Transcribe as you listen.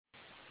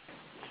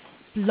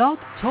Blog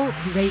Talk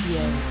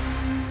Radio.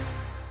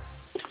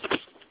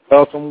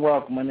 Welcome.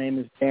 My name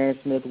is Darren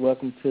Smith.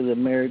 Welcome to the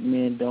Married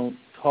Men Don't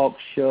Talk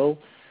show.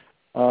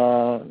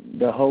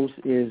 The host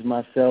is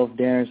myself,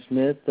 Darren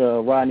Smith,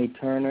 Rodney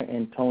Turner,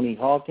 and Tony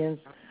Hawkins.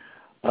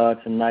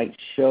 Tonight's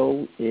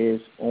show is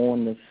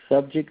on the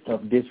subject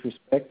of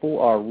disrespectful.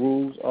 Our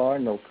rules are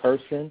no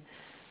cursing,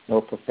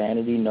 no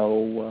profanity,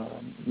 no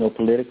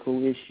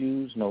political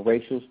issues, no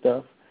racial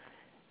stuff.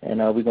 And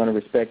we're going to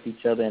respect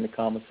each other in the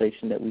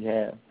conversation that we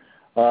have.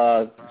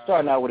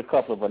 Starting out with a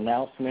couple of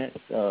announcements.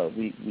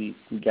 We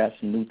got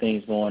some new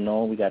things going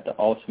on. We got the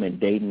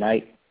Ultimate Date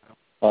Night.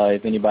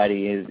 If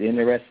anybody is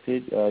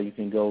interested, you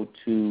can go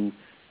to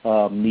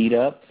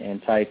Meetup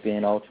and type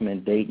in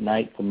Ultimate Date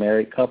Night for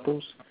married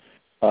couples.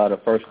 The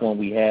first one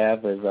we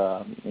have is,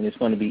 and it's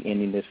going to be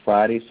ending this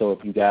Friday, so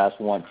if you guys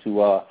want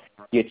to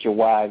get your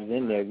wives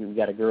in there, we've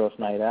got a girls'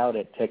 night out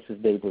at Texas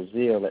de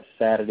Brazil. That's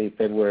Saturday,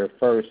 February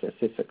 1st at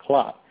 6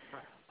 o'clock.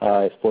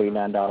 It's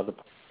 $49 a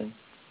person.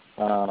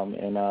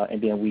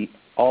 And then we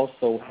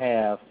also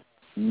have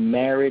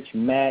Marriage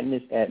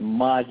Madness at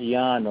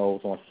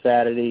Maggiano's on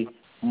Saturday,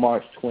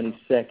 March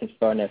 22nd,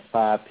 starting at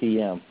 5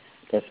 p.m.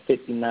 That's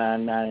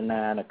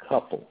 $59.99 a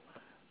couple.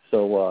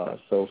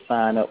 So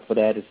sign up for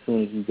that as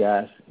soon as you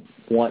guys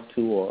want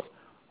to,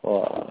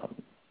 or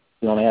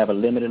we only have a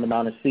limited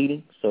amount of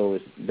seating, so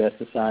it's best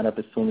to sign up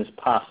as soon as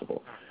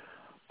possible.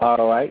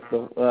 All right,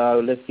 so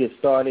let's get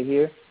started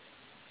here.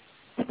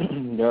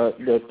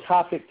 The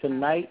topic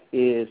tonight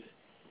is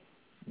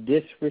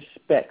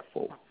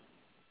disrespectful,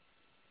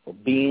 or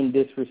being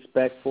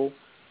disrespectful,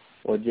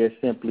 or just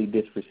simply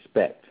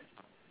disrespect.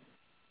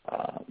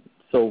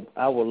 So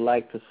I would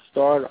like to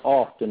start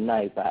off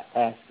tonight by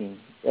asking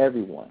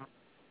everyone,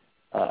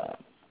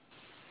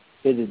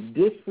 is it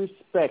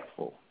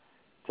disrespectful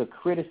to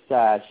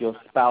criticize your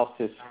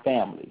spouse's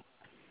family?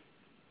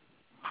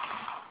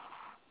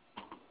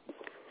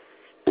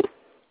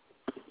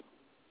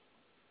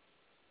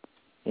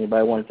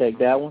 Anybody want to take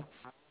that one?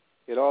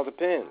 It all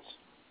depends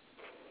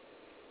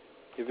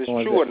if it's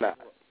true or not.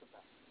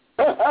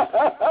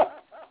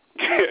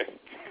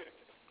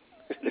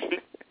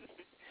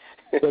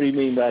 What do you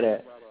mean by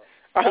that?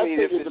 I mean,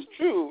 if it's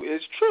true,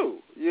 it's true.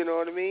 You know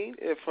what I mean?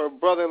 If her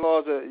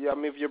brother-in-law's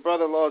if your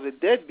brother-in-law's a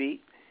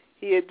deadbeat,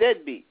 he a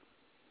deadbeat.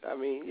 I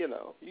mean, you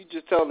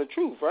just telling the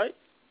truth, right?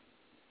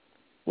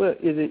 Well,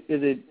 is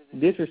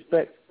it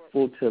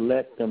disrespectful to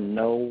let them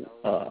know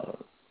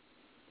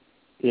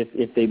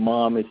if their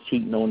mom is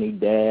cheating on their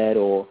dad,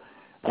 or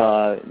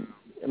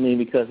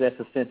because that's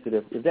a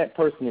sensitive. If that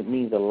person, it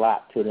means a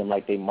lot to them,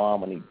 like their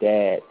mom and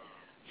their dad,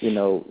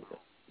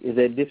 is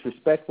that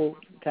disrespectful?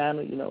 Kind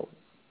of,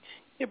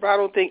 Yeah, but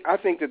I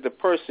think that the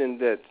person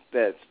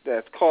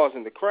that's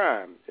causing the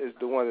crime is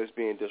the one that's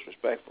being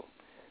disrespectful,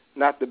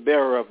 not the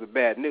bearer of the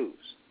bad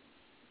news.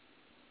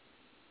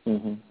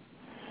 Mhm.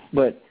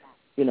 But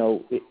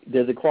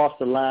does it cross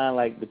the line,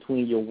 like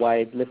between your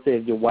wife? Let's say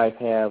if your wife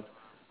have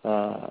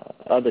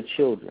other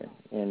children,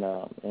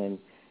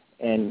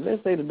 and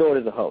let's say the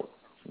daughter's a hoe,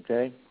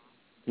 okay,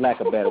 lack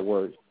of better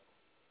words.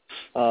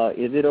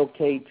 Is it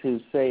okay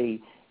to say,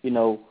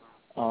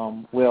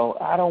 well,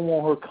 I don't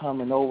want her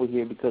coming over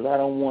here because I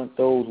don't want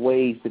those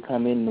ways to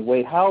come in the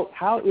way? How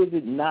is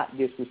it not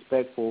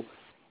disrespectful,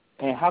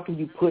 and how can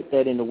you put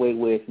that in the way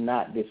where it's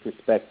not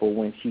disrespectful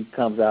when she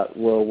comes out,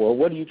 well,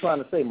 what are you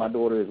trying to say? My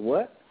daughter is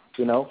what?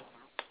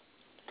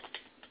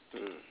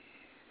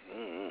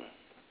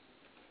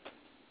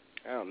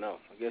 I don't know.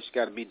 I guess you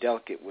got to be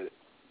delicate with it.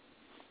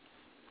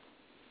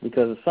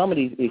 Because of some of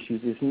these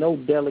issues, there's no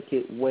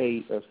delicate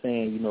way of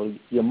saying,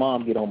 your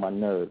mom get on my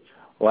nerves,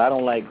 or I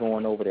don't like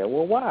going over there.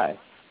 Well, why?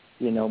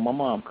 My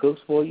mom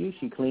cooks for you,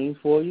 she cleans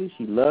for you,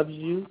 she loves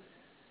you,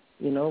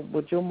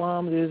 but your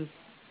mom is,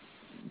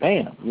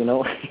 bam,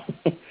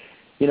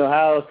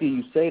 how else do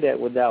you say that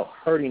without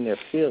hurting their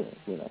feelings,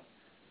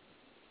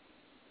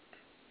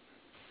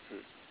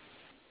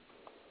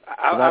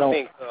 I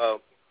think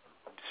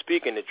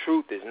speaking the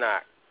truth is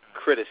not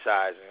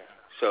criticizing.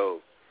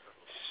 So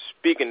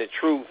speaking the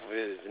truth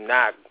is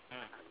not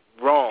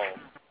wrong.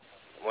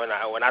 When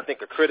I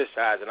think of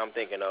criticizing, I'm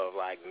thinking of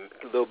like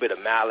a little bit of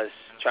malice,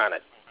 trying to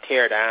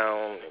tear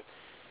down and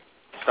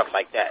stuff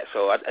like that.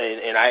 So I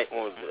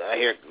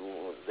hear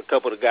a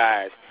couple of the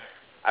guys,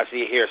 I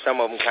hear some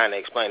of them kind of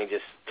explaining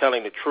just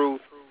telling the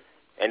truth,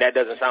 and that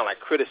doesn't sound like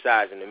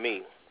criticizing to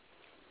me.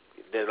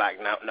 There's like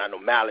not no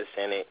malice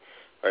in it,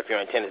 or if your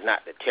intent is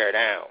not to tear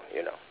down,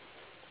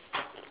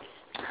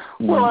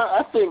 Well,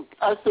 I think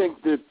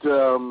that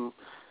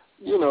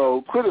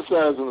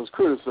criticizing is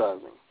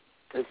criticizing.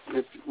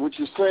 If what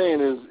you're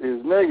saying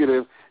is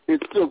negative,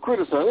 it's still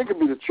criticizing. It could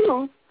be the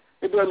truth.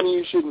 It doesn't mean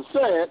you shouldn't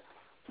say it.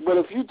 But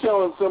if you're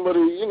telling somebody,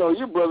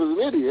 your brother's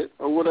an idiot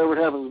or whatever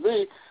it happens to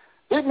be,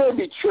 it may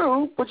be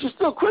true, but you're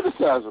still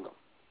criticizing them.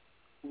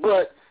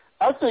 But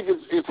I think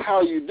it's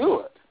how you do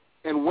it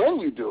and when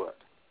you do it.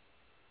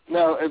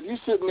 Now, if you're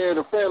sitting there at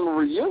a family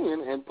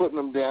reunion and putting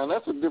them down,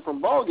 that's a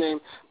different ballgame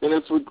than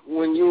it's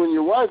when you and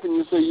your wife and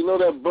you say,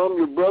 that bum,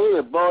 your brother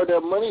that borrowed that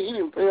money, he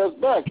didn't pay us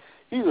back.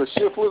 He's a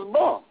shiftless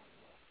bum.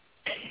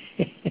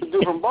 It's a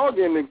different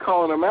ballgame than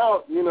calling them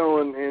out, you know,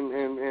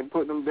 and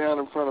putting them down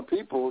in front of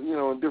people, you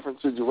know, in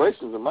different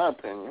situations, in my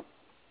opinion.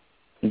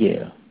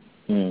 Yeah.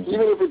 Mm-hmm.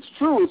 Even if it's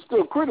true, it's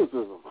still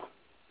criticism.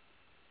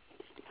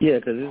 Yeah,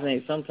 because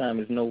sometimes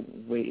there's no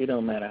way, it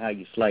don't matter how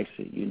you slice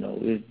it, you know,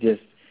 it's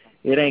just,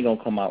 it ain't going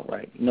to come out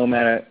right. No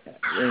matter,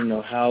 you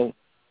know, how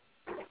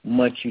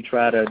much you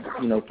try to,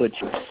 you know, put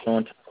your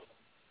on top,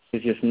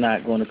 it's just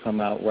not going to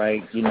come out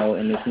right, you know,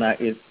 and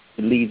it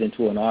leads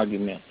into an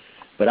argument.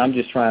 But I'm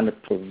just trying to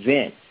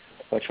prevent,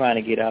 or trying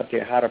to get out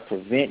there how to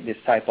prevent this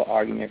type of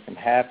argument from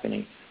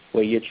happening,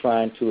 where you're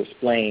trying to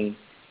explain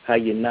how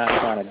you're not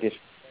trying to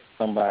disrespect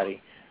somebody.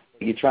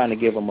 You're trying to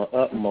give them an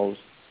utmost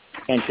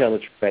and tell the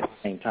truth at the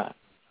same time,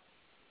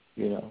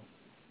 you know.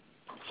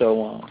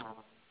 So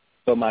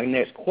my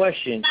next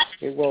question,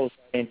 it rolls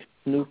into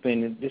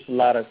snooping. This a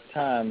lot of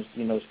times,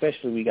 you know,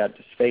 especially we got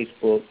this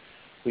Facebook,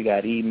 we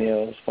got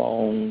emails,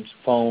 phone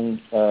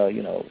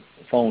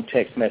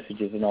text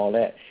messages and all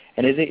that.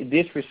 And is it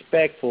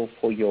disrespectful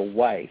for your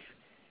wife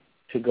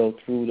to go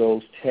through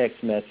those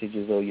text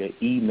messages or your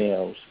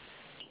emails,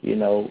 you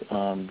know,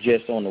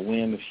 just on the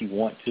whim if she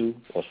want to,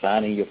 or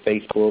sign in your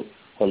Facebook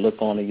or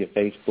look onto your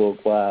Facebook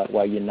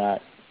while you're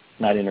not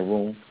in the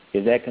room?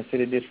 Is that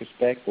considered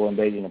disrespect or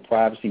invasion of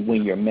privacy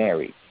when you're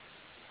married?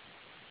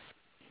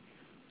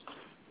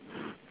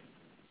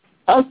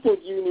 I think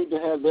you need to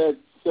have that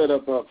set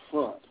up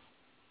front.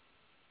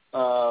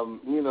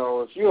 You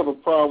know, if you have a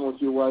problem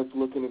with your wife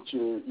looking at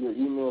your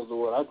emails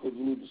or what, I think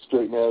you need to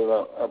straighten that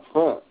out up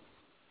front.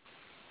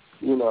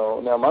 You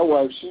know, now my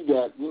wife, she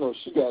got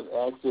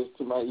access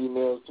to my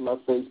emails, to my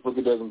Facebook.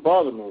 It doesn't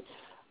bother me.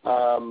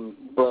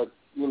 But,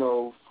 you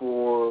know,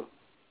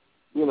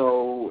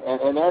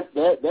 and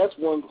that's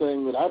one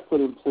thing that I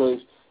put in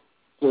place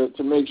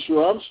to make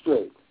sure I'm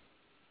straight.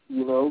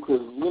 You know,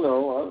 because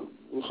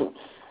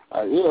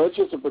it's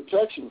just a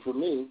protection for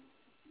me.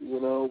 You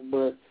know,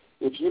 but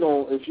if you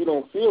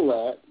don't feel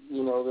that,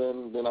 you know,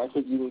 then I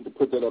think you need to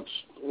put that up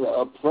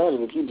front.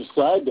 And if you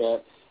decide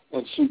that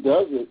and she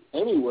does it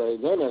anyway,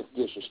 then that's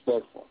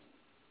disrespectful.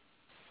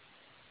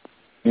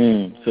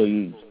 So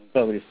you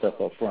cover this stuff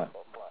up front.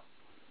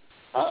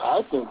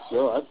 I think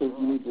so. I think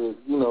you need to,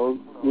 you know,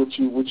 what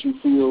you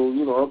feel,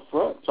 you know, up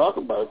front. Talk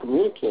about it,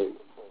 communicate.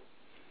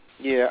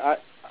 Yeah,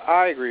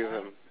 I agree with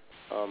him,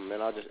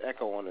 and I'll just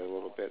echo on it a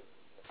little bit.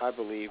 I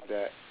believe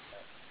that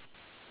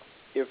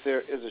if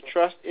there is a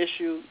trust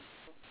issue,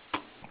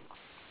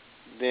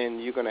 then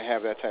you're going to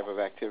have that type of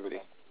activity.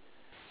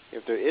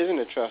 If there isn't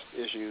a trust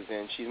issue,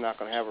 then she's not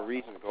going to have a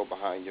reason to go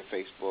behind your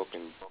Facebook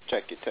and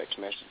check your text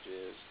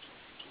messages,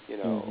 you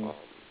know.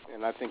 Mm-hmm.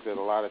 And I think that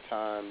a lot of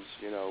times,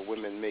 you know,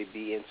 women may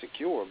be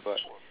insecure, but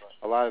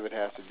a lot of it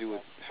has to do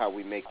with how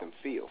we make them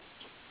feel.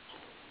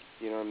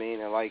 You know what I mean?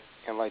 And like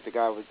the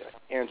guy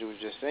Andrew was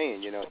just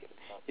saying, you know,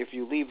 if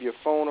you leave your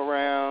phone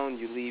around,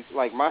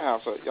 like my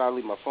house, I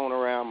leave my phone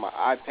around. My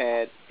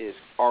iPad is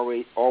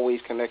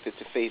always connected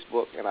to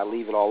Facebook, and I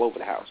leave it all over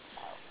the house.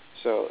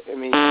 So, I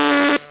mean,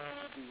 if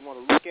you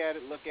want to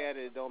look at it.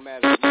 It don't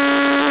matter.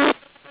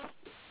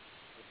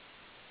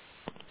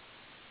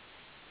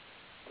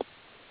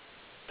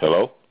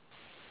 Hello?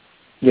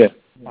 Yeah.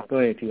 Go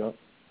ahead, T.O.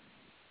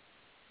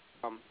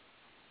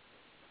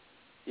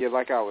 Yeah,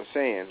 like I was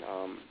saying,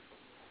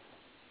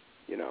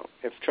 you know,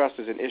 if trust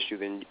is an issue,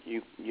 then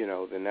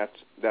then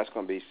that's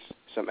going to be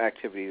some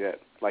activity that,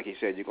 like he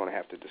said, you're going to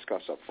have to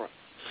discuss up front.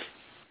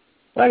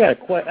 I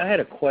had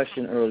a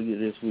question earlier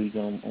this week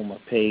on my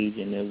page,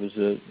 and it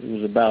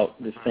was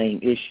about the same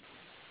issue,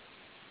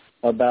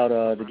 about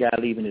the guy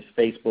leaving his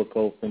Facebook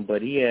open,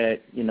 but he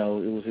had, you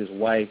know, it was his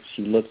wife.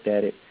 She looked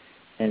at it,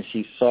 and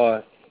she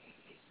saw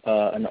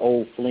an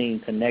old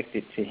fling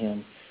connected to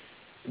him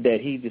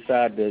that he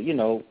decided to, you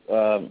know,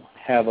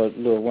 have a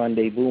little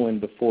rendezvous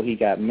before he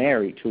got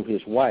married to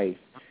his wife.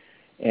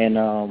 And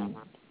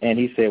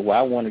he said, well,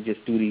 I want to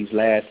just do these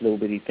last little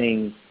bitty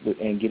things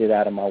and get it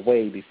out of my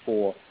way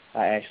before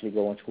I actually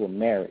go into a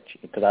marriage,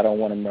 because I don't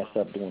want to mess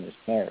up doing this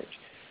marriage.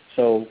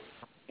 So,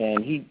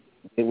 and he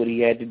did what he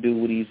had to do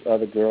with these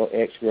other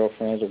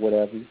ex-girlfriends or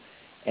whatever,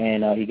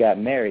 and he got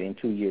married. And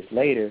 2 years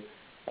later,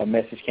 a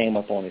message came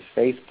up on his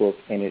Facebook,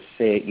 and it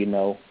said, you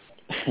know,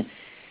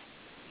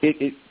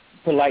 it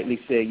politely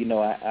said, you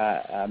know,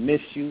 I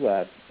miss you.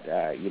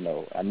 You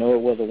know, I know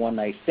it was a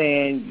one-night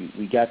stand.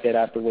 We got that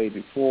out the way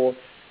before,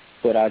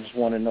 but I just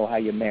want to know how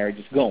your marriage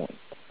is going.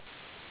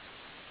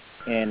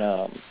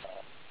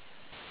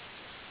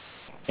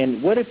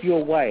 And what if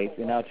your wife,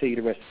 and I'll tell you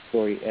the rest of the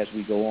story as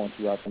we go on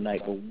throughout the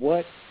night, but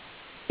what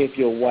if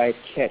your wife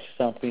catch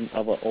something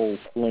of an old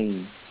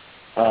fling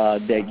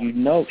that you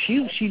know,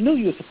 she knew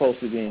you were supposed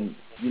to be,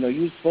 you know,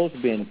 you were supposed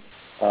to be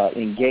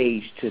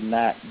engaged to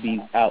not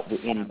be out with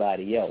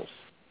anybody else.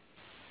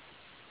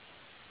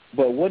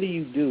 But what do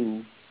you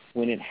do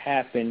when it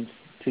happens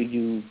to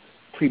you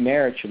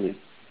premaritally?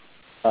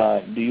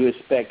 Do you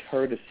expect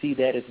her to see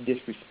that as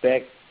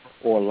disrespect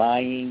or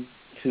lying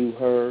to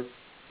her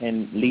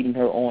and leading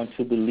her on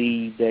to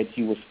believe that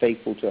you was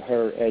faithful to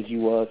her as she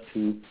was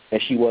to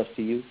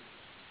you?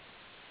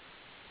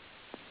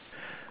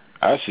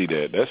 I see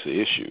that. That's the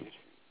issue.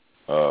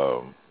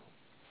 I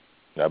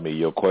mean,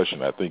 your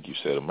question, I think you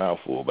said a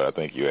mouthful, but I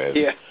think you asked,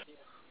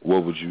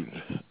 what would you,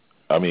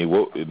 I mean,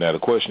 now the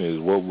question is,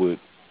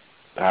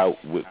 how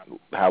would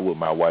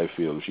my wife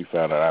feel if she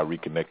found out I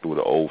reconnected with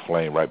an old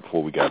flame right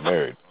before we got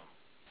married?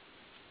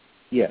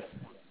 Yeah.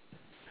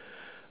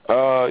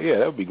 Yeah,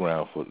 that would be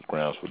grounds for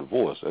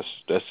divorce.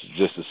 That's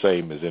just the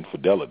same as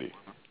infidelity.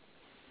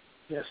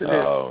 Yes, it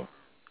is.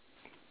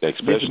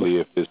 Especially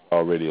if it's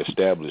already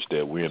established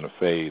that we're in a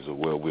phase of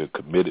where we're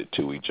committed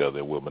to each other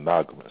and we're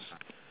monogamous.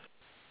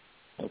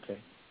 Okay.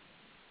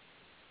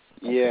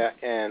 Yeah,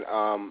 and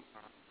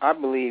I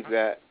believe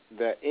that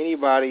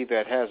anybody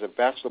that has a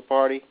bachelor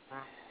party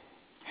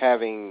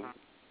having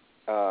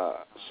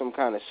some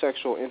kind of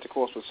sexual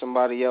intercourse with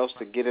somebody else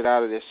to get it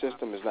out of their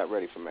system is not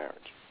ready for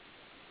marriage.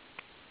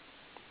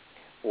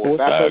 Or a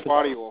bachelor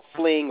party or a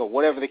fling or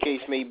whatever the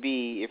case may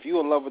be, if you're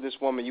in love with this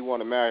woman, you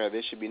want to marry her,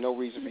 there should be no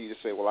reason for you to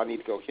say, well, I need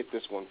to go hit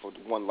this one for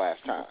one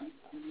last time.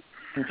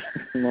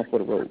 One for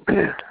the road.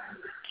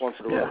 One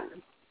for the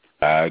road.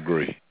 I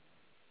agree.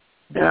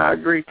 Yeah, I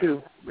agree,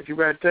 too. But you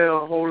better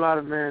tell a whole lot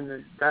of men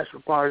that bachelor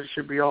parties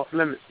should be off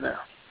limits now.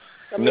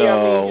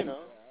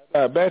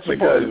 Bachelor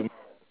parties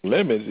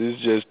limits is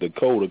just the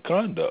code of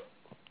conduct.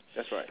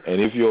 That's right. And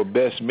if your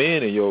best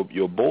men and your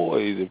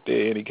boys, if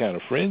they're any kind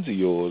of friends of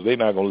yours, they're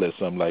not going to let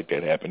something like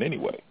that happen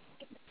anyway.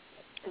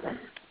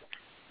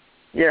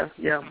 Yeah,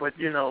 but,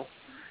 you know,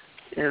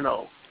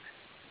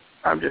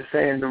 I'm just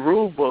saying the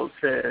rule book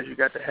says you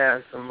got to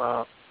have some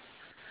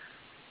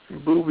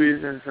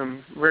boobies and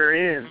some rear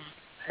ends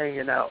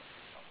hanging out.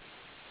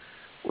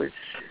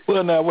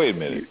 Well, now wait a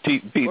minute,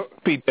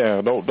 Pete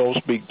down. Don't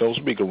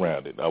speak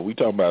around it. Are we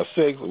talking about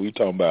sex, or are we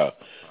talking about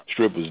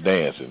strippers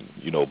dancing?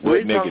 You know,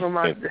 butt naked. We're talking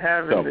about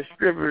having the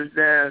strippers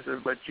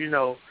dancing, but you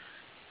know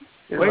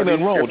ain't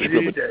nothing wrong with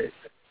strippers.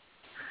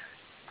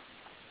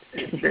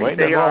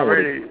 They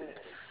already.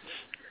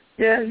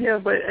 Yeah,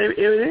 but it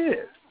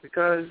is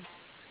because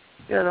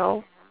you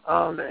know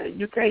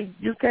you can't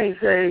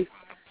say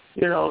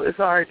it's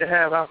all right to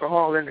have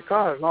alcohol in the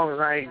car as long as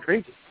I ain't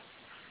drinking.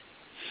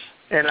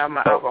 And I'm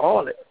an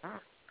alcoholic.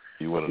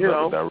 You want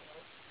another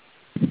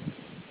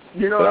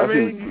You know what I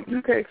mean?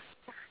 You can't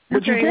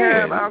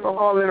have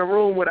alcohol in a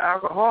room with an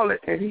alcoholic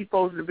and he's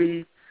supposed to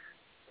be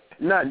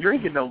not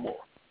drinking no more.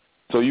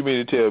 So you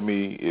mean to tell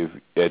me if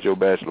at your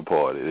bachelor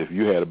party, if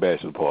you had a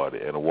bachelor party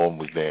and a woman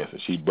was dancing,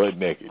 she butt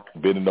naked,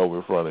 bending over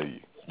in front of you,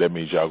 that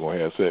means y'all gonna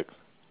have sex?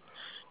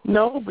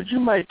 No, but you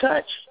might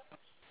touch.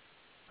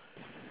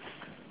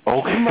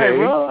 Okay. You might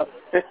rub.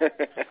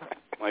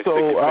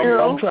 So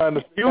I'm trying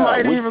to. You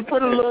might even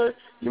put a little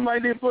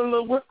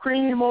whipped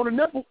cream on the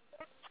nipple.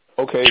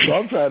 Okay, so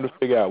I'm trying to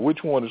figure out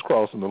which one is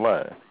crossing the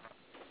line.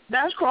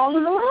 That's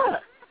crossing the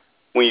line.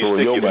 When you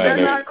stick your that's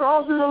not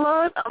crossing the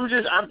line. I'm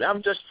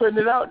just putting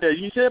it out there.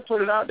 You said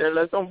put it out there.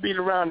 Let's don't beat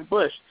around the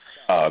bush.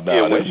 No,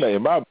 that's not,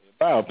 in my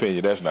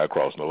opinion, that's not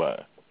crossing the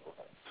line.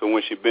 So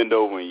when she bend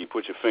over and you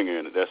put your finger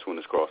in it, that's when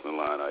it's crossing the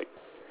line. Like,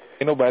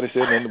 ain't nobody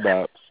said nothing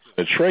about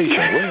penetration.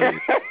 I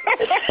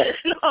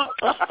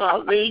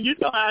mean, you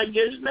know how it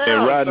gets now.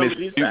 And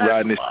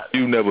Rodney,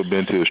 you've never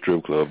been to a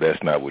strip club.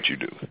 That's not what you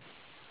do.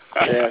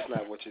 Yeah, that's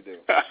not what you do.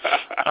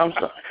 I'm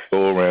sorry.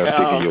 Go around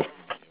sticking your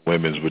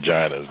women's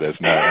vaginas. That's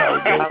not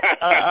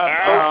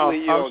how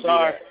it goes. I'm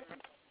sorry.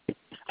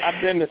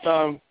 I've been to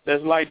some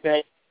that's like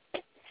that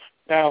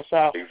down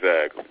south.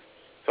 Exactly.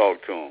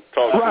 Talk to him.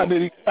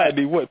 Rodney,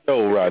 what?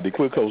 No, Rodney,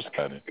 quit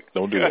co-signing.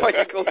 Don't do that. Why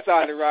you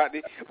co-signing,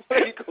 Rodney? Why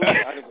you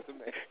co-signing with the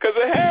man? Because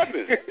it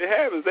happens. It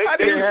happens. How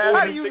do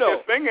you know?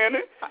 Stick their finger in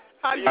it.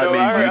 How do you know?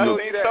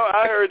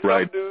 I heard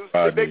some dudes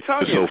stick their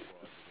tongue in it.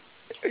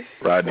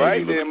 Rodney,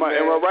 right? Am I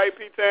right,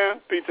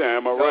 P-Town? P-Town,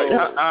 am I right?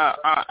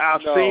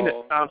 I've seen it.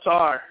 I'm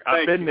sorry.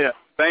 I've been there.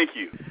 Thank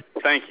you.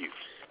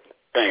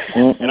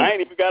 Mm-hmm. And I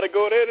ain't even got to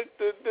go there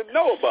to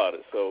know about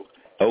it. So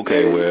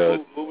okay, well,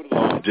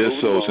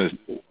 just so since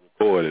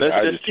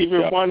let's just keep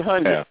it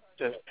 100. As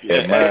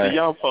the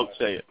young folks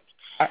say it.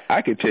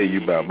 I can tell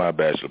you about my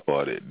bachelor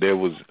party.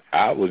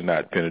 I was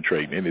not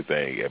penetrating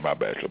anything at my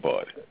bachelor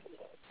party.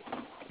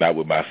 Not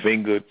with my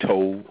finger,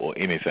 toe, or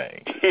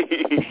anything.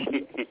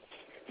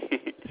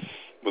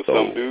 But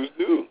some dudes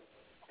do.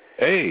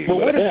 Hey,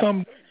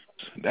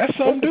 that's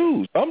some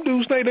dudes. Some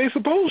dudes think they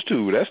supposed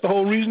to. That's the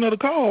whole reason of the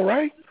call,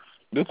 right?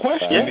 The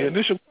question, the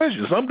initial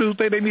question. Some dudes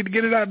think they need to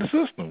get it out of the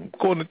system,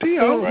 according to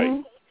T.O.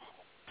 Right.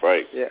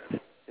 Right. Yeah.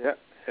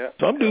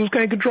 Some dudes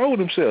can't control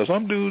themselves.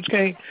 Some dudes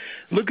can't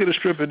look at a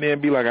stripper and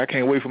then be like, I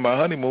can't wait for my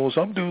honeymoon.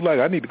 Some dudes like,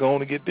 I need to go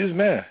on and get this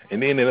now. And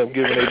then end up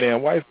giving their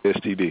damn wife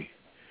STD.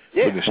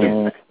 Yeah.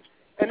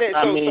 And then,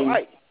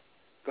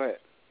 go ahead.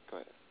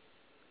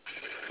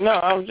 No,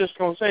 I was just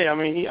going to say, I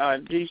mean,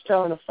 he's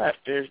telling a fact.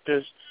 There's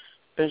just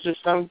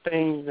some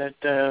things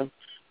that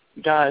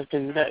guys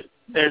can,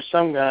 there's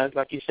some guys,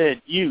 like you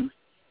said, youth,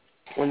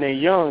 when they're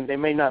young, they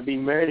may not be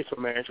ready for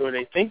marriage, or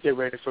they think they're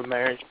ready for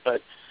marriage,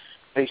 but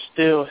they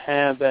still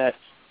have that,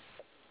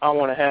 I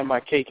want to have my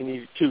cake and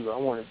eat it too. I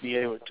want to be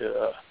able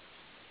to,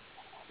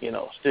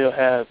 still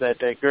have that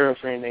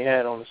girlfriend they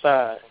had on the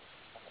side.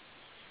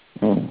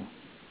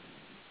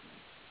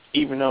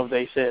 even though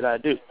they said I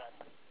do.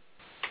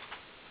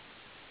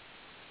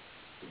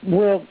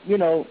 Well, you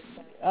know,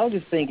 I was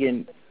just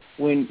thinking,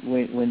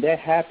 when that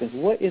happens,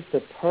 what is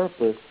the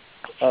purpose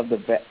of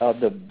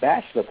the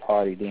bachelor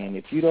party then?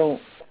 If you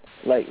don't,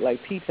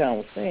 like P-Town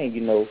was saying,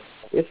 you know,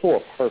 it's for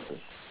a purpose,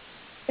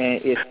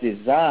 and it's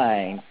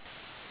designed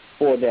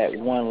for that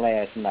one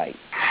last night.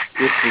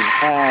 It's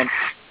designed,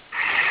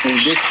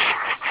 and this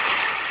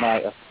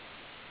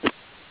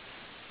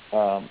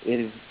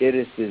it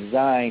is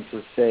designed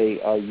to say,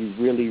 are you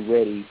really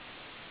ready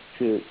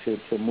to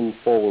move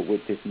forward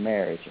with this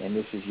marriage? And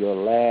this is your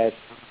last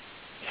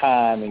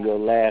time and your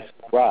last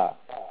hurrah.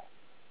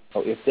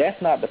 So if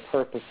that's not the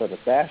purpose of the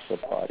bachelor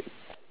party,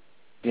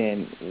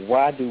 then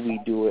why do we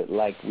do it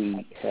like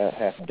we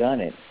have done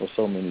it for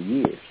so many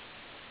years?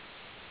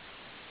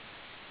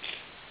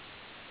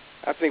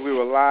 I think we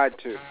were lied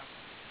to.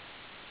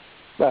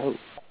 By who?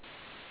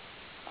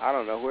 I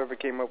don't know. Whoever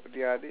came up with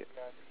the idea.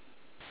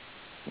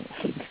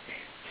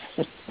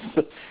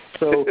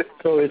 so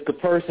it's the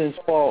person's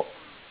fault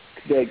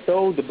that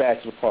threw the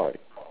bachelor party.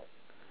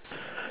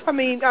 I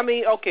mean.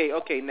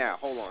 Okay. Now,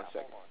 hold on a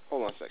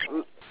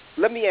second.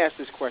 Let me ask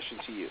this question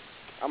to you.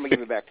 I'm gonna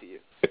give it back to you.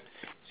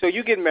 So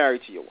you get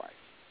married to your wife,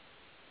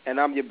 and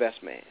I'm your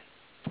best man,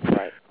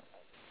 right?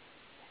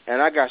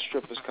 And I got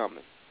strippers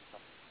coming,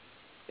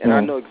 and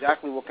I know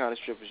exactly what kind of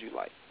strippers you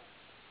like,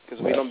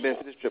 because we done been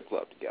to the strip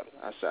club together.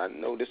 I said, I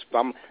know this.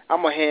 I'm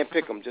gonna hand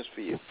pick them just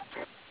for you.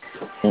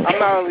 I'm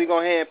not only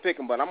gonna hand pick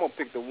them, but I'm gonna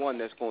pick the one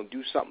that's gonna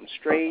do something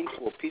strange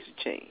for a piece of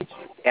change,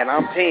 and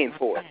I'm paying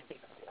for it.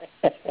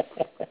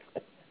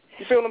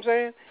 You feel what I'm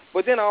saying?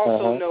 But then I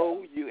also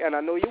know you, and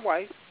I know your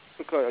wife,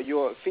 because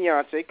your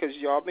fiance, because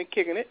y'all been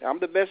kicking it. I'm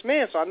the best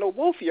man, so I know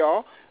both of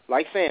y'all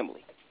like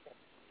family.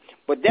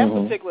 But that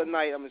particular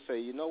night, I'm going to say,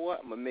 you know what?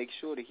 I'm going to make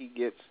sure that he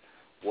gets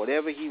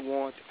whatever he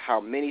wants, how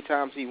many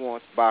times he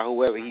wants, by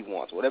whoever he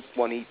wants, whatever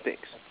one he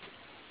thinks.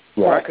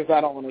 Right, because I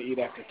don't want to eat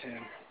after 10.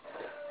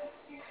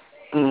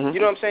 You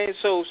know what I'm saying?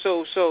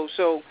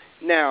 So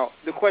now,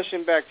 the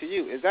question back to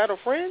you, is that a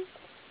friend?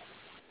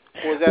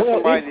 Or is that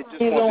somebody that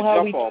just wants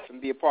to jump off and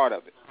be a part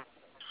of it?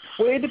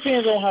 Well, it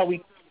depends on how we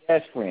kick it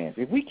as friends.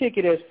 If we kick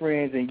it as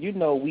friends and you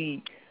know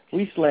we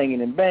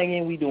slanging and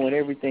banging, we doing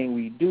everything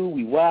we do,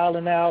 we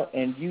wilding out,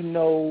 and you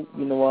know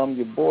I'm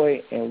your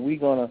boy, and we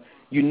gonna,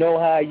 you know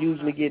how I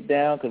usually get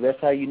down, because that's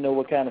how you know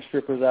what kind of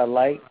strippers I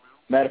like.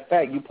 Matter of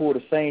fact, you pulled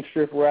the same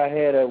stripper I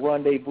had a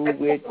rendezvous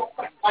with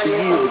 2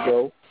 years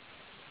ago.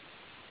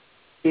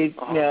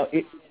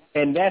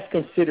 And that's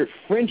considered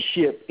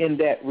friendship in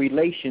that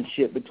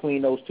relationship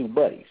between those two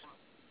buddies.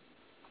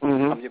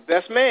 I'm your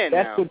best man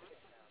that's now.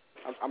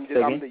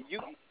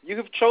 You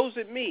have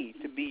chosen me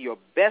to be your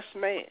best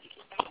man.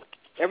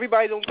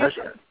 Everybody don't get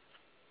that.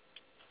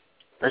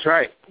 That's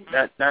right.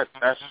 That's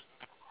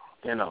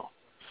you know.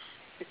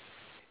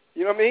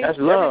 You know what I mean? That's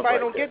love. Everybody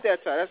don't get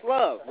that side. That's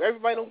love.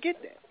 Everybody don't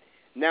get that.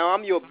 Now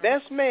I'm your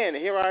best man,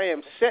 and here I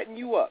am setting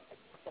you up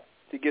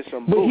to get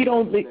some booty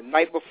the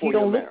night before he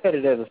don't look at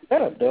it as a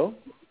setup, though.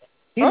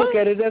 He look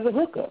at it as a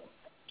hookup.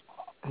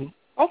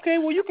 Okay,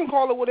 well, you can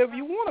call it whatever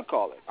you want to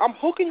call it. I'm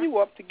hooking you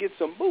up to get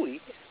some booty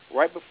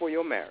right before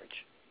your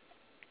marriage.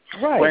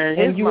 Right. Well,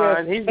 in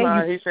his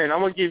mind, he's saying, I'm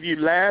going to give you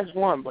last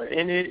one, but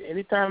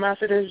any time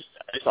after this,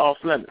 it's off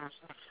limits.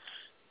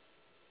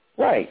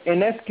 Right,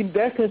 and that's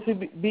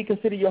be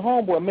considered your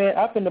homeboy. Man,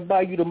 I'm going to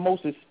buy you the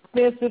most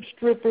expensive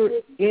stripper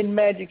in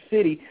Magic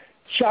City,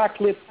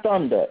 Chocolate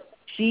Thunder.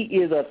 She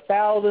is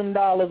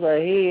 $1,000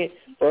 a head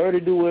for her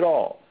to do it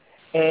all.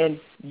 And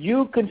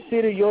you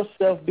consider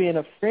yourself being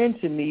a friend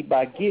to me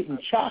by getting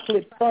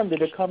Chocolate Thunder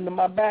to come to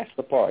my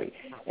bachelor party.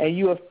 And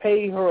you have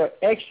paid her an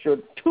extra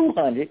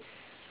 $200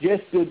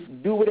 just to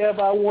do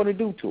whatever I want to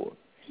do to her.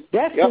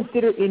 That's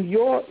considered in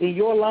your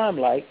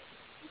limelight,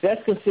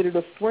 that's considered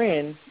a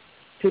friend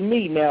to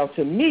me. Now,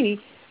 to me,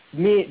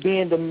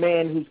 being the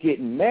man who's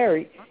getting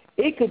married,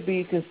 it could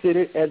be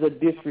considered as a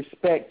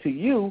disrespect to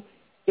you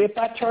if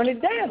I turn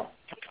it down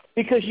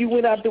because you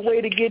went out the way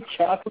to get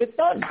Chocolate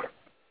Thunder.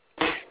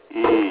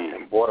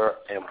 And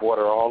brought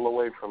her all the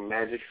way from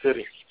Magic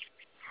City.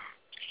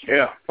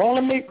 Yeah.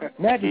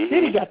 Magic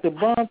City got the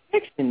bomb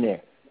fixed in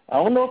there. I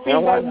don't know if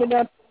anybody's been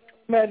down to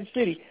Magic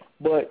City,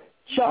 but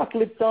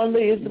Chocolate Thunder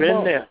is the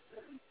bomb. Been there.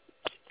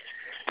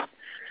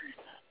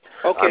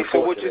 Okay, so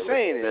what you're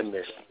saying is,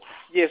 is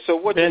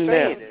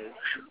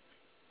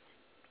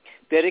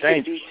that it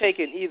can be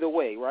taken either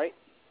way, right?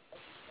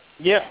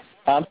 Yeah.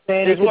 I'm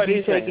saying it can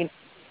be taken,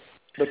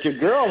 but your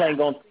girl ain't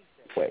going to think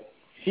that way.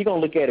 She's going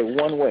to look at it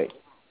one way.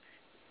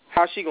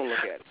 How's she going to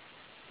look at it?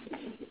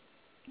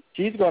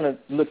 She's going to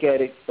look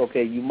at it,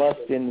 okay, you must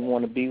didn't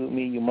want to be with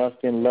me, you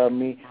must didn't love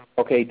me.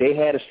 Okay, they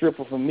had a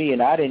stripper for me,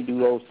 and I didn't do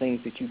those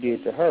things that you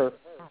did to her.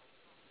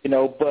 You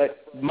know,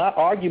 but my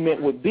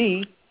argument would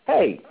be,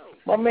 hey,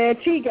 my man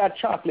T got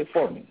chocolate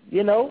for me,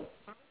 you know?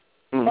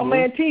 Mm-hmm. My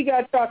man T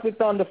got Chocolate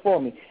Thunder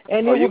for me.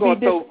 And you're going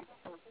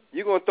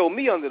to throw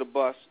me under the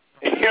bus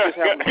and you just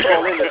happen to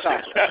fall in the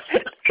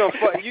chocolate. So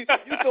you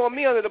throwing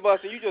me under the bus,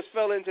 and you just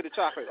fell into the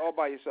chocolate all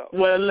by yourself.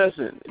 Well,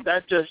 listen,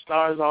 that just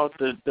starts off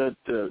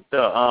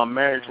the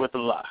marriage with a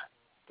lie,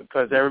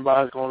 because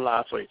everybody's gonna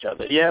lie for each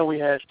other. Yeah, we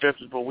had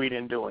strippers, but we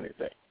didn't do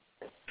anything.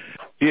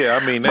 Yeah,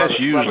 I mean, that's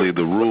usually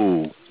the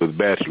rule with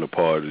bachelor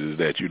parties, is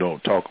that you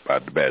don't talk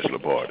about the bachelor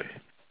party.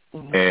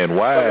 Mm-hmm. And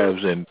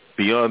wives and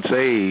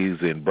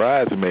fiancés and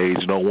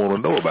bridesmaids don't want to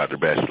know about the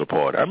bachelor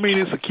party. I mean,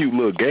 it's a cute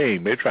little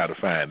game. They try to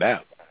find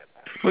out.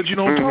 But you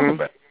don't talk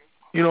about it.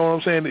 You know what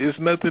I'm saying? It's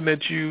nothing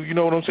that you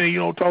know what I'm saying? You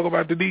don't talk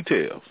about the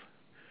details.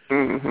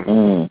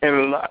 Mm-hmm.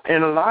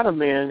 And a lot of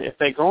men, if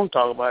they going to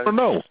talk about it,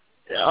 no.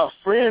 A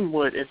friend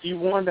would, if you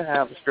wanted to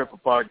have a stripper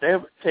party, they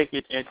would take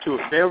it into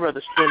it. They'd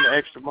rather spend the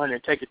extra money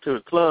and take it to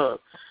a club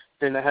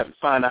than to have to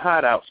find a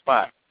hideout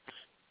spot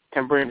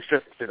and bring the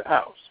stripper to the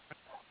house.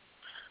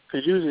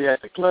 Because usually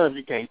at the club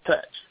you can't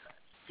touch.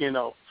 You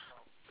know,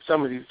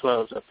 some of these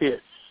clubs up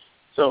here.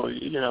 So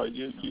you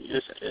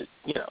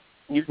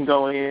can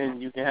go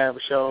in, you can have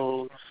a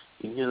show,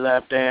 you can get a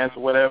lap dance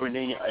or whatever, and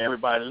then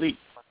everybody leaves.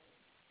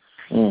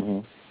 Mm-hmm.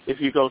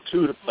 If you go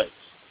to the place,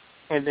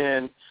 and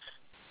then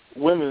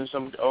women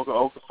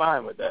are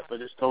fine with that, but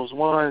it's those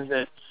ones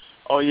that,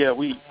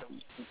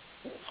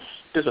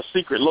 there's a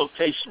secret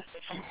location.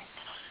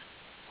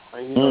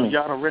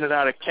 Y'all done rented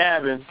out a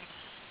cabin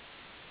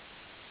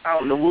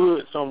out in the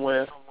woods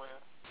somewhere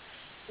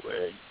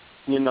where,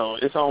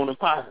 it's on and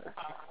popping.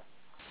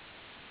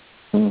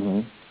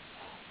 Mm-hmm.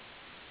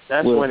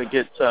 That's when it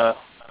gets,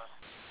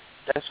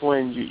 that's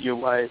when your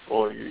wife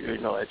or,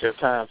 at your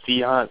time,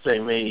 fiance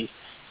may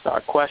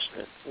start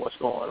questioning what's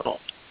going on.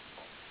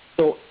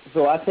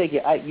 So I take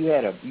it you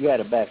had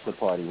a bachelor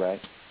party, right?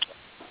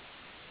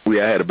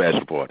 Yeah, I had a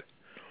bachelor party.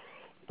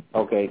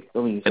 Okay,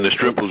 and the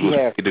strippers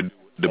the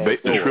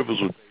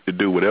strippers was to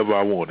do whatever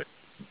I wanted.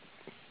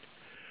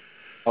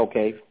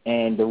 Okay,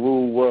 and the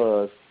rule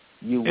was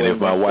you. And if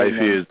my wife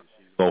is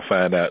gonna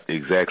find out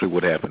exactly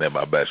what happened at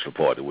my bachelor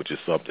party, which is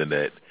something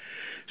that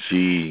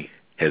she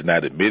has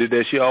not admitted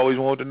that she always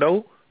wanted to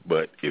know,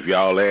 but if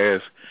y'all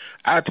ask,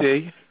 I'll tell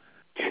you.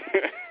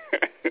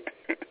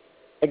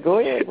 Hey, go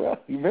ahead, bro.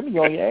 You remember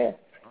you on your ass.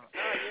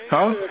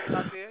 Huh?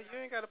 You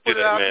ain't got to put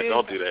it out there.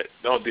 Don't do that.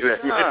 Don't do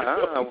that. We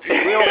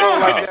don't roll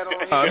like that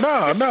on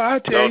here. No, I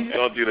tell you.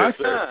 Don't do that,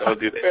 sir. Don't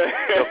do that.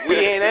 We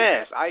ain't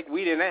asked.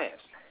 We didn't ask.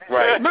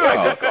 Right. No.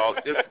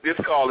 Right. This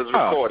call is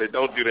recorded.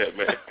 Don't do that,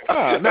 man.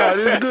 No,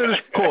 it's good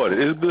it's recorded.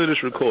 It's good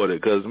it's recorded,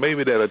 because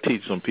maybe that'll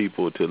teach some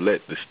people to let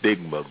the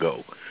stigma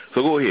go.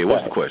 So go ahead.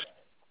 What's the question?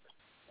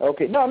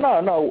 Okay. No.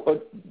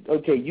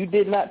 Okay, you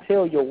did not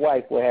tell your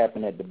wife what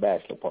happened at the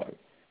bachelor party.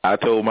 I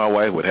told my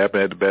wife what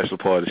happened at the bachelor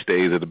party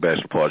stays at the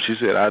bachelor party. She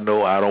said, I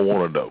know, I don't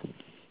want to know.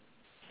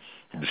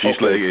 She's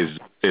like,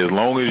 as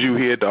long as you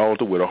here at the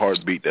altar with a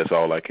heartbeat, that's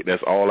all I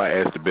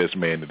ask the best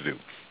man to do.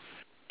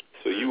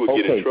 So you would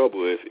get in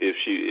trouble if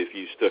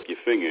you stuck your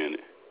finger in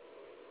it,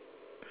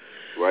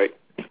 right?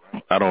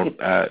 I don't.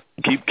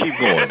 Keep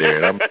going,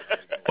 Darren. I'm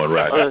on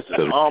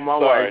Rodney. All my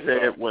wife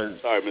said was,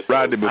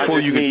 Rodney, before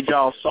you need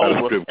y'all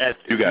sober,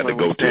 you got to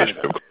go test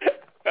him.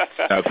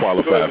 I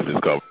qualify for this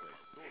cover.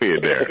 Here,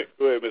 Darren.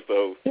 Go ahead, Mr.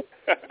 Host.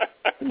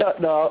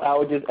 No, I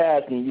was just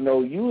asking. You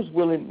was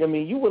willing. I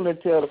mean, you willing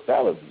to tell the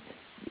fellas,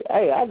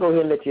 hey, I'll go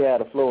ahead and let you have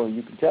the floor, and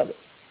you can tell it.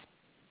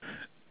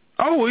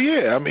 Oh, well,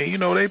 yeah. I mean,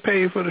 they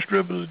pay for the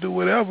strippers to do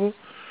whatever.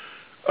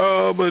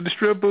 But the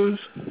strippers,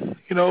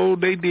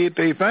 they did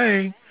their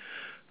thing.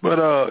 But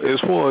as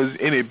far as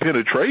any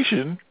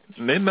penetration,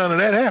 then none of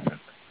that happened.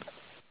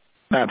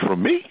 Not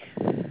from me.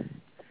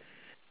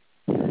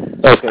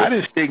 Okay. I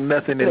didn't stick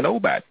nothing in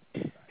nobody.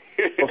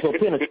 So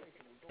penetration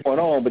going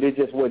on, but it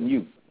just wasn't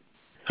you.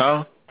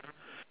 Huh?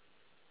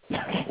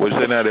 What you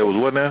say now? There was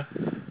what now?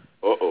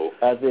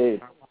 I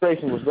said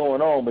penetration was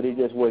going on, but it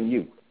just wasn't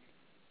you.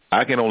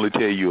 I can only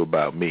tell you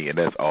about me, and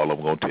that's all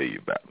I'm going to tell you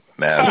about.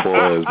 Now, as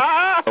far as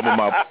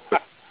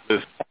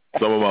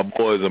some of my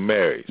boys are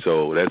married,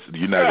 so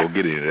you're not going to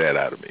get any of that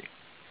out of me.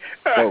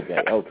 Okay.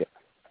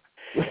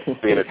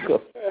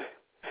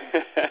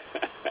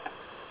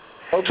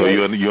 So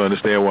you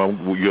understand what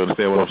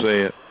I'm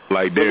saying?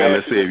 Like, Darren,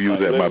 let's say if you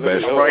was at my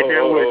bachelor. Right there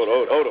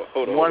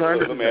hold on.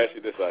 100%. Let me ask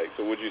you this, Ike.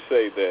 So would you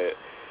say that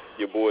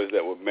your boys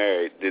that were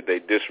married, did they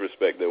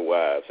disrespect their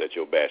wives at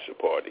your bachelor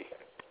party?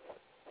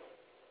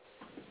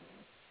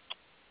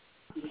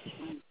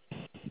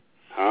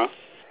 Huh?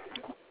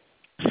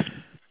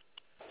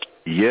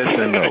 Yes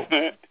and no.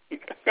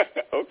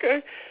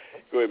 Okay.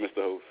 Go ahead,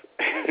 Mr. Host.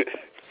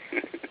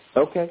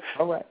 Okay.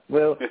 All right.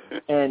 Well,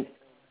 and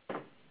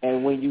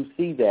when you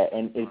see that,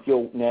 and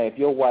if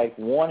your wife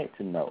wanted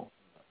to know,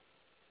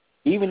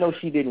 even though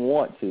she didn't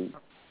want to,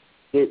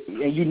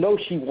 and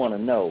she want to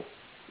know,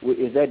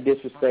 is that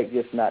disrespect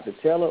just not to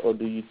tell her, or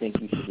do you think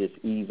you should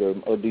just ease her,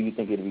 or do you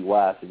think it'd be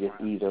wise to just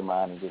ease her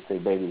mind and just say,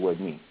 baby, it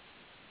wasn't me?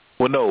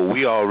 Well, no,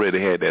 we already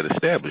had that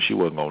established. She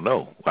wasn't going to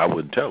know. I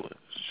wouldn't tell her.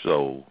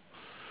 So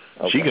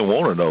she can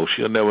want to know.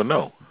 She'll never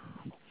know.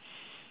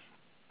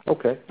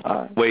 Okay. All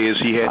right. Way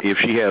is if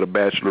she had a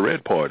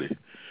bachelorette party,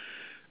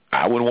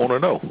 I wouldn't want to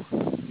know.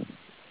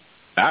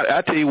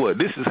 I tell you what,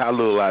 this is how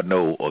little I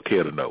know or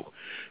care to know.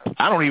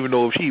 I don't even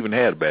know if she even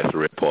had a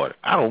bachelorette party.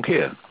 I don't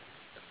care.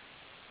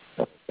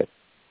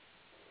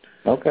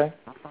 Okay.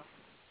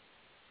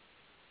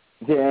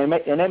 Yeah,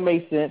 and that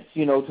makes sense,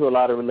 to a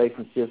lot of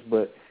relationships.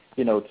 But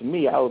to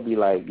me, I would be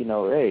like,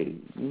 hey,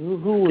 who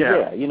was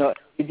there?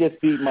 It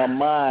just be my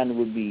mind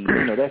would be,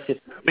 that's just.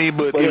 I mean,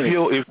 but if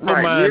your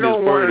mind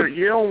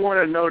you don't want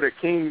to know that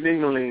King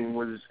Ding-a-ling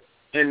was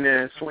in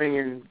there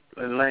swinging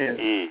and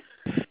laying.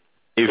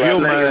 If your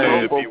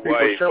mind, putting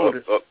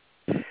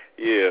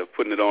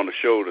it on the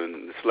shoulder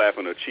and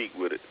slapping her cheek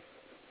with it.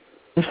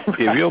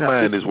 If your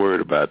mind is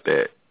worried about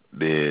that,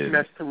 then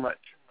that's too much.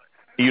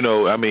 You're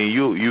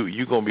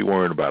gonna be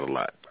worrying about a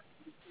lot.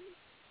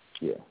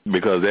 Yeah.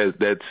 Because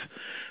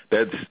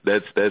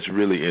that's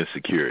really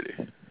insecurity.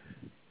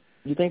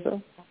 You think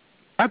so?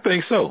 I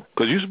think so,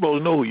 because you're supposed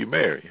to know who you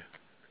marry.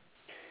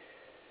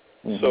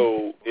 Mm-hmm.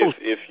 So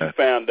if you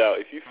found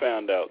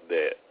out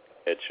that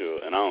at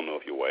your, and I don't know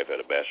if your wife had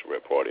a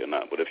bachelorette party or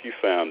not, but if you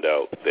found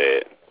out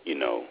that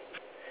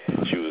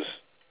she was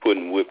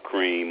putting whipped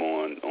cream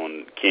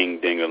on King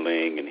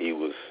Ding-a-ling and he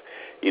was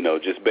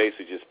just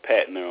basically just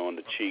patting her on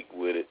the cheek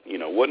with it,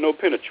 wasn't no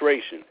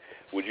penetration,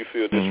 would you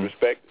feel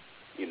disrespected?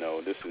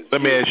 This is.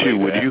 Let me ask you,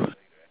 would you?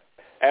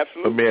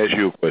 Absolutely. Let me ask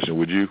you a question,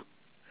 would you?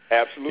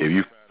 Absolutely. If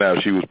you found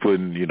out she was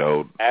putting,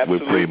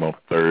 whipped cream on the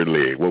third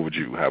leg, how would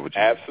you?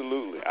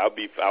 Absolutely. I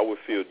would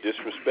feel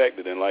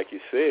disrespected, and like you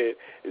said,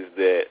 is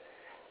that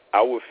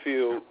I would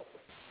feel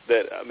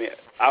that,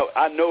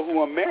 I know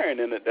who I'm marrying,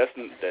 and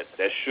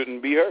that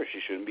shouldn't be her.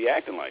 She shouldn't be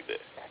acting like that.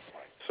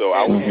 So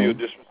I would feel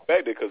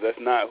disrespected because that's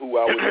not who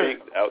I would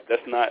think.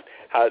 That's not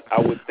how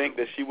I would think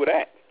that she would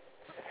act.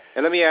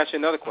 And let me ask you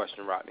another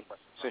question, Rodney,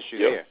 since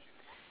you're there.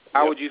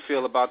 How would you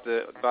feel about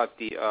the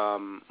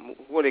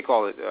what do they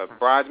call it,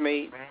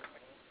 bridesmaid?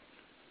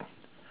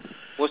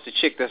 What's the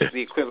chick that's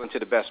the equivalent to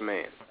the best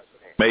man?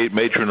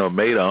 Matron or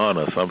maid of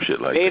honor, some shit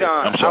like maid that.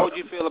 Honor. How would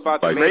you feel about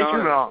the maid of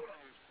honor?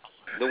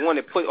 The one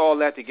that put all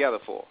that together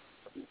for?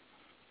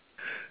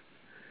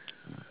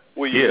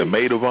 Well,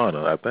 maid of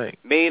honor, I think.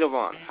 Maid of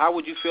honor. How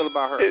would you feel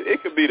about her?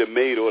 It could be the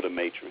maid or the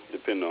matron,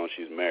 depending on if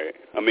she's married.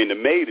 The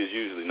maid is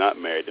usually not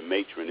married. The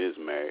matron is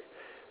married.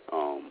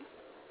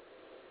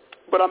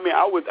 But I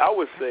would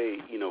say,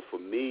 for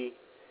me,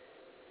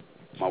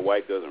 my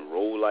wife doesn't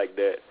roll like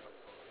that,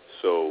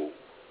 so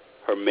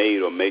her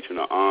maid or matron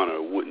of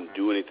honor wouldn't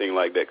do anything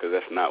like that because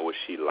that's not what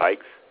she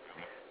likes.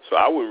 So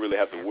I wouldn't really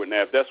have to worry.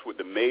 Now, if that's what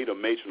the maid or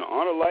matron of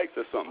honor likes,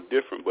 that's something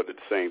different. But at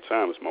the same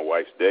time, it's my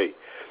wife's day,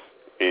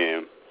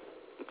 and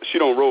she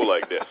don't roll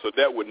like that, so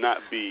that would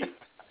not be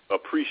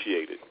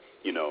appreciated.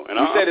 And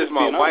you said it's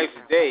my wife's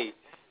day.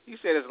 You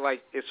said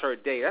it's her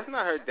day. That's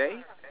not her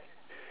day.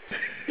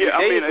 Yeah,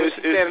 it's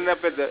standing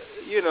up at the,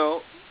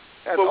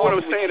 But what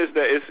I'm saying is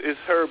that it's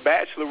her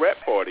bachelorette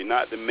party,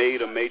 not the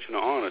maid or matron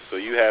of honor. So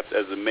you have,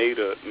 as a maid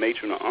or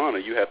matron of honor,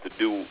 you have to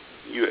do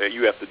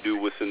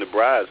what's in the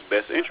bride's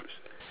best interest.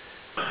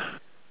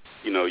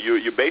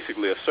 You're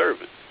basically a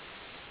servant.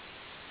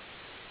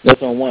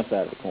 That's on one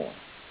side of the coin.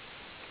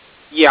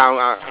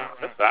 Yeah,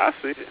 that's how I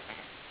see it. That's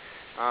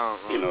how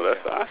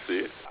I see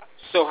it.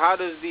 So how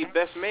does the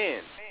best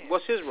man?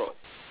 What's his role?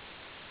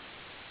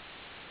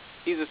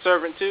 He's a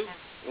servant too.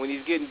 When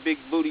he's getting big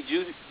booty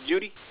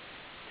Judy,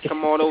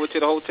 come on over to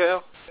the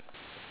hotel.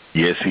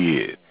 Yes, he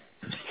is.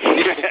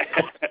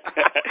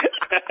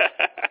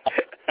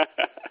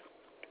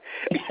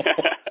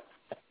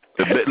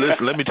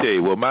 Listen, let me tell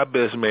you what my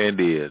best man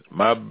did.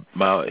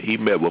 He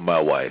met with my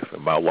wife,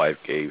 and my wife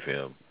gave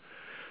him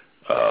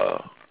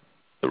the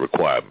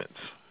requirements,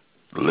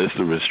 the list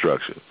of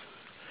instructions,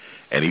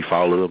 and he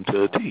followed them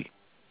to a T.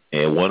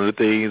 And one of the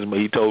things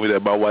he told me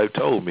that my wife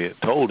told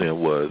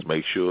him was,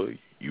 make sure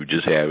you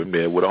just have him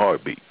there with a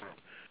heartbeat.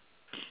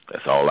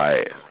 That's all I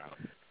asked.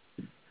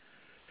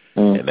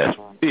 And that's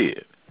what he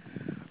did.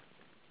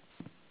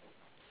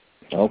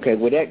 Okay,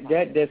 well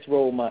that's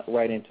rolled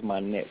right into my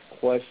next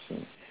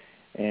question.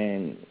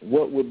 And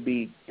what would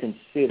be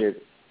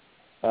considered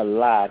a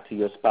lie to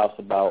your spouse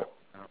about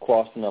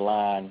crossing the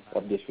line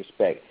of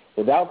disrespect?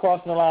 Without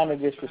crossing the line of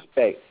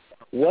disrespect,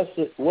 what's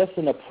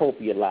an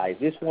appropriate lie? Is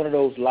this one of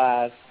those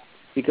lies?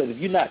 Because if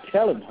you're not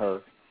telling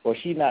her or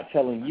she's not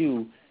telling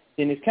you,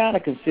 then it's kind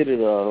of considered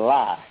a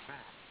lie,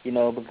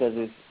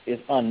 because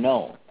it's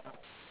unknown.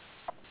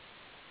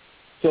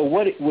 So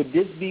would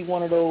this be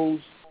one of those,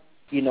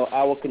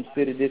 I would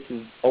consider this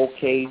is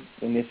okay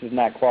and this is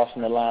not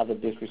crossing the lines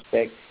of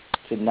disrespect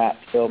to not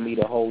tell me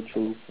the whole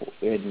truth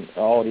and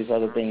all these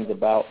other things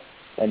about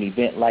an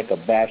event like a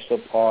bachelor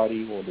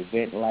party or an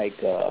event like,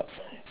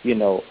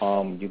 your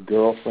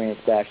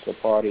girlfriend's bachelor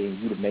party and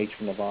you the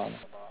matron of honor?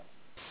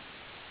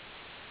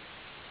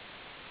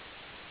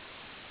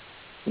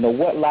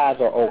 What lies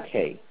are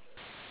okay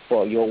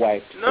for your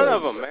wife to None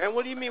of them, man.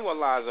 What do you mean what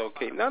lies are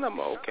okay? None of them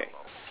are okay.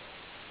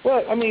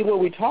 Well,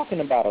 we're talking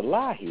about a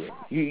lie here.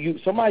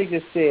 Somebody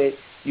just said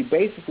you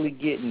basically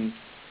getting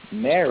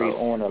married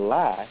on a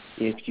lie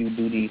if you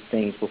do these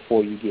things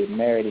before you get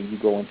married and you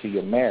go into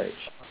your marriage.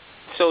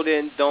 So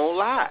then don't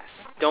lie.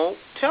 Don't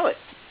tell it.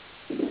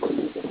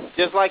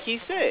 Just like he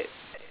said,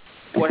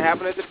 what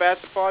happened at the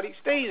bachelor party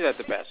stays at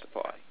the bachelor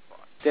party.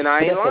 Then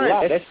I ain't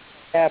lying. That's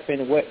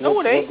happened. What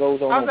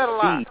goes on? How's that a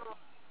lie?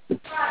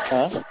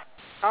 Huh?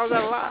 How's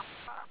that a lie?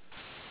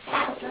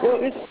 Well,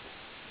 it's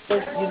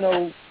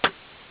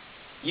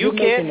you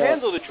can't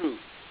handle the truth.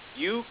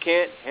 You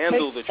can't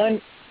handle the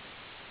truth.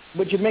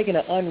 But you're making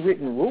an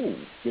unwritten rule.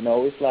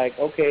 It's like,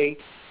 okay,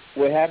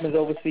 what happens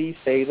overseas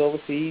stays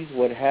overseas.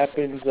 What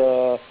happens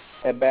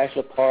at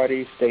bachelor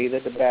parties stays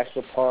at the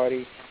bachelor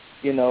party.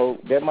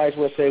 That might as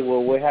well say,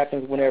 well, what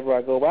happens whenever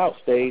I go out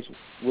stays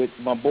with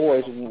my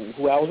boys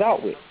who I was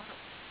out with.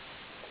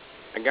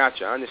 I got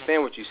you. I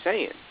understand what you're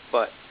saying,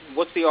 but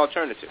what's the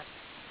alternative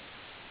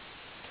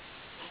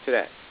to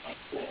that?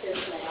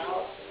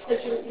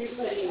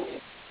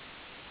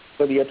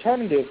 So the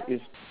alternative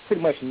is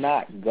pretty much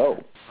not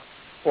go,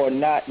 or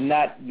not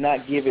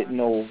give it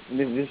no.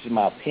 This is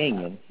my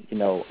opinion.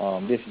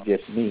 This is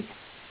just me.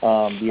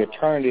 The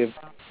alternative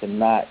to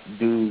not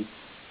do.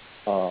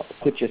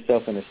 Put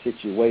yourself in a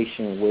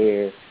situation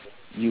where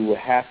you will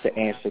have to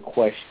answer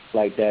questions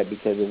like that,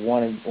 because if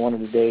one of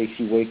the days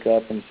you wake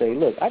up and say,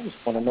 look, I just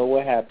want to know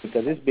what happened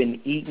because it's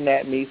been eating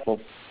at me for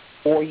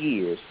 4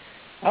 years.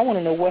 I want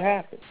to know what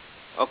happened.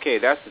 Okay,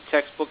 that's the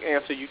textbook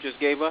answer you just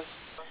gave us?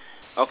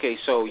 Okay,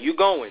 so you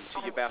going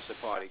to your bachelor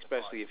party,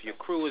 especially if your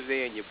crew is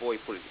there and your boy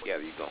put it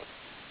together, you going.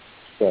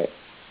 Right.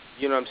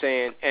 You know what I'm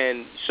saying?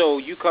 And so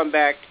you come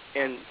back,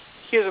 and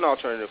here's an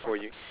alternative for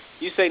you.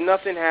 You say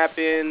nothing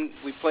happened,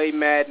 we played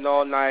Madden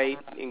all night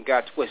and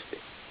got twisted.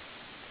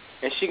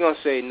 And she going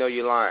to say, no,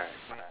 you're lying.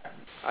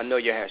 I know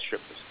you had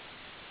strippers.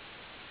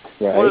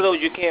 Right. One of those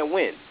you can't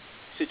win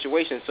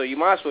situations. So you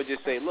might as well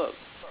just say, look,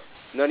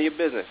 none of your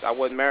business. I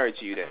wasn't married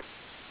to you then.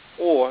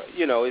 Or,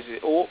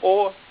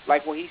 or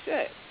like what he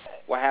said,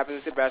 what happens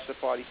at the bachelor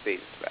party stays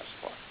at the bachelor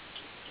party.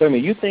 So, I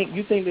mean, you think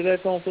that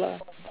that's going to fly?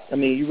 I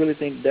mean, you really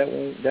think that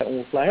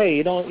won't fly? Hey,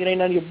 it ain't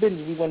none of your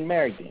business. We wasn't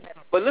married then.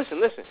 But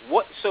listen.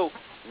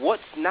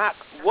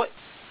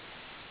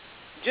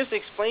 Just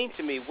explain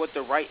to me what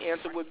the right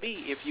answer would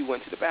be if you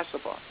went to the bachelor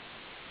party.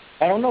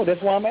 I don't know.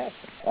 That's why I'm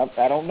asking.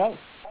 I don't know.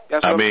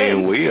 That's what I'm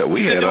saying. we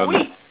had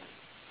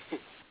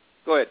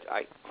Go ahead,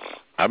 Ike.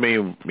 I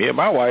mean, me and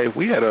my wife,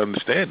 we had an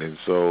understanding,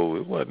 so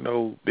it wasn't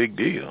no big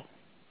deal.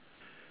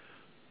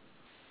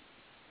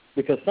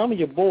 Because some of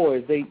your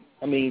boys,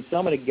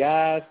 some of the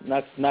guys,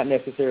 not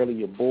necessarily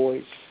your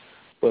boys,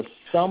 but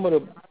some of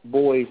the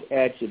boys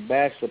at your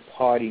bachelor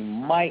party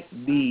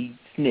might be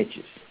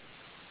snitches.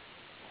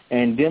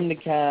 And them the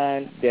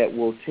kind that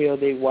will tell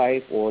their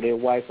wife, or their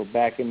wife will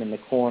back them in the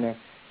corner,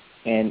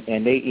 and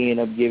they end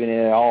up giving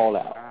it all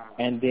out.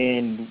 And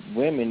then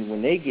women,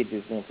 when they get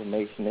this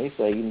information, they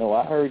say,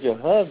 I heard your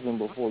husband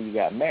before you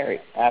got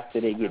married.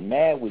 After they get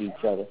mad with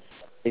each other,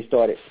 they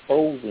start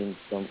exposing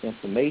some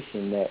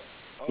information that...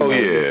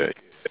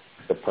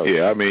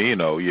 Yeah, I mean,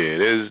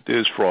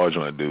 there's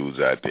fraudulent dudes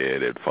out there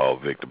that fall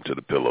victim to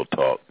the pillow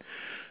talk.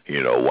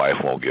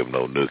 Wife won't give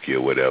no nookie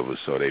or whatever,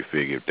 so they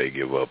figure if they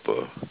give up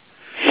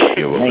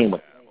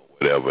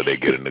whatever, they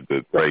get in the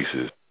good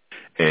graces.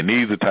 And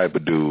these are the type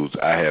of dudes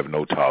I have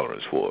no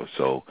tolerance for.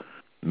 So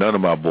none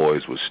of my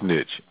boys would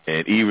snitch.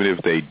 And even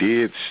if they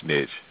did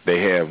snitch,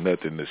 they have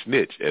nothing to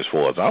snitch as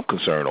far as I'm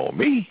concerned on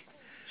me.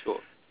 Sure.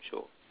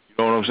 You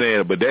know what I'm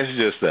saying? But that's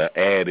just an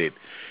added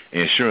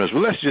insurance.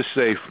 Well, let's just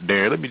say,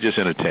 Darren, let me just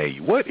entertain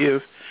you. What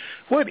if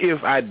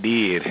I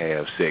did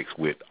have sex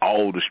with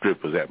all the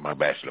strippers at my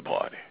bachelor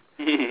party?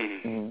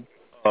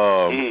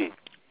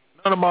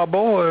 None of my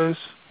boys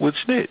would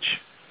snitch.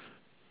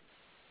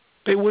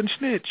 They wouldn't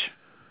snitch.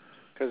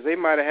 Because they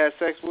might have had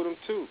sex with them,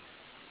 too.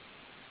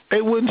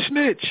 They wouldn't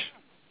snitch.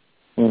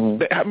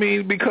 Mm-hmm. I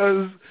mean,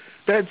 because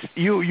that's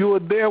you're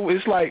there.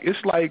 It's like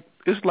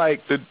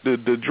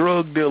the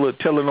drug dealer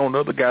telling on the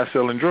other guy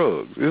selling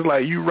drugs. It's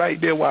like you right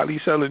there while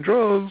he's selling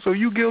drugs, so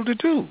you guilty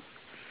too.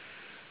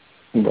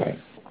 Right.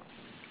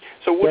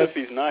 So what if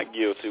he's not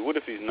guilty? What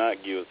if he's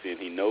not guilty and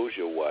he knows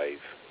your wife,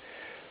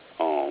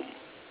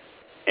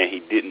 and he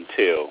didn't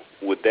tell?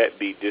 Would that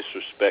be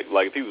disrespect?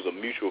 Like if he was a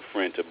mutual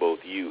friend to both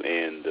you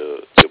and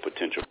the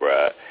potential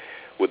bride,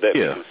 would that be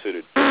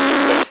considered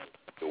disrespect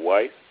to the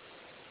wife?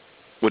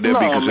 Would that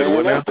be considered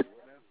what now?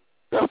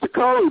 That's the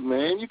code,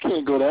 man. You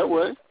can't go that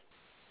way.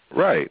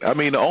 Right. I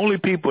mean, the only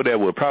people that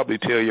would probably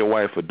tell your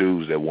wife are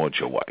dudes that want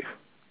your wife.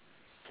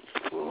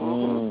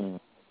 Them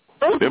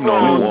the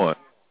only one.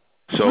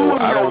 So you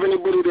wouldn't have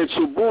anybody that's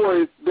your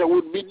boy that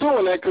would be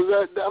doing that,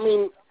 because I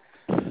mean,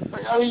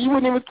 you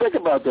wouldn't even think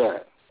about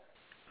that.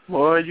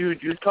 Boy,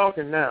 you're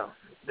talking now.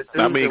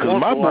 I mean, because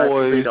my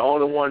boys be the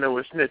only one that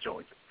would snitch on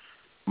you.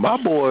 My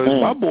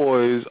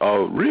boys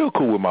are real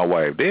cool with my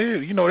wife.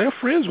 They're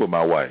friends with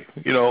my wife.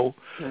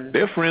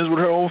 They're friends with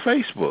her on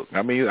Facebook.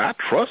 I mean, I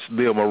trust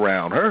them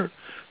around her.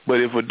 But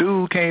if a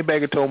dude came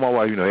back and told my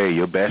wife, hey,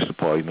 your bachelor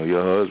party,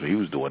 your husband, he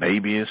was doing A,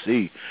 B, and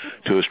C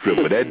to a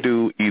stripper, that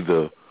dude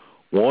either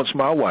wants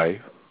my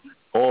wife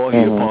or he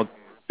a punk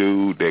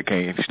dude that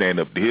can't stand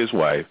up to his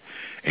wife,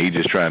 and he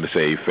just trying to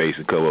save face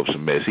and cover up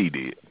some mess he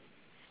did.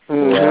 I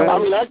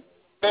mean,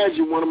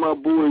 imagine one of my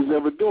boys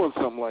ever doing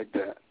something like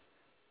that.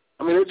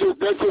 I mean, that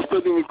just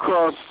doesn't even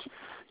cross,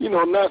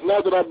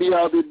 not that I'd be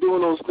out there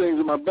doing those things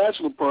at my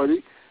bachelor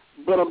party,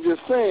 but I'm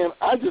just saying,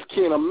 I just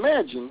can't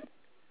imagine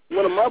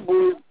one of my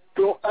boys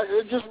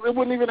it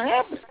wouldn't even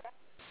happen.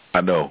 I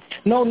know.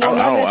 No,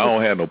 I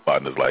don't have no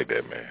partners like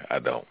that, man. I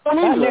don't.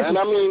 Either. And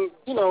I mean,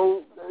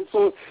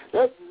 so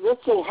that's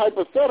so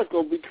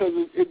hypothetical because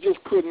it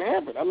just couldn't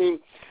happen. I mean,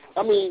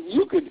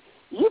 you could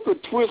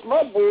twist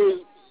my boys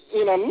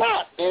in a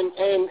knot, and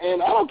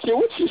I don't care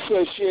what she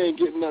says, she ain't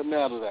getting nothing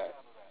out of that.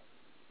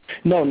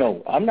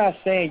 No, I'm not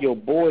saying your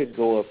boys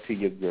go up to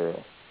your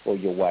girl or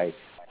your wife.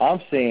 I'm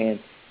saying,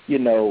 he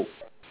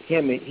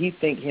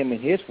think him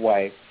and his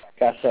wife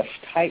got such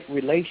tight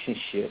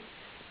relationship.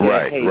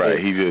 Right.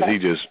 He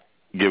just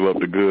give up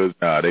the goods.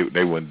 Nah,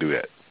 they wouldn't do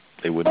that.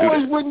 They wouldn't do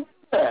that. Wouldn't do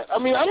that. I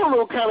mean, I don't know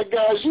what kind of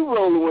guys you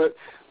rolling with,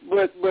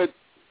 but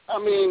I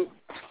mean,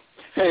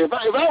 hey, if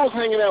I was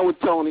hanging out with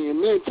Tony and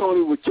me and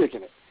Tony were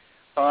kicking it,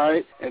 all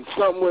right, and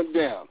something went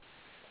down,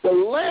 the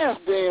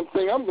last damn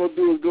thing I'm gonna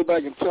do is go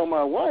back and tell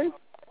my wife.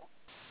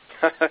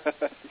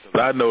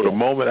 I know the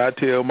moment I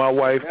tell my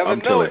wife,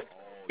 I'm telling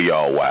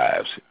y'all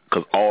wives,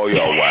 because all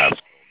y'all wives.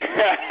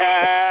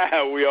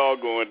 We all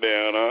going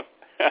down, huh?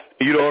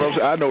 You know what I'm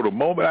saying? I know the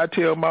moment I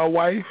tell my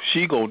wife,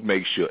 she gonna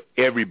make sure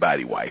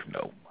everybody wife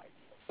know.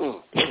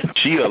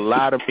 She'll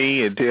lie to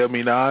me and tell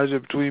me, nah, it's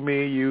between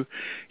me and you.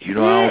 I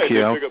don't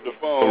care. Pick up the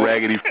phone.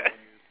 Raggedy.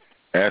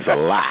 That's a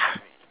lie.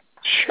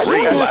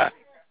 Straight lie.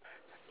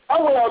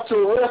 I went out to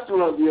a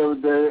restaurant the other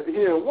day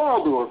here in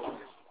Waldorf,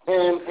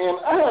 and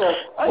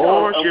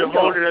you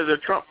hold it as a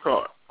trump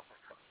card.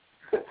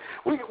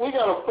 we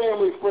got a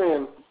family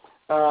friend.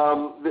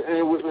 And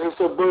it's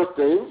her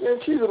birthday,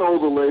 and she's an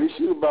older lady.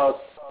 She's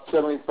about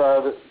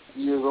 75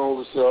 years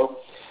old or so.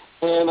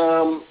 And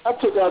I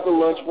took her out to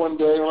lunch one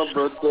day on her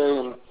birthday,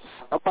 and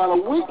about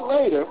a week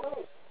later,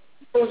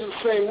 I was at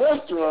the same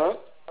restaurant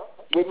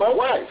with my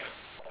wife.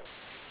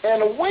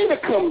 And the waiter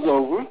comes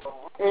over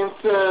and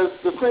says,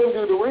 the same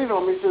dude that waited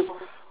on me says,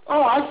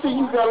 "Oh, I see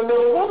you got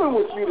another woman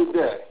with you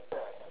today."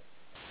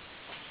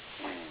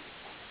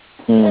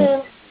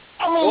 And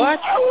I mean, what?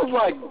 I was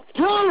like,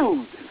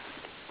 dude.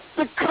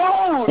 The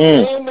code,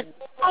 man, the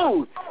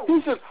code. He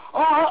said,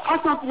 "Oh, I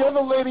thought the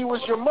other lady was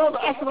your mother."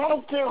 I said, "I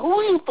don't care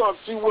who you thought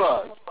she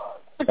was.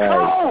 The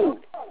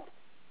code."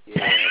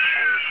 Yeah.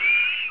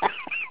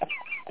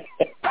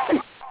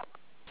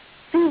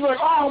 He's like,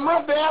 "Oh,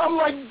 my bad." I'm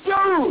like,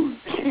 dude.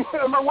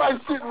 My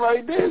wife's sitting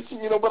right there,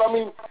 but I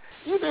mean,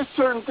 there's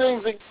certain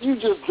things that you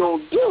just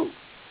don't do.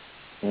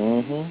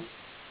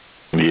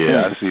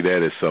 Yeah, I see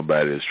that as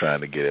somebody that's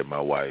trying to get at my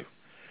wife.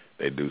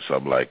 They do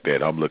something like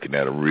that. I'm looking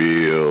at them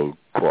real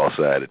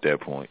cross-eyed at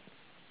that point.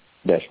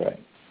 That's right.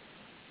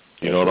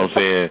 You know what I'm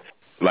saying?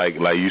 Like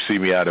you see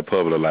me out in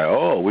public, like,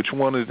 oh, which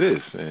one is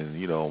this? And,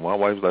 my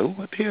wife's like,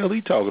 what the hell are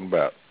he talking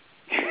about?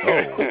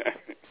 Oh.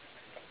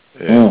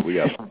 Yeah, we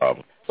got some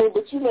problems.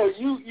 But, you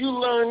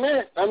learn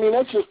that. I mean,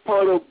 that's just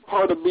part of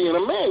being a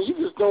man. You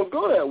just don't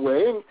go that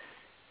way.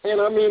 And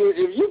I mean,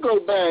 if you go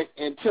back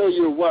and tell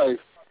your wife,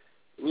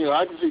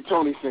 I can see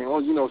Tony saying,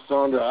 "Oh,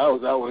 Sandra, I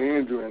was out with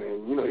Andrew, and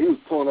he was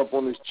pulling up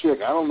on this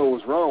chick. I don't know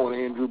what's wrong with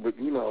Andrew, but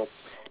he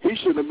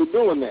shouldn't have been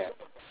doing that."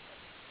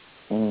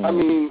 I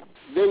mean,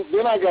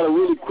 then I got to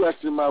really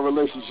question my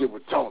relationship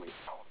with Tony.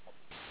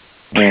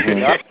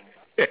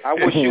 I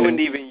wish you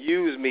wouldn't even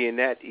use me in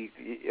that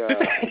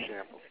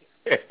example.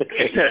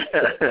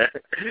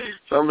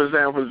 Some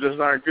examples just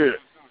aren't good.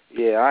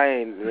 Yeah, I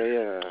ain't.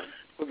 Yeah,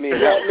 put me in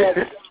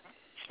that.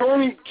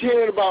 Tony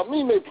cared about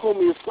me, and they pull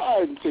me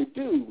aside and say,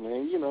 "Dude,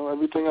 man,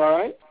 everything all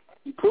right?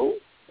 You cool?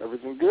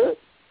 Everything good?"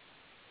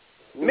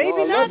 Maybe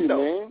I not, love you,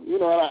 though.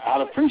 Man.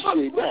 I'd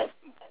appreciate that.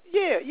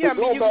 Yeah, I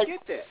mean, you can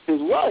get that. His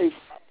wife.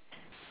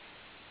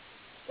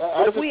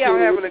 But if we out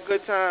having a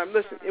good time,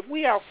 listen, if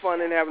we out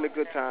fun and having a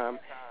good time,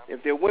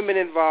 if there are women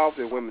involved,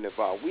 there are women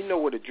involved. We know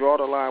where to draw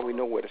the line. We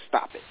know where to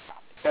stop it.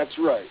 That's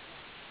right.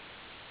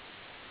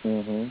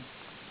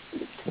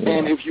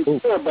 And if you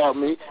care about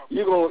me,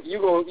 you're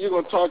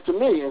gonna talk to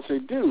me and say,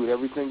 "Dude,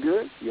 everything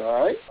good? You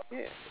all right?"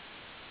 Yeah.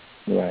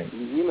 Right.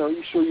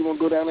 You sure you want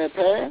to go down that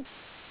path?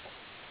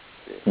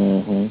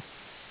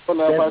 Well,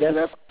 now if I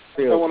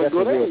said I want to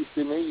go there, you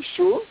say, "Man, you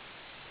sure?"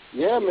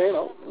 "Yeah, man.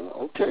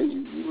 Okay.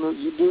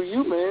 You do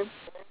you, man."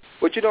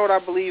 But you know what I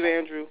believe,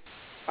 Andrew?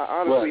 I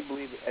honestly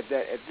believe at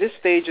this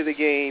stage of the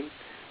game,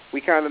 we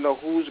kind of know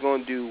who's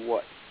going to do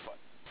what.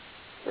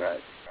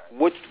 Right.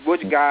 Which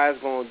guy's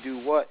going to do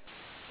what.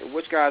 And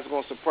which guy's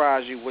going to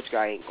surprise you, which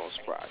guy ain't going to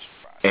surprise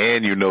you.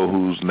 And you know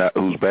whose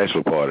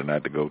bachelor party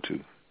not to go to.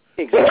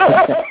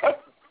 Exactly.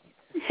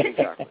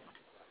 Exactly.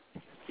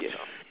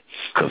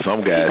 Because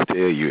some guys tell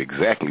you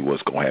exactly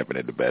what's going to happen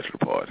at the bachelor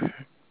party.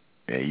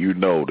 And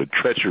the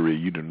treachery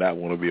you do not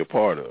want to be a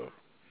part of.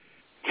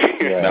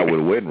 Not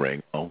with a wedding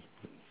ring on.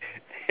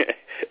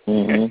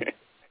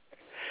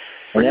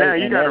 But now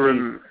you got to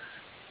remember.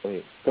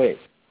 Go ahead.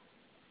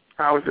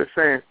 I was just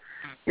saying,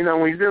 when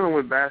you're dealing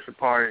with bachelor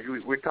parties,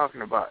 we're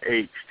talking about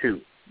age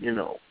too.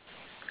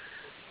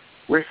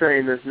 We're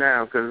saying this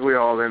now because we're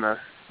all in a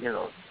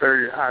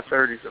high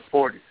 30s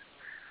or 40s.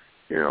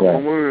 Right.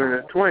 When we were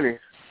in the 20s,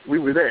 we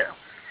were there.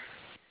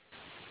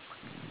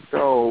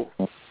 So,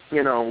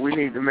 we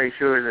need to make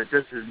sure that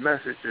this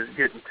message is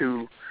getting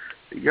to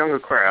the younger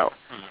crowd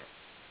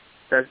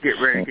that's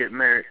getting ready to get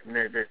married in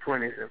their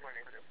 20s and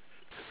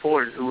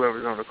 40s,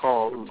 whoever's on the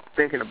call who's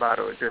thinking about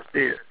it or just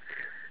did.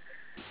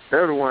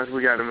 They're the ones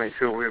we got to make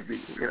sure we'll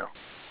be,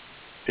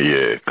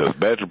 Yeah, because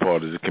bachelor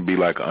parties, it can be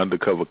like an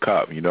undercover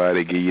cop. You know how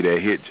they give you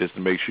that hit just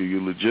to make sure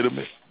you're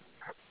legitimate?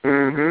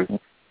 Mm-hmm.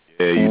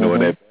 Yeah, in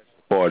that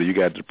party, you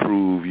got to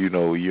prove, you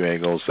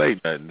ain't going to say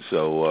nothing.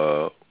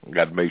 So,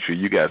 got to make sure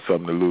you got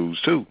something to lose,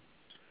 too.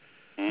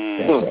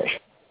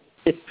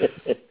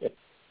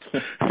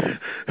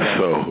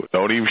 So,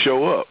 don't even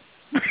show up.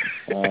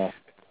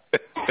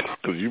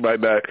 Because you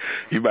might not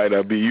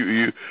be,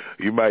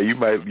 you might,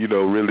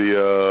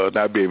 really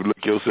not be able to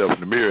look yourself in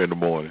the mirror in the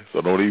morning.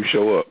 So don't even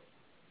show up.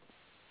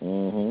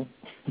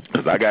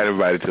 Because I got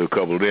invited to a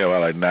couple of them.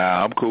 I'm like,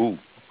 nah, I'm cool.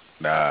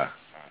 Nah.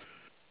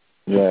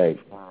 Right.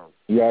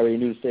 You already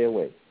knew to stay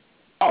away.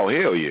 Oh,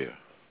 hell yeah.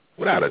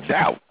 Without a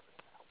doubt.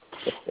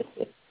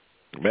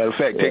 Matter of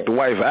fact, take the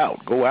wife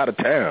out. Go out of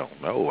town.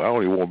 No, I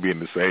don't even want to be in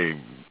the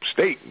same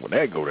state when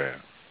that go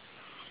down.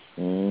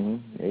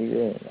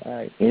 Yeah. All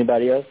right.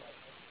 Anybody else?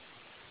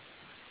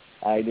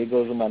 All right, there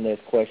goes to my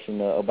next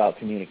question about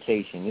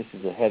communication. This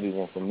is a heavy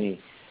one for me.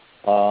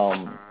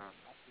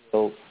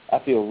 So I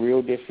feel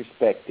real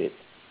disrespected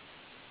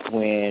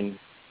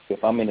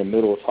if I'm in the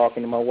middle of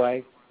talking to my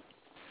wife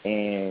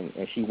and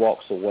she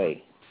walks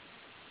away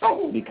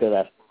because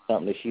I said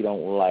something that she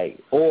don't like,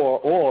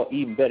 or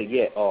even better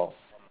yet,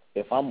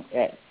 if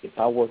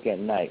I work at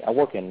night,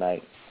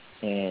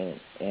 and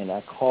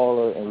I call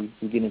her and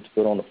we get into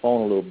it on the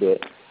phone a little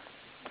bit,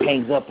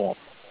 hangs up on me.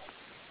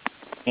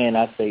 And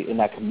I say,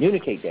 and I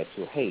communicate that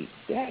to her, hey,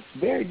 that's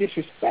very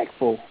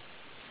disrespectful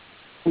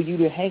for you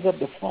to hang up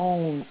the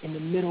phone in the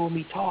middle of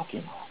me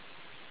talking.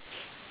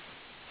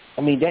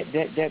 I mean,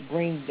 that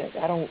brings that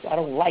I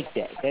don't like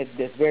that.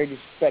 That's very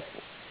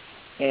disrespectful.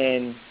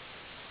 And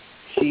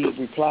she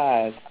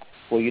replies,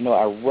 well,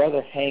 I'd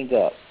rather hang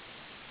up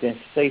than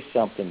say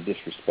something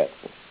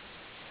disrespectful.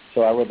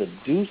 So I'd rather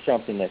do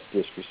something that's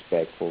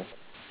disrespectful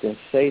than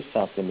say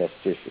something that's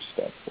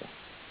disrespectful.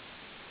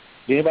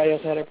 Did anybody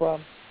else have that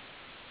problem?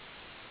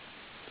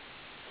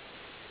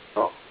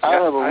 I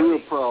have a real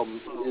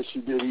problem if she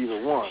did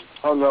either one,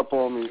 hung up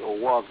on me or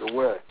walked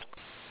away.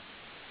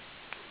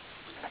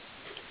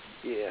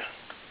 Yeah.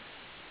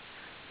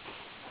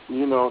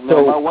 Now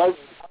my wife,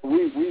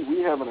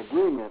 we have an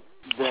agreement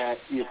that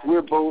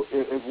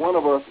if one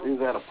of us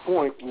is at a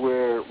point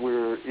where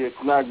it's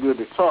not good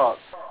to talk,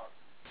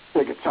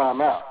 take a time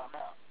out.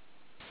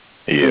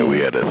 Yeah, we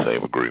had that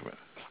same agreement.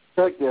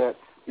 Check that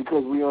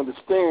because we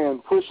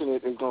understand pushing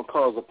it is going to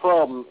cause a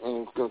problem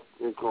and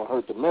it's going to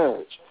hurt the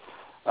marriage.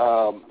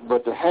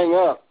 But to hang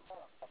up,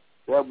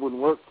 that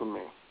wouldn't work for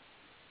me.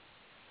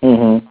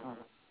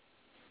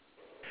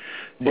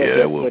 Yeah,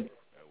 that wouldn't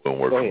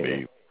work for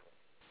me.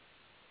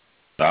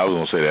 I was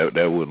gonna say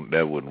that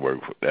wouldn't work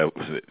for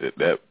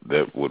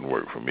that wouldn't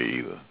work for me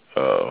either.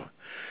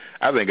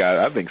 I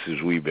think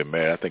since we've been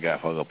married, I think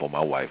I've hung up on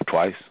my wife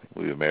twice.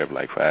 We've been married for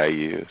like 5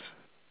 years.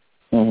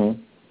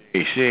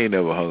 Hey, she ain't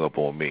never hung up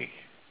on me.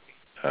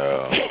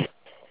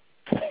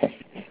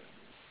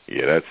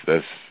 Yeah,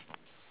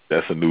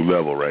 that's a new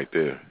level right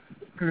there.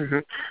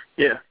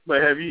 Yeah, but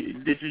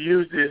did you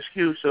use the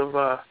excuse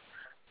of,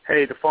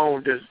 hey, the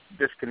phone just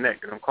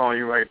disconnected, I'm calling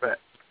you right back?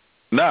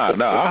 Nah,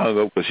 I hung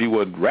up because she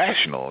wasn't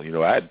rational.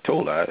 I had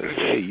told her,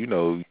 hey,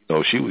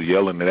 she was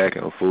yelling and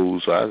acting a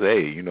fool, so I said,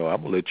 hey, I'm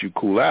going to let you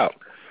cool out,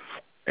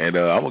 and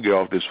I'm going to get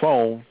off this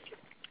phone,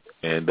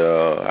 and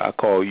I'll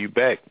call you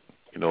back.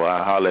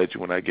 I'll holler at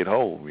you when I get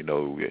home.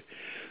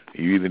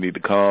 You either need to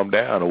calm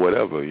down or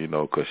whatever,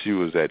 because she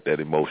was at that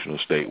emotional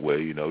state where,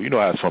 you know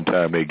how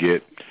sometimes they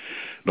get,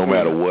 no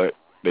matter what,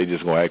 they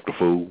just going to act a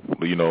fool,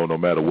 no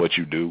matter what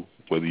you do.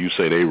 Whether you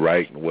say they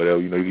right and whatever,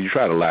 you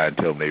try to lie and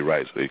tell them they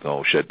right so they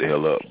going to shut the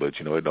hell up, but,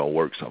 it don't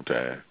work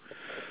sometimes.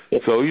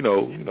 So, I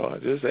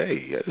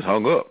just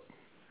hung up.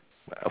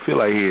 I feel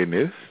like hearing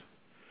this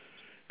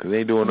because they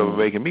ain't doing nothing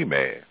making me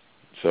mad.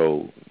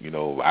 So,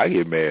 I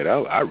get mad.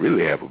 I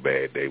really have a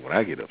bad day when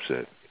I get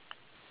upset.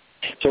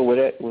 So was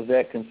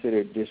that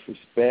considered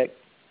disrespect?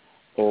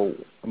 Or,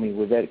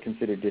 was that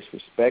considered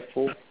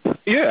disrespectful?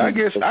 Yeah, I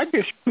guess you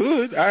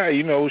could.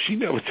 She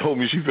never told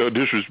me she felt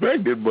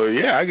disrespected, but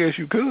yeah, I guess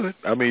you could.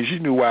 She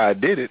knew why I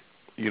did it.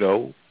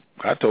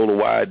 I told her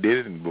why I did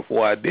it, and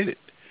before I did it,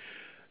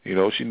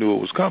 she knew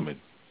it was coming.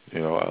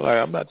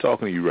 I'm not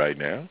talking to you right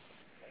now.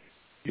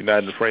 You're not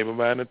in the frame of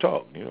mind to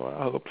talk. I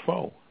hung up the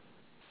phone.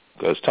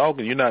 Because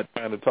talking, you're not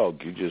trying to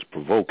talk. You're just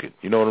provoking.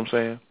 You know what I'm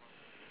saying?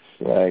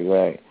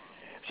 Right.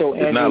 So,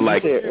 it's not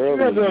like if you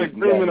have an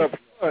agreement up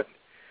front,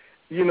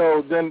 then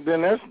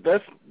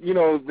that's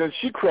then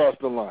she crossed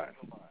the line.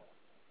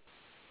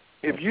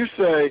 If you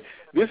say,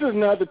 this is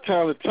not the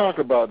time to talk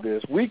about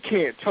this, we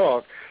can't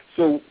talk,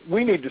 So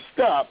we need to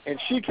stop. And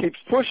she keeps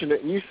pushing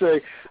it, and you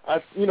say,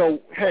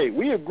 hey,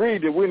 we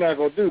agreed that we're not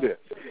going to do this.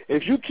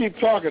 If you keep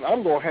talking,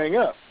 I'm going to hang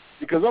up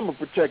because I'm going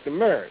to protect the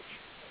marriage.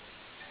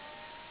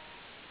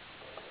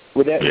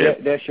 Well,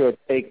 that's your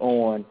take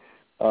on,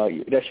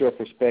 that's your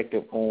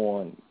perspective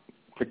on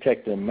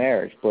protecting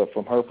marriage. But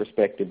from her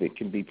perspective, it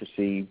can be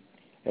perceived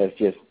as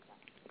just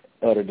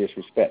utter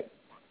disrespect.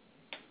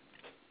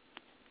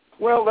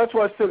 Well, that's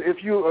why I said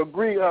if you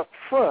agree up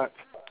front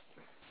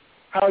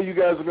how you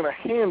guys are going to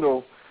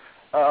handle,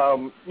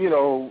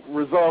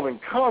 resolving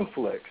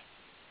conflicts.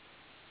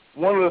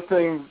 One of the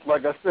things,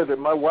 like I said, that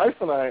my wife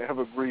and I have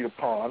agreed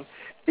upon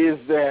is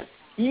that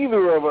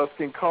either of us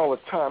can call a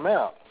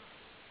timeout.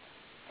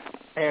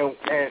 And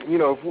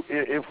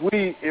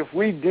if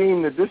we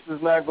deem that this is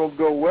not going to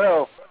go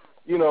well,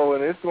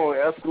 and it's going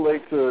to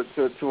escalate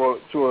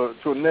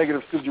to a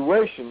negative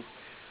situation,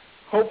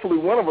 hopefully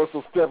one of us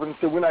will step in and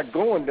say we're not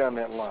going down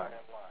that line.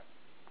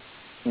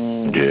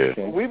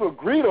 Yeah. We've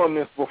agreed on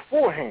this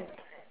beforehand.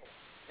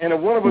 And if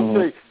one of us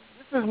say,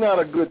 this is not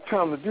a good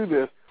time to do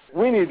this,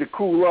 we need to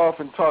cool off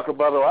and talk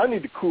about it, or I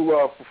need to cool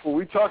off before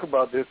we talk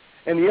about this,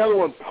 and the other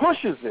one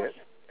pushes it,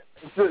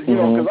 because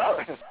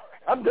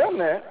I've done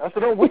that. I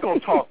said, we're going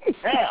to talk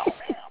now.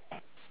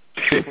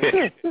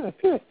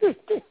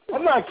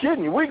 I'm not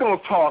kidding you. We're going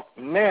to talk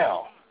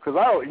now. Because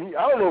I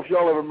don't know if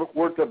y'all ever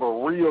worked up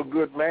a real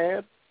good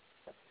man.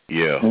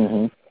 Yeah.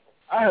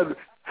 I had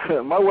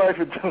my wife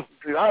had done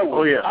something.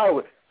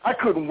 I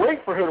couldn't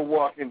wait for her to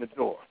walk in the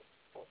door.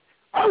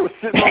 I was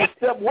sitting on the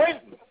step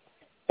waiting.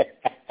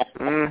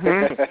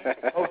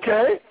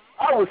 Okay?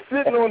 I was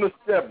sitting on the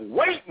step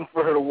waiting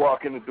for her to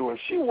walk in the door.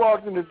 She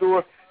walked in the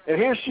door, and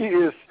here she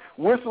is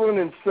whistling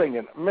and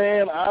singing.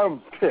 Man,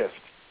 I'm pissed.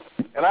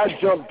 And I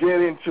jumped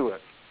dead into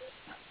it.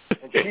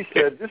 And she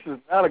said, this is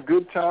not a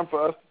good time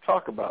for us to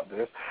talk about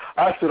this.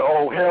 I said,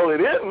 oh, hell, it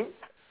isn't.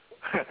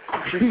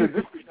 She said,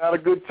 this is not a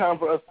good time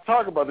for us to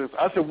talk about this.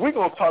 I said, we're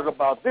going to talk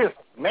about this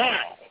now.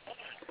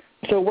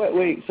 So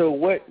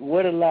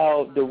what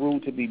allowed the rule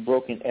to be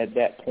broken at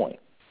that point?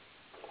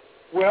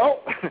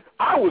 Well,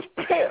 I was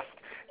pissed.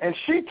 And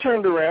she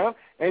turned around,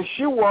 and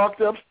she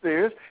walked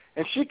upstairs,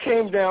 and she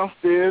came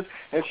downstairs,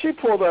 and she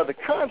pulled out the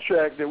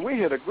contract that we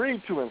had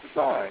agreed to and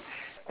signed.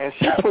 And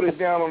she put it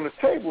down on the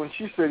table, and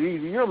she said,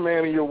 either you're a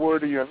man of your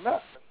word or you're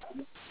not.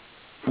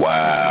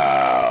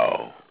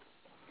 Wow.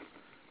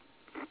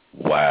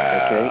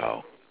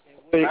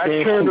 Okay.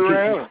 I turned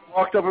around and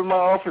walked up in my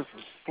office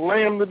and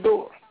slammed the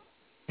door.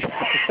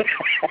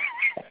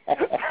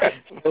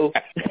 So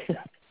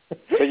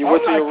you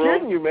went to your room? I'm not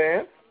kidding you,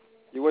 man.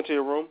 You went to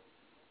your room?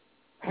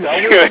 I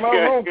went to my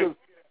room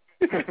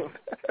because,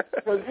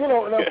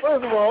 now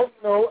first of all,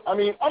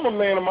 I'm a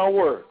man of my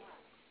word.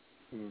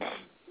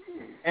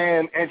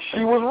 And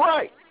she was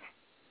right.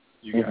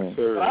 You got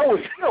served. But I was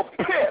still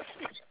pissed.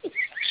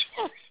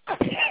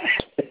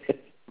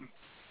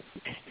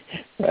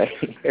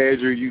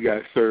 Andrew, you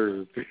got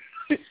served.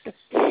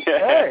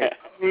 Hey,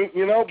 but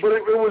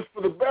it was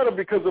for the better,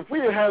 because if we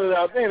had it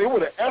out then, it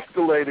would have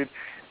escalated.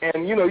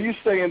 And, you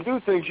say and do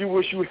things you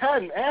wish you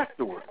hadn't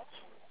afterwards.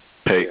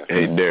 Hey,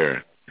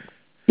 Darren.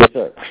 Yes,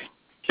 sir.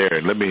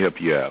 Darren, let me help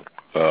you out.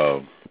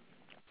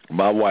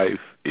 My wife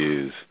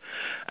is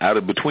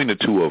between the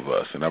two of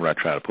us, and I'm not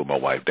trying to put my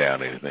wife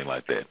down or anything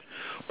like that,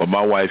 but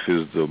my wife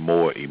is the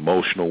more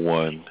emotional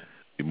one,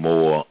 the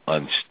more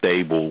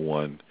unstable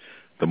one,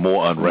 the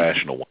more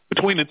unrational one.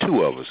 Between the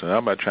two of us, and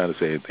I'm not trying to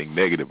say anything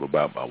negative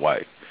about my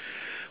wife,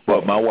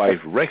 but my wife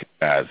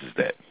recognizes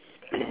that.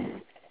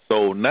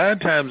 So 9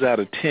 times out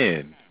of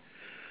 10,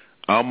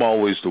 I'm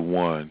always the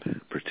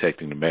one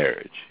protecting the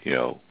marriage.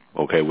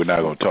 Okay, we're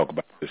not going to talk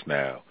about this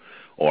now,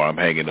 or I'm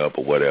hanging up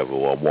or whatever,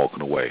 or I'm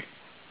walking away.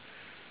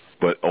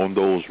 But on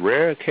those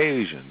rare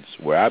occasions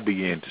where I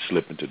begin to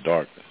slip into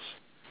darkness,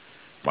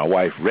 my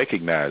wife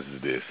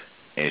recognizes this,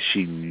 and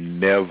she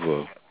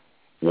never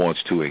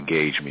wants to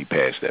engage me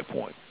past that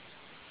point.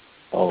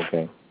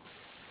 Okay.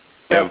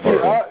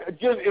 Ever.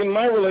 Just in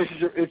my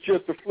relationship, it's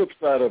just the flip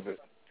side of it,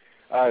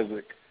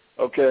 Isaac.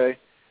 Okay?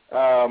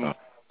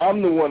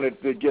 I'm the one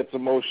that gets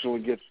emotional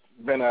and gets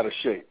bent out of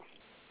shape,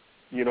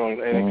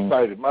 and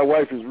excited. My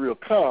wife is real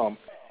calm.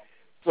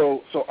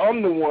 So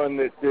I'm the one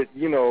that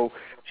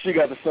she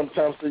got to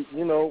sometimes say,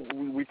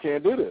 we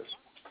can't do this.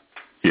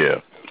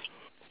 Yeah.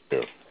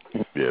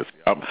 Yes.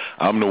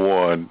 I'm the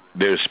one.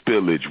 There's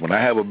spillage. When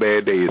I have a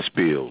bad day, it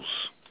spills.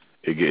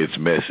 It gets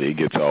messy. It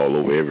gets all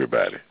over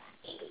everybody.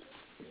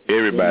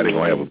 Everybody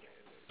gonna have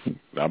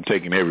I'm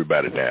taking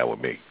everybody down with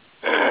me.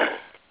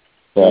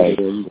 Right.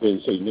 You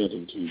can't say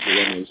nothing to you, so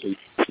I'm going to say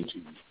nothing to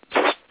you.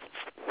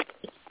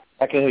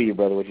 I can hear you,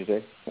 brother. What you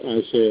say?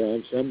 I said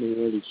I'm the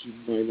one that you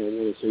might not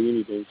want to say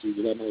anything to,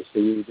 but I might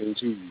say anything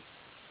to you.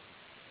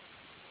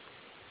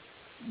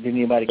 Did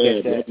anybody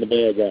catch that?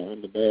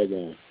 I'm the bad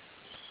guy.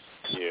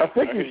 Yeah, I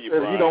think you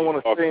said you don't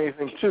want to say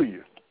anything to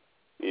you.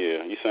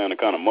 Yeah, you sounded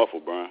kind of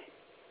muffled, Brian.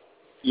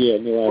 Yeah,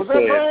 no,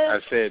 I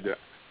said that.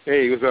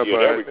 Hey, what's up,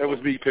 Brian? That was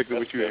me picking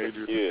with you, better.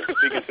 Andrew. Yeah,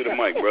 speaking to the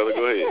mic, brother.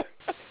 Go ahead.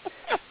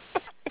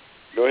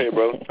 Go ahead,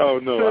 brother. Oh,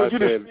 no. You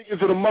just speaking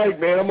to the mic,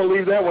 man. I'm going to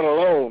leave that one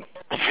alone.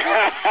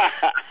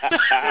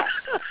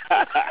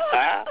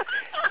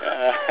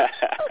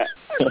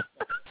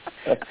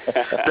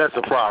 That's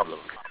a problem.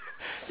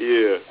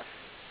 Yeah.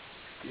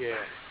 Yeah.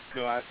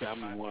 No,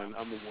 I'm the one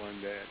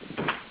that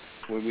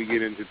when we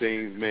get into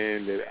things,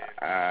 man, that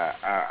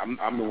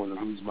I'm the one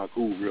that loses my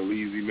cool real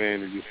easy,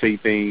 man, and just say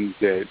things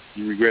that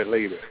you regret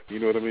later.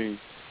 You know what I mean?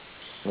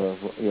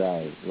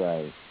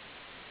 Right.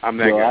 I'm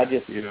that guy. I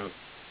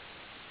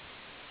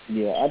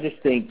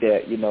just think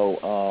that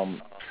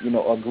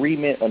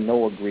agreement or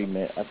no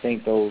agreement. I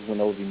think when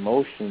those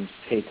emotions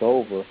take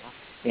over,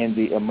 and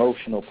the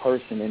emotional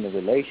person in the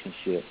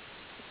relationship,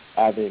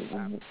 either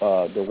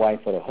the wife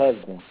or the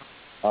husband,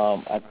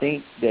 I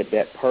think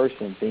that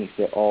person thinks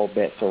that all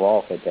bets are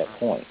off at that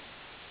point.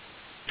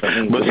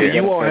 But see,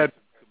 you all have to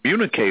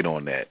communicate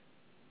on that.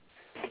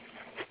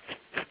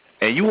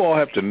 And you all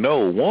have to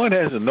know, one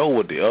has to know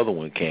what the other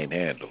one can't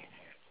handle.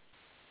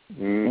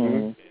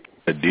 Mm-hmm.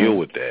 To deal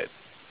with that.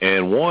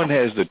 And one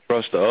has to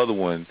trust the other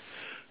one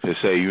to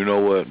say, you know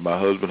what, my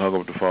husband hung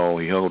up the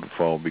phone. He hung up the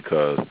phone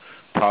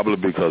probably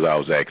because I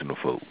was acting a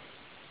fool.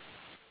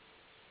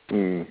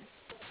 Mm.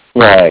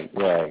 Right.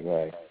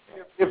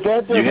 If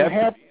that doesn't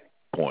happen,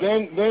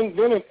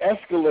 then it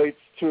escalates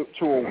to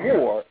a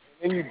war,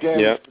 and you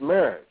damage the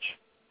marriage.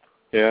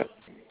 Yeah.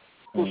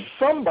 Well,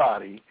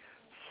 somebody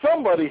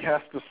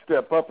has to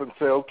step up and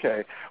say,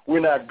 okay,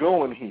 we're not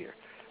going here.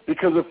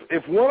 Because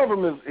if one of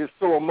them is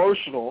so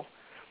emotional,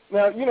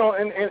 now,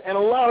 and a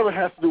lot of it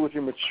has to do with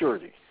your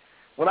maturity.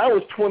 When I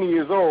was 20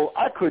 years old,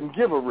 I couldn't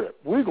give a rip.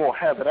 We're going to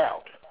have it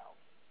out.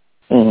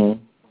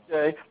 Mm-hmm.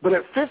 Okay? But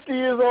at 50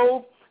 years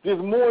old, there's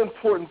more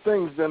important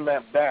things than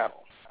that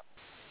battle.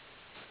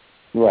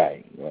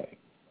 Right.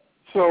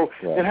 So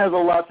it has a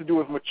lot to do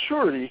with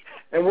maturity.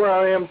 And where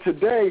I am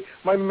today,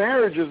 my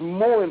marriage is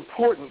more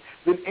important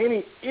than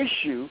any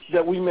issue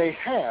that we may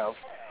have.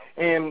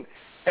 And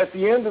at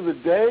the end of the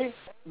day,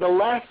 the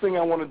last thing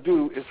I want to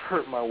do is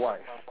hurt my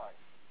wife.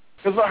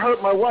 Because if I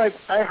hurt my wife,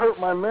 I hurt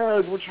my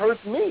marriage, which hurts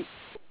me.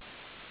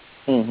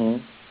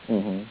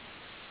 Mm-hmm.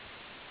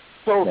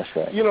 So, that's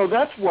right.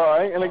 That's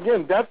why, and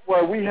again, that's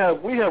why we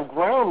have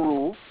ground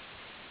rules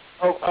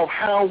of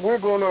how we're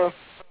gonna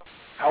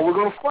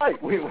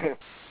fight. We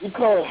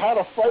call it how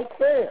to fight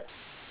fair.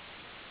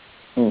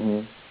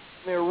 Mm-hmm.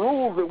 There are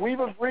rules that we've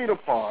agreed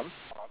upon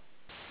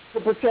to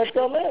protect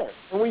our marriage,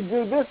 and we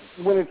do this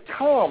when it's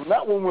calm,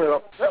 not when we're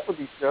upset with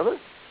each other,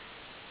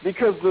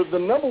 because the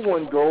number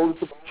one goal is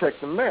to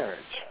protect the marriage.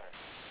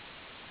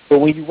 But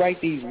when you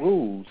write these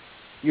rules,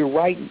 you're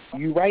writing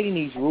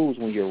these rules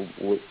when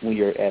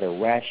you're at a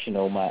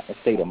rational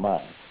state of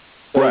mind.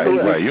 Right.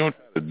 You don't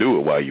have to do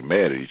it while you're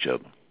mad at each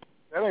other.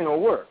 That ain't gonna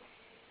work.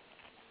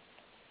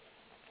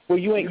 Well,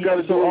 you got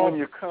to do it when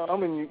you're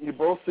calm and you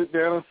both sit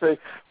down and say,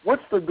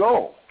 "What's the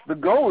goal?" The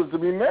goal is to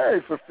be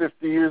married for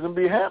 50 years and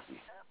be happy,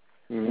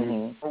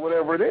 mm-hmm. or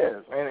whatever it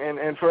is,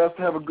 and for us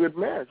to have a good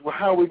marriage. Well,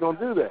 how are we gonna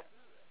do that?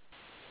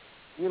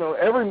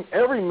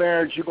 Every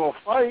marriage you're gonna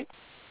fight.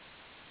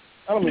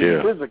 I don't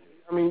mean physically.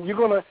 I mean you're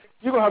gonna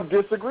have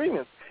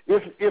disagreements.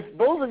 If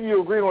both of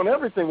you agree on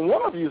everything,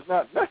 one of you is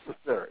not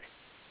necessary.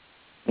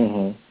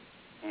 Mhm.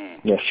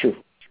 That's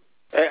true.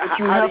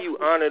 How do you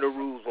honor the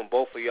rules when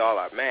both of y'all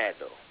are mad,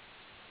 though?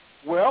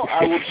 Well,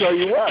 I will tell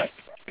you what.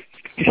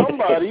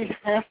 Somebody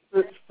has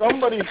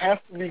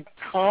to be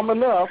calm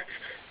enough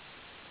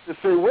to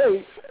say,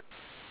 wait,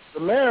 the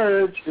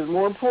marriage is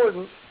more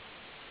important,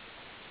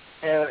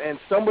 and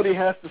somebody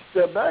has to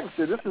step back and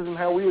say, this isn't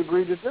how we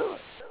agreed to do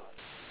it.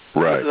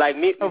 Right.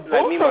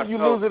 Both of you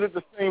lose it at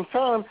the same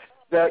time.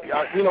 That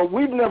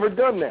we've never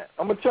done that.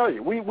 I'm gonna tell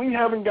you, we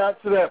haven't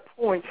got to that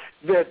point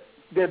that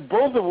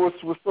both of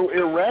us were so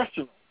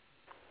irrational.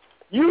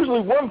 Usually,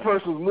 one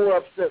person's more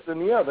upset than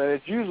the other, and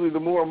it's usually the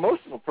more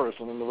emotional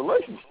person in the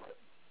relationship.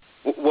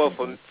 Well,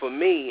 for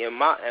me and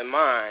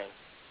mine,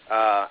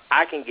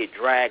 I can get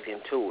dragged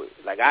into it.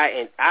 Like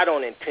I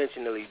don't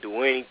intentionally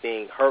do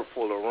anything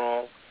hurtful or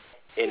wrong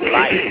in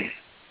life,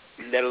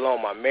 let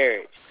alone my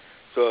marriage.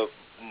 So,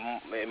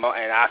 and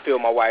I feel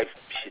my wife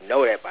should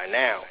know that by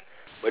now.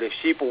 But if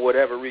she, for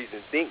whatever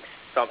reason, thinks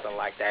something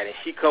like that, and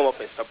she come up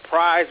and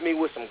surprise me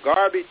with some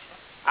garbage,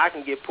 I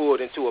can get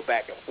pulled into a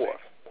back and forth.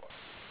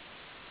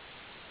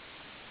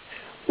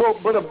 Well,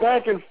 but a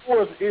back and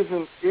forth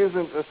isn't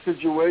a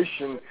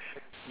situation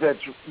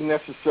that's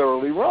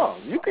necessarily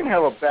wrong. You can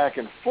have a back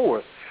and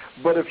forth,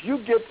 but if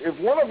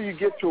one of you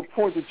get to a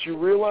point that you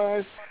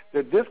realize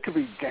that this could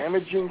be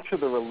damaging to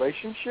the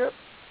relationship,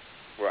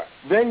 right,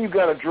 then you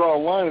got to draw a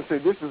line and say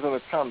this isn't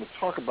a time to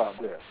talk about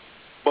this.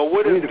 But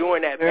what if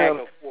during that back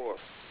and forth,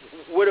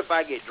 what if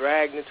I get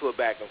dragged into a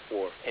back and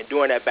forth, and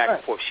during that back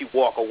and forth she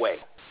walk away?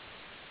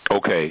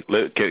 Okay,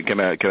 can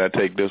I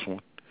take this one?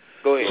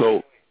 Go ahead.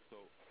 So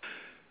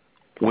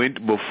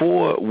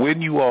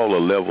when you all are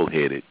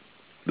level-headed,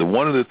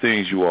 one of the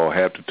things you all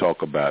have to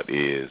talk about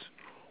is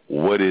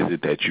what is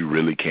it that you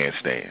really can't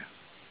stand?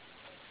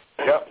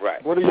 Yep.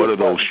 Right. What are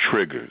those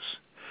triggers?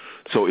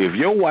 So if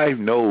your wife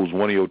knows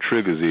one of your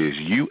triggers is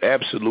you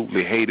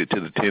absolutely hate it to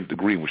the 10th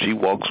degree when she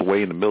walks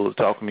away in the middle of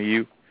talking to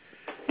you,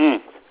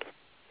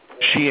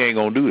 she ain't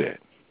going to do that.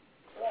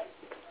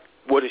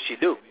 What does she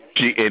do?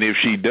 And if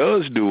she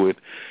does do it,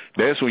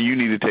 that's when you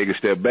need to take a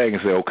step back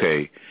and say,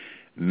 okay,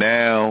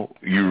 now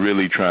you're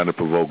really trying to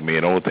provoke me,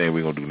 and the only thing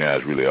we're going to do now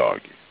is really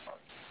argue.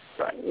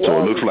 Right.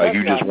 So it looks like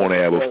you just want to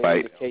have a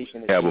fight.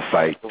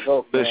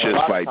 Let's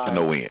just fight to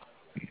no end.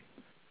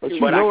 But you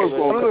know, it's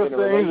one of the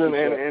things,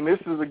 and this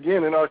is,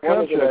 again, in our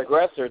contract. One is an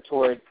aggressor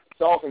toward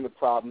solving the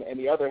problem, and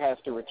the other has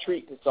to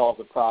retreat to solve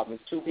the problem.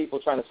 It's two people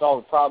trying to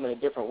solve a problem in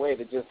a different way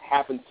that just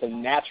happens to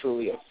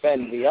naturally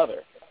offend the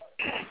other.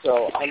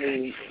 So, I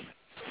mean,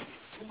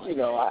 you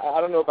know,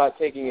 I don't know about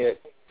taking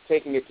it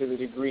to the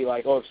degree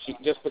like, oh, if she,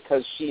 just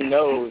because she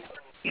knows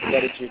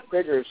that it's your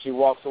trigger, if she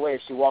walks away,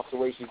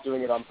 she's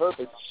doing it on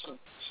purpose.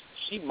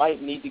 She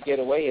might need to get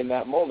away in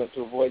that moment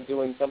to avoid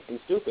doing something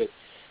stupid.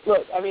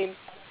 Look, I mean,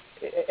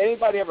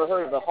 anybody ever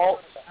heard of the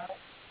HALTS?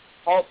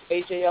 HALTS,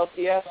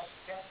 H-A-L-T-S?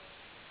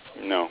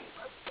 No.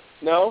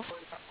 No?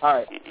 All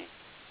right.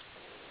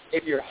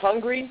 If you're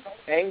hungry,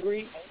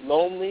 angry,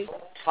 lonely,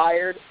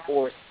 tired,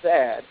 or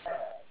sad,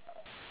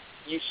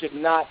 you should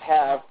not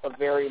have a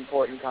very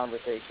important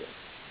conversation.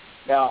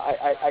 Now,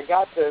 I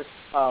got this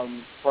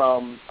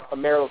from a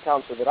marital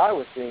counselor that I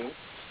was seeing,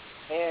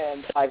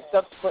 and I've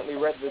subsequently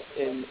read this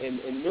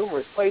in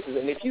numerous places.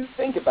 And if you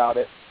think about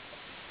it,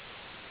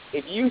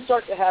 if you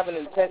start to have an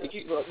intense,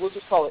 we'll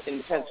just call it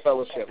intense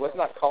fellowship. Let's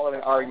not call it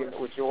an argument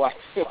with your wife.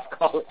 Let's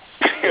call it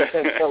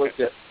intense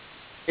fellowship.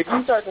 If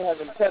you start to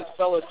have intense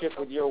fellowship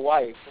with your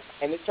wife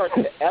and it starts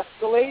to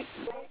escalate,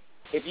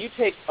 if you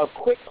take a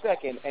quick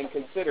second and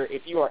consider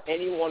if you are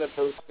any one of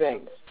those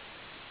things,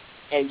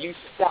 and you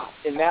stop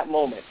in that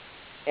moment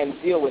and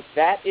deal with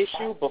that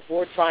issue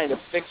before trying to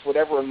fix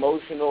whatever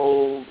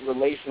emotional,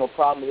 relational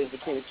problem it is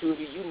between the two of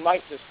you, you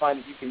might just find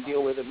that you can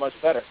deal with it much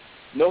better.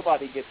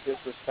 Nobody gets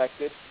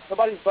disrespected.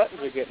 Nobody's buttons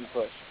are getting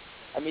pushed.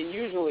 I mean,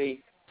 usually,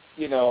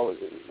 you know,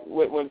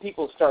 when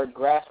people start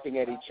grasping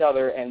at each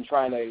other and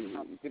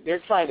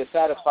they're trying to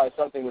satisfy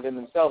something within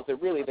themselves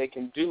that really they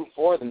can do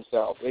for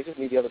themselves. They just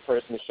need the other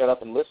person to shut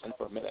up and listen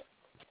for a minute.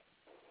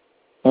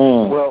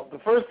 Well, the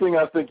first thing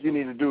I think you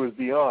need to do is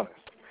be honest.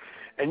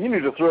 And you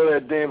need to throw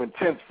that damn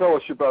intense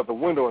fellowship out the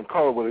window and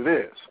call it what it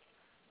is.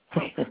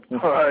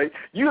 All right?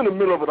 You're in the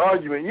middle of an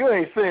argument. You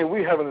ain't saying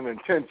we having an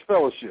intense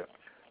fellowship.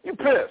 You're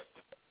pissed.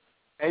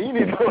 And you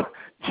need to,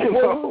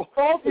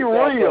 be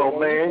real,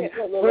 man.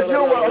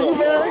 Are you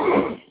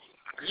married?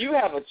 You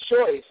have a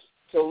choice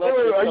to let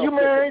yourself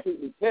get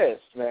completely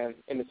pissed, man,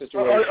 in the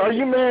situation. Are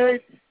you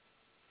married?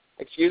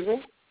 Excuse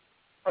me?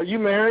 Are you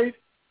married?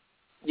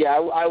 Yeah,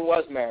 I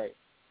was married.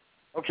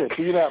 Okay,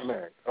 so you're not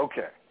married.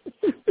 Okay.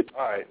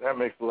 All right, that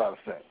makes a lot of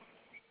sense.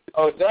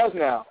 Oh, it does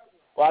now.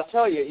 Well, I'll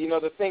tell you,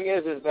 the thing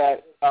is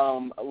that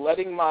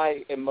letting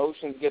my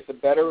emotions get the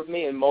better of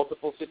me in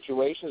multiple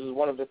situations is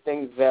one of the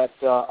things that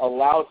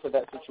allowed for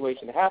that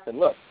situation to happen.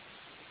 Look,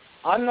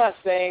 I'm not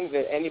saying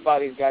that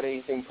anybody's got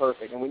anything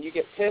perfect, and when you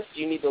get pissed,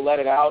 you need to let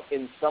it out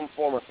in some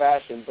form or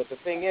fashion. But the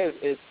thing is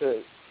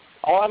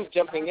all I'm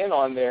jumping in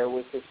on there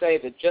was to say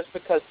that just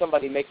because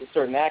somebody makes a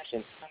certain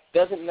action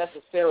doesn't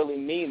necessarily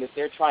mean that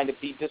they're trying to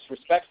be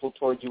disrespectful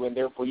towards you, and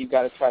therefore you've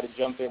got to try to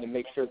jump in and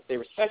make sure that they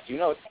respect you.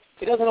 No,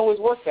 it doesn't always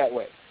work that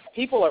way.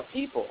 People are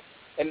people,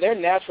 and their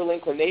natural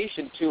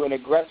inclination to an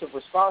aggressive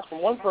response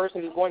from one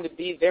person is going to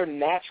be their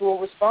natural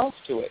response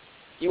to it.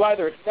 You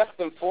either accept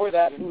them for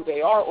that and who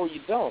they are, or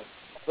you don't.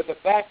 But the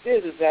fact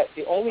is that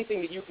the only thing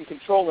that you can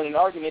control in an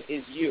argument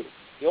is you.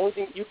 The only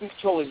thing you can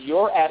control is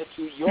your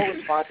attitude, your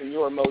response, and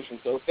your emotions.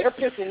 So if they're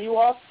pissing you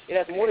off, it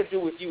has more to do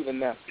with you than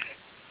them.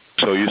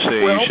 So you're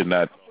saying you should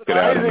not get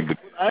out and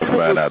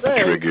find out the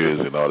triggers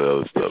and all the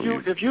other stuff.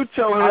 If you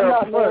tell her, I'm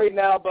not married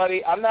now,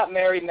 buddy. I'm not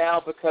married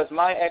now because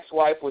my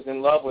ex-wife was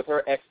in love with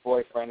her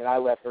ex-boyfriend, and I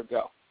let her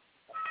go.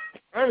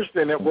 I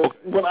understand that. Well,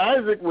 what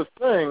Isaac was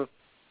saying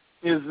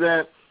is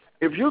that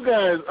if you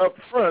guys up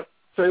front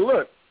say,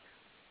 look,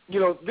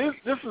 this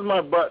is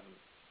my button.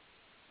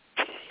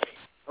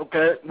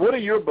 Okay, what are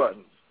your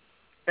buttons?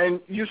 And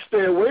you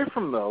stay away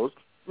from those.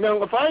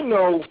 Now, if I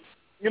know,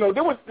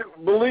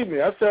 believe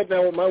me, I sat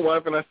down with my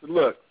wife and I said,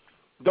 look,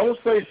 don't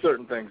say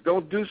certain things.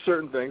 Don't do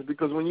certain things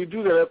because when you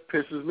do that, it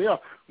pisses me off.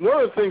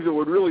 One of the things that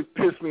would really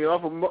piss me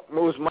off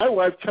was my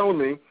wife telling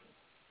me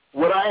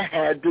what I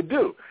had to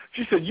do.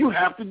 She said, you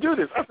have to do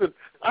this. I said,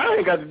 I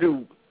ain't got to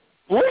do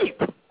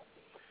bleep.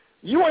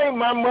 You ain't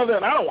my mother,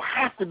 and I don't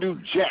have to do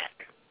jack.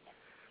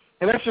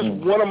 And that's just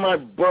one of my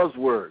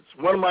buzzwords,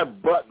 one of my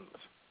buttons.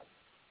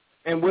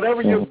 And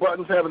whatever your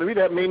buttons happen to be,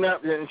 that may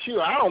not. And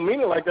I don't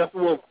mean it like that.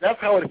 Well,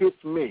 that's how it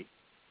hits me.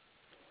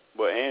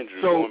 Well,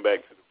 Andrew, going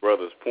back to the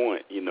brother's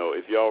point,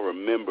 if y'all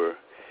remember,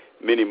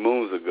 many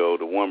moons ago,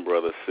 the one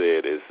brother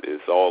said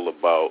it's all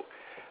about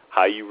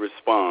how you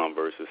respond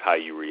versus how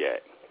you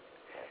react.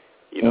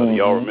 Do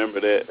y'all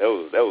remember that? That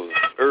was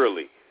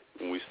early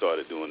when we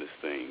started doing this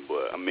thing.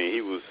 But I mean,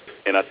 he was,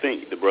 and I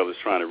think the brother's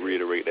trying to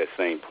reiterate that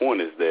same point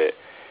is that,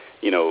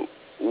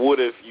 what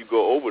if you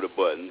go over the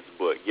buttons,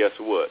 but guess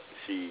what?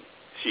 She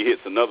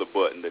hits another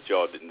button that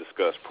y'all didn't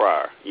discuss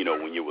prior,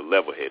 when you were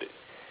level-headed.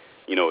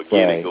 Again,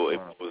 right. it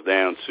goes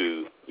down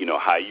to,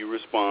 how you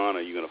respond.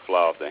 Are you going to fly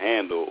off the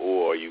handle,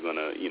 or are you going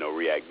to,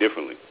 react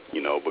differently,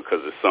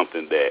 because it's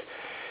something that,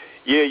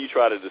 you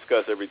try to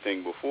discuss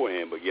everything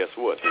beforehand, but guess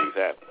what? Things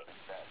happen.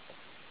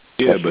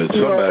 Yeah, but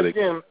somebody...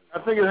 Again, I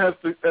think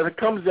it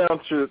comes down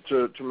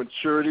to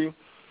maturity,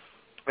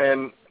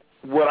 and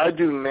what I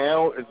do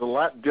now is a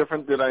lot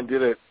different than I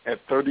did at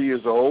 30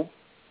 years old.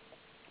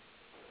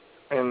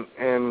 And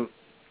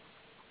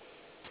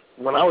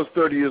when I was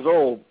 30 years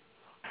old,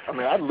 I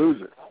mean, I'd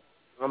lose it.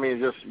 I mean,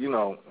 just,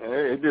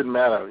 it didn't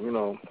matter,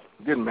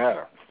 it didn't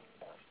matter.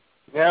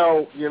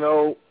 Now,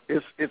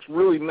 it's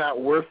really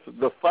not worth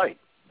the fight.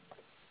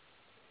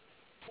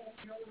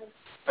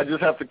 I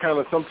just have to kind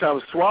of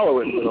sometimes swallow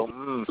it and go,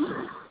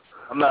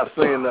 I'm not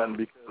saying nothing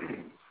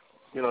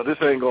because, this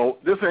ain't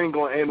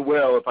gonna end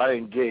well if I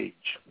engage.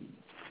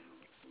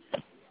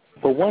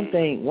 But one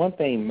thing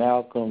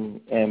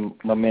Malcolm and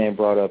my man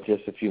brought up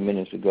just a few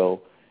minutes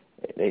ago,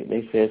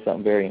 they said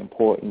something very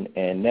important,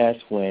 and that's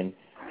when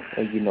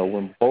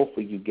both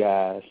of you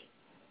guys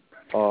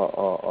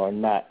are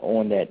not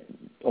on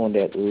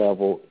that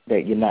level,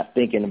 that you're not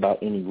thinking about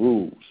any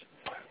rules,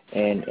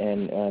 and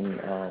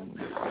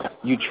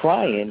you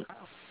trying,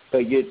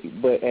 but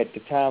at the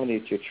time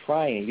that you're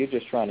trying, you're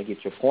just trying to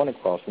get your point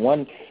across.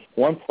 One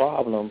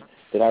problem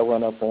that I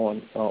run up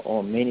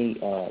on many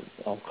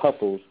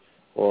couples,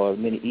 or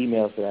many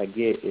emails that I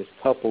get, is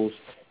couples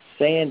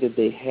saying that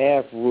they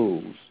have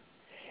rules,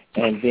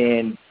 and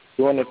then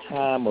during the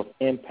time of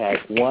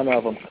impact, one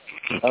of them cuts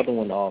the other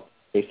one off.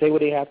 They say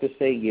what they have to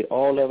say, get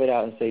all of it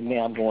out, and say,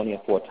 man, I'm going in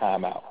for a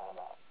timeout.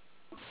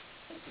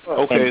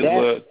 Okay,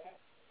 well...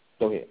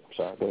 Go ahead. I'm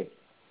sorry, go ahead.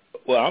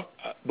 Well,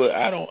 but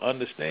I don't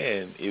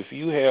understand. If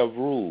you have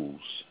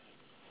rules,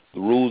 the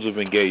rules of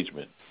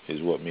engagement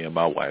is what me and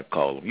my wife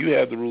call them. You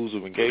have the rules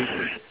of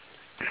engagement,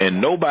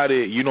 and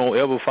you don't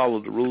ever follow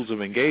the rules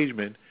of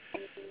engagement,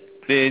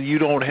 then you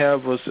don't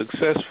have a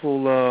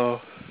successful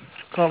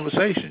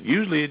conversation.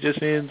 Usually it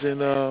just ends in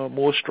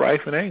more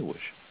strife and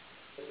anguish.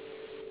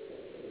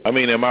 I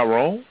mean, am I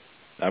wrong?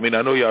 I mean,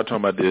 I know y'all talking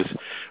about this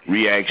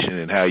reaction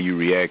and how you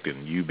react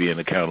and you being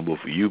accountable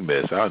for you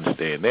mess. I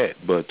understand that.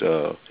 But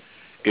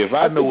if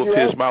I know what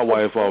pissed my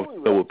wife off,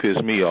 know what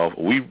pissed me off,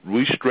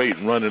 we straight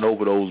running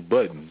over those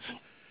buttons.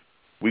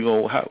 We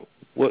gonna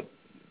 100%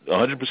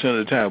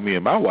 of the time, me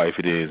and my wife,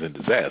 it ends in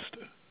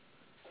disaster.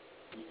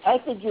 I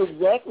think you're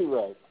exactly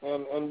right,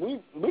 and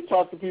we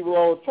talk to people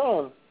all the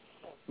time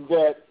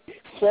that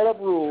set up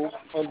rules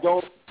and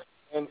don't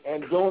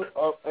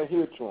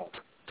adhere to them.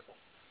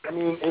 I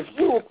mean, if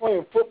you were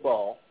playing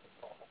football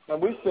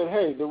and we said,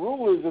 hey, the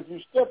rule is if you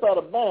step out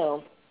of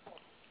bounds,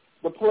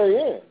 the play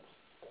ends.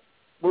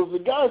 But if the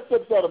guy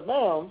steps out of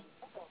bounds,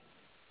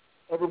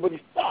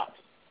 everybody stops.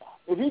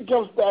 If he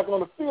jumps back on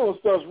the field and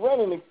starts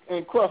running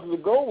and crosses the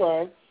goal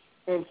line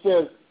and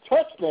says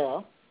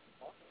touchdown,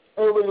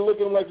 everybody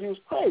looking like he was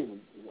crazy.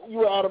 You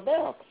were out of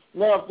bounds.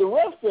 Now, if the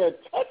ref said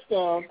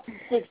touchdown,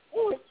 6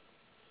 points,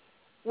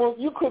 well,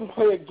 you couldn't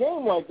play a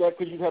game like that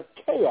because you'd have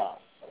chaos.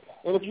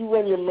 And if you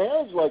run your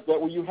marriage like that,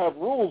 where you have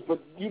rules but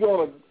you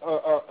don't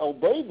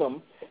obey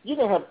them, you're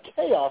going to have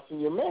chaos in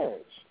your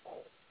marriage.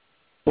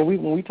 Well,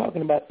 when we're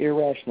talking about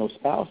irrational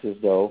spouses,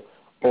 though,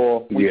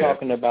 or we're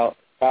talking about a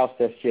spouse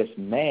that's just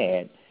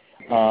mad,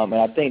 and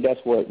I think that's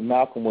what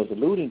Malcolm was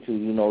alluding to,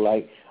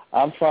 like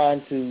I'm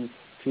trying to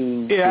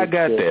I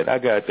got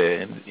that.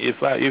 And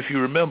if you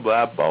remember,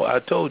 I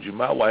told you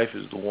my wife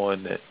is the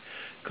one that,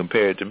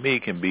 compared to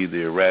me, can be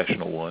the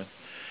irrational one.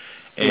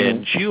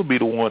 And she'll be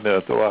the one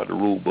that'll throw out the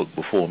rule book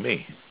before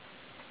me.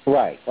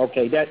 Right.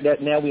 Okay.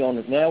 That now we on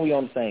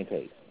the same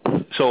page.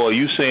 So are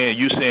you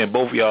saying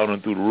both of y'all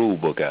done threw the rule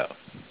book out?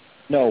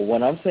 No.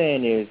 What I'm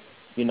saying is,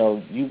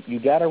 you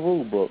got a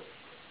rule book.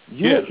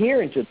 You're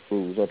adhering to the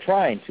rules or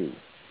trying to.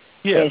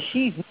 Yeah.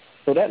 And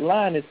so that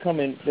line is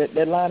coming.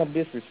 That line of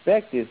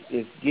disrespect is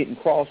getting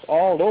crossed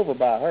all over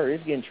by her.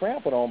 It's getting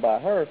trampled on by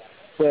her.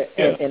 But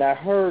and I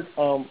heard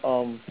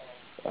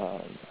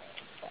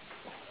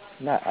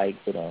not Ike,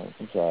 but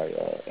I'm sorry,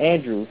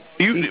 Andrew.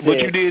 But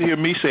you did hear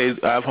me say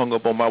I've hung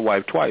up on my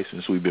wife twice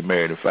since we've been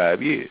married in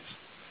 5 years.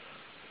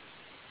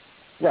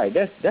 Right,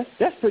 that's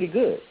pretty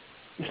good.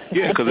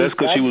 Yeah, because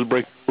she was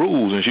breaking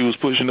rules and she was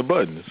pushing the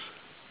buttons.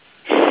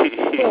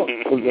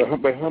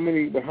 But how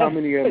many of them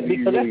do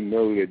you really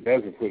know that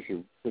doesn't push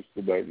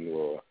the button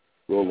or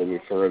roll a little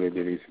further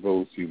than he's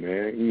supposed to,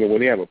 man? When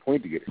they have a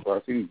point to get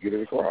across, they just get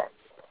it across.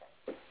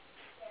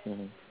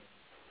 Mm-hmm.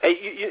 Hey,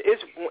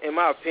 it's in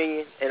my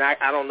opinion, and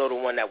I don't know the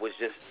one that was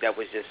just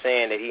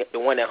saying that the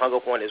one that hung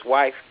up on his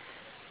wife.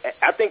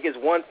 I think it's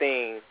one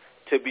thing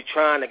to be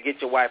trying to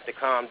get your wife to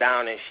calm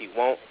down and she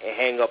won't, and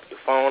hang up your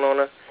phone on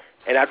her.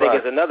 And I think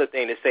it's another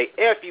thing to say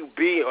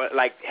F-U-B, or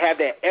like have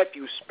that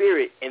F-U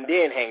spirit and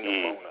then hang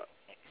the phone up.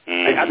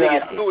 I think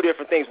it's two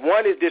different things.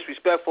 One is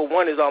disrespectful.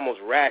 One is almost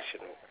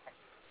rational.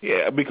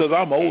 Yeah, because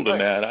I'm older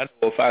now, and I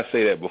know if I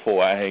say that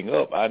before I hang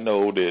up, I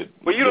know that.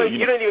 Well, you don't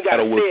even got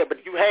to say it, but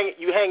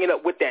you hanging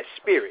up with that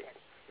spirit.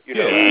 You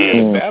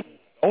know. The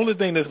only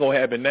thing that's going to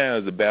happen now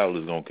is the battle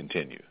is going to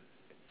continue.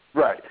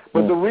 Right,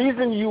 but the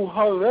reason you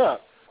hung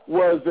up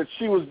was that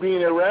she was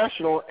being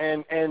irrational,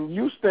 and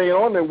you staying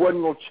on there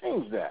wasn't going to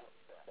change that.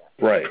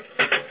 Right.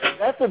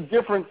 That's a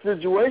different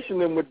situation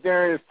than what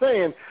Darren is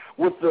saying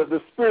with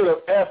the spirit of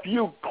F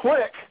you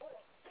click.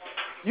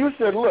 You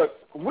said, look,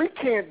 we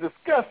can't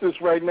discuss this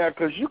right now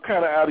because you're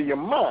kind of out of your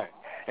mind.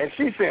 And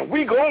she's saying,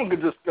 we going to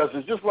discuss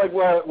this. Just like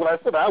what I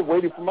said, I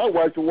waited for my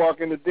wife to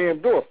walk in the damn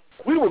door.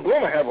 We were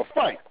going to have a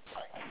fight.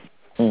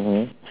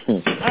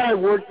 Mm-hmm. I had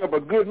worked up a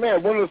good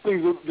man. One of the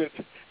things that,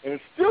 and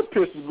it still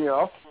pisses me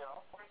off,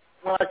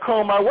 when I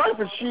call my wife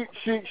and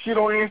she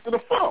don't answer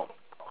the phone.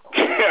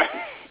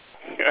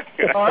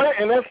 All right,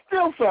 and that's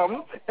still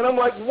something. And I'm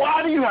like,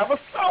 why do you have a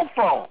cell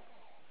phone?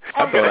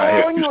 I'm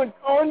calling you and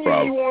calling you.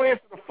 You won't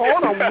answer the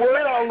phone. I'm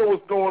worried. I don't know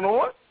what's going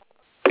on.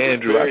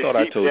 Andrew, I thought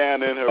I told you.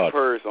 Down in her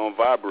purse on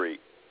vibrate.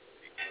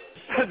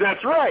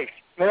 That's right.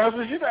 And that's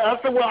what she said. I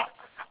said, well,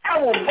 I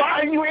will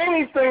buy you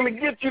anything to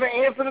get you to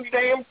answer the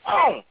damn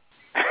phone.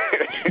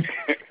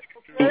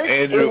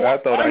 Okay? Andrew, I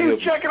thought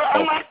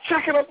I'm not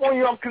checking up on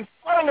you. I'm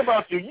concerned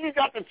about you. You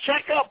got to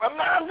check up. I'm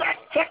not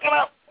checking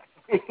up.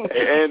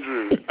 Hey,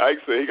 Andrew, I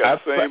say he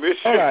got the same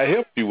issue. I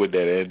help you with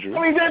that, Andrew.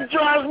 I mean, that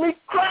drives me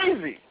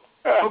crazy.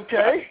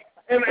 Okay?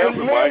 And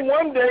then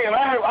one day, and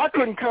I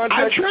couldn't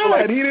contact you. I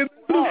tried. He didn't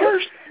do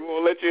first. He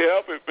won't let you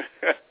help him.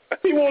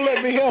 He won't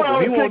let me help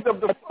him. He won't up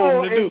the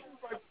phone.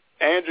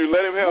 Andrew,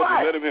 let him help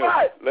you. Let him help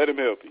you. Let him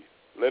help you.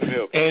 Let him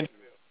help you. And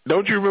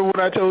don't you remember what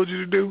I told you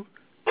to do?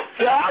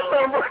 Yeah, I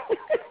remember.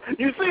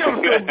 You see, I'm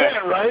still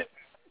bad, right?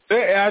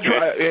 Yeah, I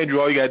try. Andrew,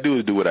 all you got to do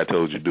is do what I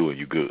told you to do, and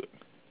you good.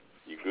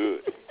 You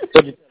good.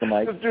 Just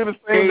do the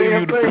same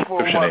damn thing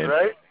for a month,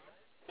 right?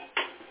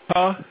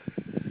 Huh?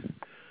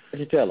 What'd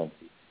you tell him?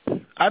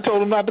 I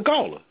told him not to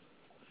call her.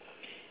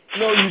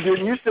 No, you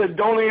didn't. You said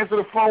don't answer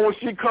the phone when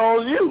she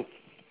calls you.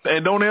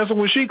 And don't answer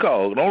when she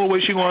calls. The only way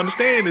she going to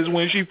understand is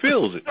when she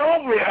feels it.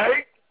 Don't be,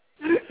 right?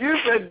 You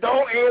said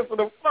don't answer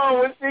the phone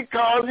when she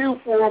calls you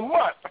for a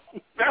month.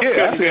 That's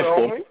I said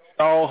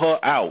call her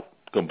out,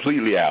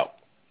 completely out.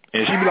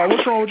 And she'd be like,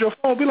 what's wrong with your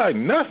phone? I'd be like,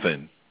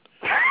 nothing.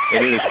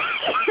 And then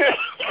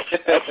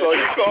that's all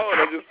you called.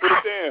 I just put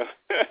it down.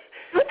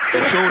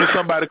 As soon as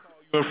somebody calls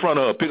you in front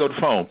of her, pick up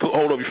the phone,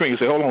 hold up your finger and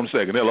say, hold on a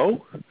second,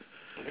 hello?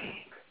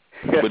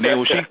 But then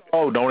when she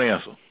calls, don't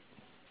answer.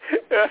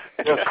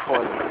 That's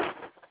funny.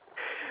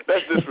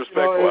 That's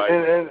disrespectful.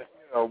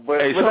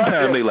 Hey,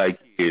 sometimes they like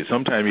kids.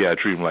 Sometimes you got to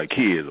treat them like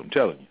kids, I'm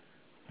telling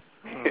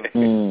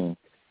you.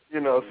 You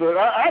know, so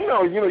I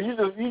know, you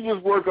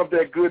just work up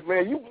that good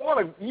man.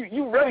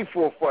 You ready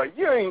for a fight.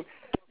 You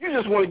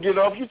just want to get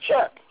off your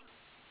chest.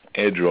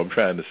 Andrew, I'm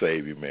trying to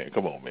save you, man.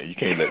 Come on, man. You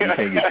can't get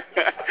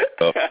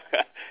up.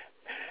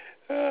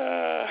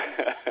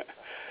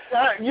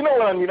 You know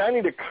what I need? I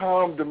need a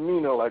calm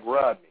demeanor like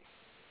Rodney.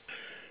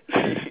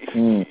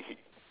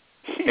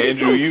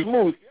 Andrew,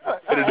 you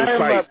ready to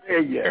fight the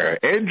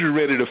air. Andrew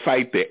ready to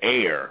fight the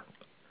air.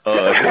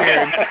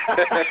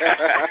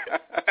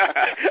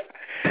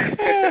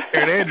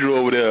 And Andrew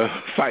over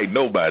there fighting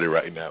nobody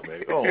right now,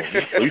 man. Go on.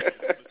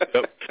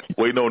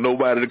 Waiting on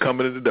nobody to come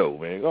into the door,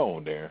 man. Go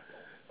on, Darren.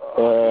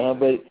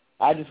 But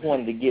I just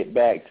wanted to get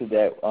back to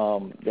that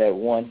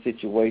one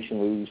situation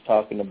where we was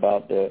talking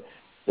about the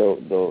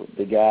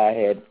guy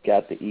had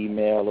got the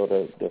email or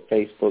the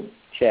Facebook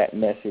chat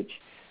message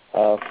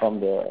from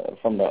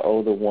the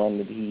older one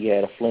that he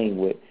had a fling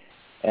with,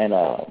 and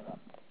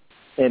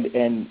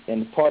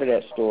part of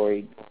that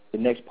story, the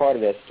next part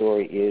of that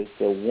story is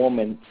the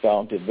woman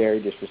found it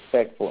very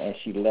disrespectful and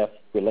she left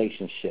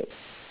relationship.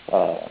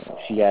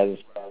 She has a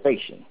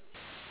separation.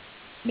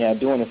 Now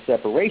during the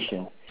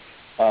separation,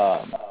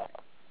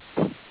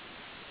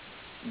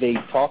 they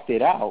talked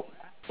it out,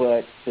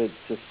 but to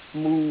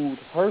smooth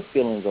her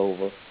feelings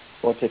over,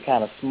 or to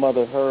kind of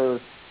smother her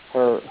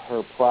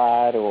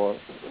pride or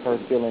her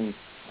feeling,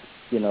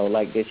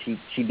 like that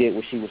she did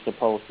what she was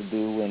supposed to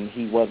do and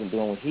he wasn't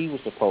doing what he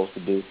was supposed to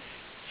do,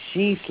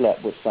 she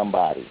slept with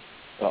somebody,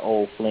 an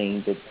old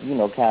fling, that,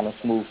 kind of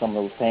smoothed some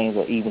of those pains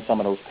or even some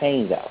of those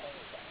pains out.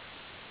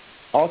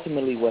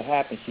 Ultimately, what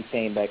happened, she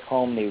came back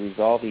home, they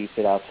resolved it. He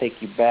said, I'll take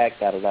you back,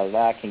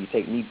 da-da-da-da, can you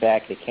take me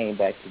back? They came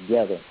back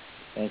together.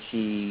 And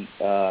she,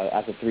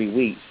 after 3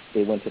 weeks,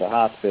 they went to the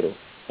hospital,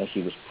 and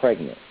she was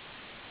pregnant.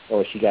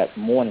 Or she got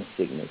morning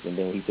sickness, and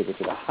then when he took her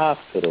to the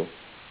hospital,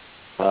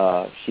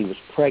 she was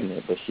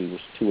pregnant, but she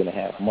was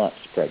 2.5 months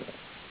pregnant.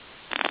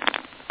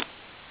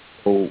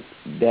 So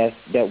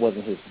that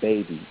wasn't his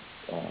baby,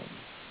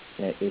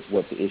 is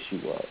what the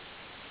issue was.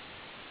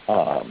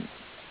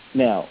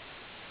 Now,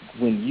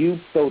 when you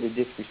throw the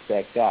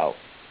disrespect out,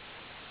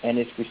 and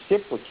it's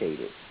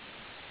reciprocated,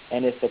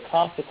 and it's a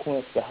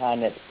consequence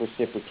behind that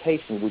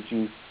reciprocation, would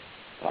you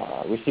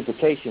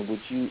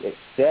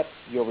accept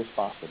your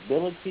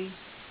responsibility,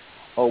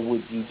 or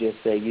would you just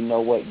say, you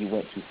know what, you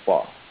went too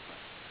far?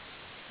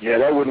 Yeah,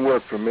 that wouldn't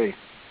work for me.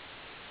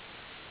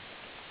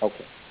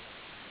 Okay.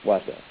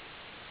 Why's that?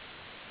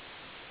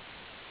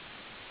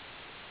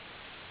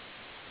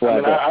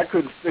 I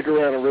couldn't stick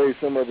around and raise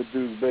some other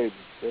dude's baby.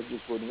 That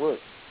just wouldn't work.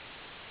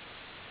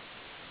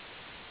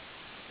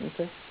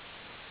 Okay.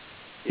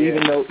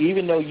 Yeah.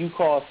 Even though you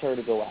caused her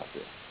to go out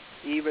there.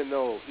 Even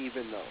though.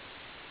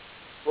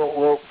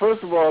 Well,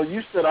 first of all,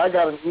 you said I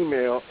got an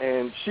email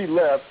and she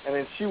left, and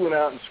then she went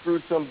out and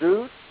screwed some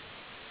dude.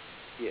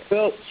 Yeah.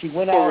 Well, she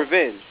went for out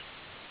revenge.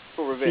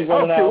 For revenge.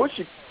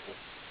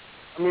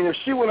 If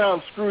she went out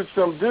and screwed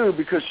some dude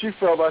because she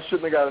felt I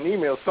shouldn't have got an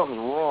email, something's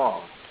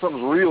wrong.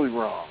 Something's really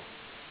wrong.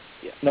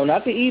 Yeah. No,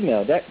 not the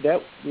email. That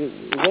it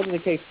wasn't the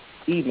case.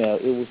 Email.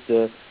 It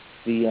was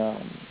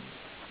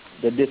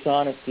the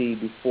dishonesty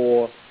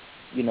before,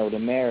 the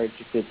marriage.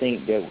 To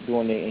think that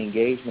during the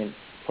engagement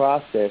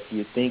process,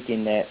 you're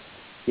thinking that,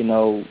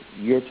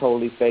 you're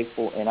totally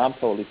faithful and I'm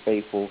totally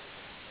faithful,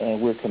 and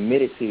we're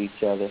committed to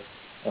each other,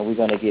 and we're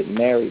going to get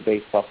married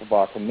based off of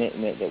our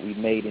commitment that we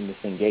made in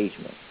this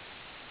engagement.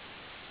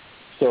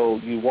 So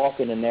you walk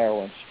in the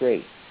narrow and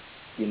straight,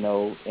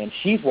 and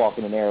she's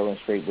walking the narrow and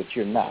straight, but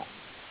you're not.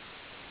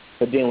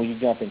 But then when you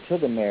jump into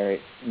the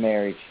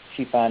marriage,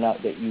 she find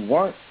out that you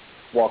weren't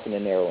walking the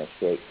narrow and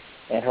straight,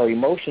 and her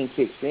emotion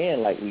kicks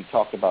in, like we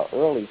talked about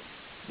earlier.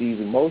 These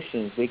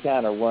emotions, they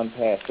kind of run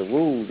past the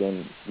rules,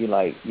 and you're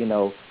like,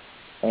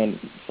 and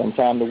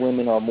sometimes the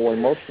women are more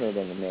emotional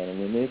than the men,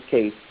 and in this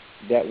case,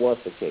 that was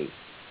the case.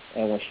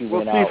 And when she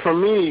went out... for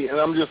me, and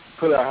I'm just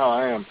put out how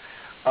I am,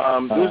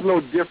 there's no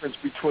difference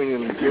between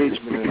an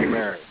engagement and a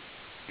marriage.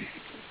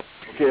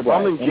 Okay, if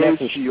I'm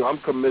engaged to you, I'm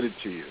committed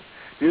to you.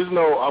 There's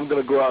no, I'm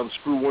going to go out and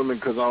screw women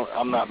because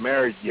I'm not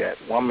married yet.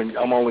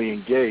 I'm only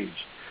engaged.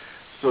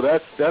 So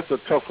that's a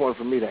tough one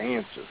for me to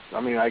answer.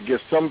 I mean, I guess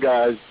some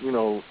guys, they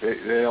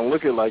don't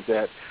look at it like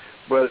that.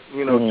 But,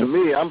 to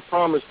me, I'm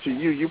promised to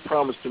you, you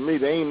promised to me.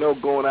 There ain't no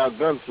going out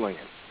gunslinging.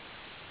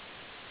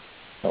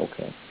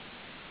 Okay.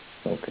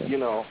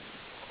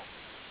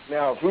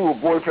 Now, if we were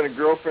boyfriend and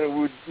girlfriend,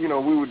 we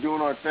were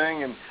doing our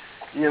thing, and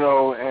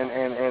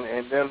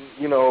and then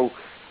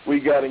we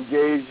got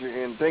engaged,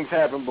 and things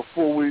happened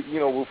before we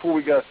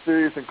got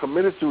serious and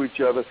committed to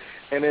each other.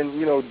 And then,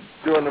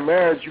 during the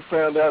marriage, you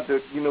found out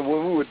that, when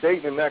we were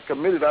dating and not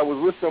committed, I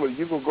was with somebody.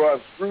 You can go out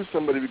and screw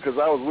somebody because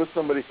I was with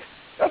somebody.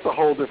 That's a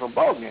whole different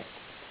ballgame.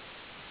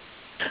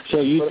 So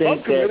you think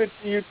I'm committed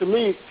to you. To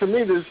me,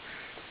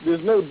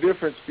 there's no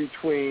difference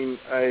between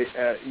an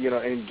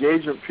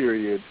engagement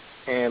period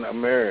and a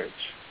marriage.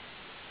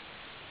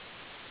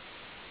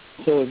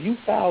 So if you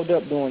fouled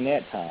up during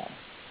that time,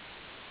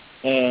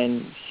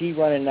 and she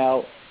running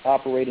out,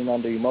 operating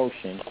under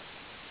emotion,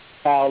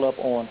 foul up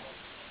on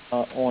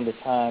the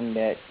time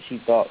that she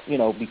thought,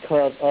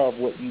 because of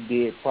what you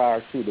did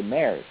prior to the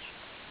marriage,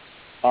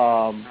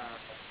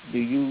 do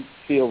you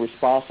feel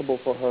responsible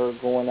for her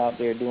going out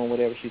there doing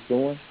whatever she's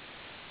doing?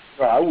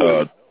 Well, I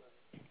wouldn't.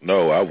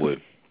 No, I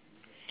wouldn't.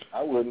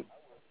 I wouldn't.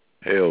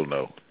 Hell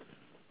no.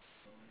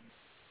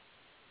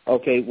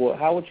 Okay, well,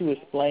 how would you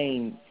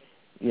explain,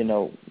 hey, I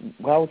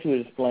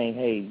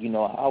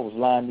was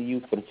lying to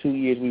you for the 2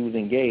 years we was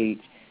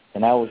engaged,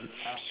 and I was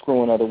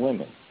screwing other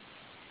women.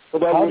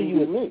 But how do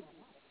you admit?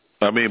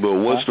 I mean, but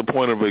what's the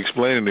point of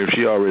explaining if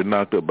she already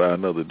knocked up by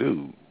another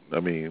dude? I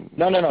mean,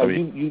 no.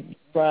 You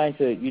trying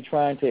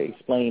to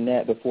explain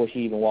that before she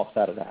even walks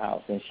out of the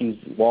house, and she's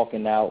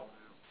walking out,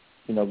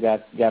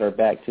 got her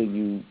back to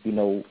you,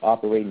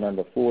 operating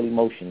under full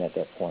emotion at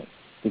that point.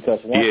 Because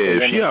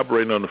if she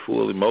operating under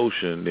full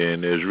emotion,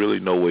 then there's really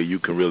no way you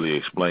can really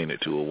explain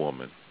it to a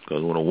woman.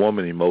 Because when a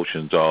woman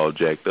emotions all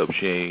jacked up,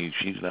 she's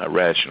not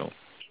rational.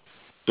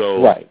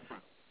 So right.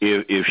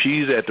 If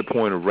she's at the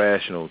point of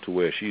rational to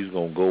where she's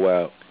gonna go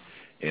out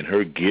and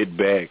her get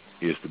back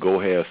is to go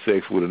have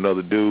sex with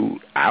another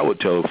dude, I would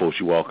tell her before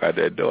she walk out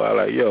that door, I'm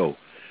like, yo,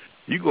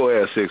 you go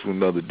have sex with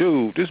another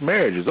dude, this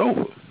marriage is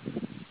over.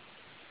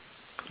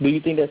 Do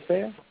you think that's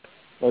fair?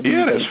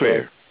 Yeah, that's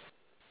fair.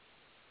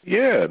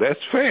 Yeah,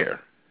 that's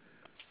fair.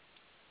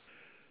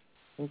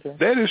 Okay.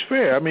 That is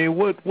fair. I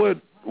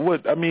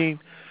mean,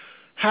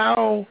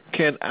 how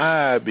can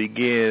I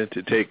begin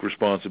to take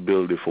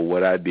responsibility for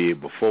what I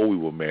did before we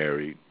were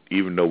married,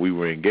 even though we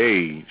were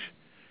engaged,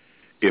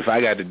 if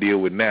I got to deal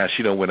with now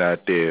she done went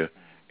out there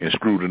and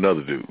screwed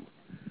another dude?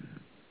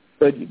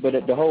 But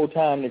the whole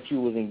time that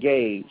you was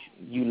engaged,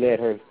 you led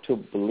her to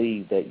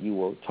believe that you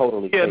were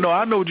totally Yeah, faithful. no,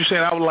 I know what you're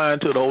saying. I was lying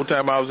to her the whole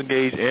time I was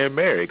engaged and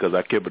married because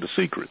I kept it a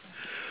secret.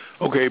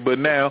 Okay, but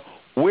now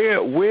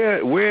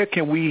where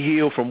can we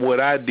heal from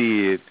what I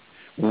did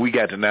when we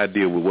got to not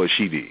deal with what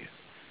she did?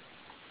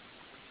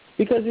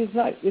 Because it's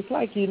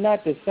like you're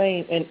not the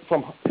same, and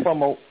from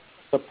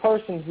the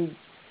person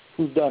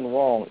who's done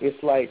wrong,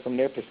 it's like from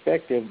their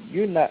perspective,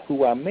 you're not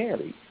who I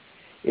married.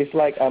 It's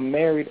like I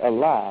married a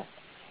lie.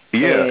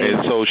 Yeah,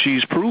 and so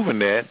she's proven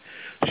that.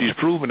 She's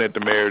proven that the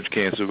marriage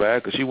can't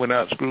survive because she went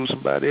out and screwed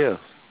somebody else.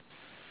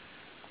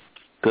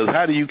 Because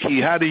how do you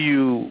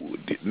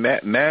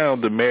now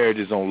the marriage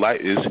is on life,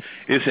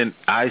 it's in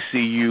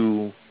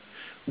ICU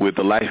with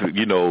the life,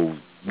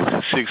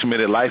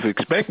 6-minute life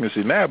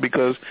expectancy now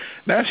because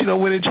now she done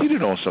went and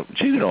cheated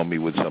on me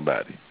with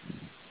somebody.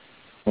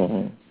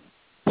 Mm-hmm.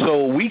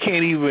 So we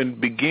can't even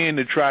begin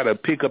to try to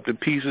pick up the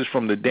pieces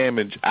from the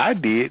damage I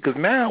did because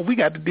now we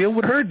got to deal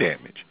with her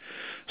damage.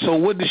 So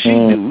what did she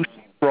do?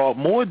 She brought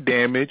more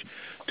damage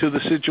to the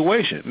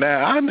situation.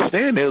 Now, I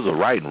understand there's a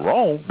right and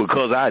wrong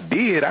because I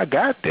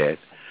got that.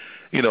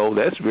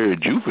 That's very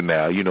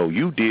juvenile.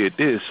 You did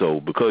this, so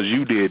because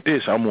you did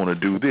this, I'm going to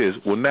do this.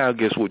 Well, now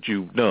guess what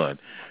you've done?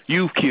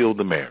 You've killed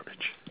the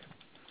marriage.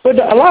 But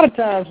a lot of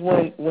times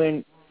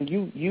when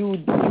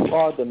you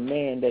are the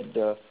man that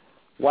the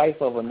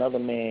wife of another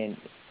man,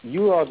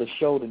 you are the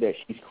shoulder that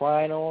she's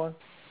crying on.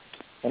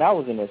 And I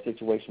was in that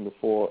situation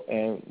before,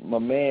 and my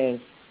man's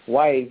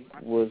wife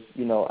was,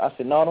 I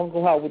said, no, don't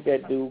go out with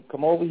that dude.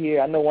 Come over here.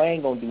 I know I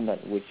ain't going to do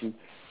nothing with you.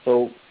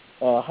 So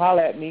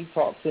holler at me,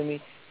 talk to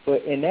me.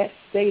 But in that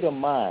state of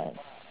mind,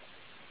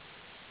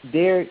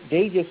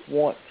 they just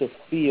want to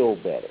feel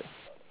better.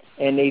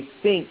 And they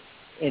think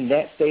in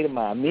that state of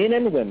mind, men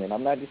and women,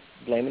 I'm not just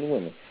blaming the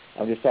women,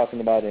 I'm just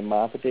talking about in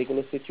my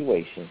particular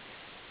situation,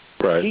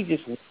 right. She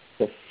just wanted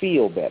to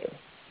feel better.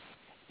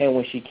 And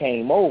when she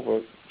came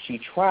over, she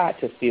tried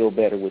to feel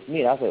better with me.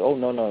 And I said, oh,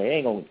 no, it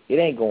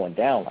ain't going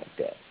down like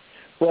that.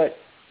 But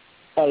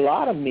a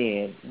lot of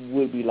men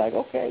would be like,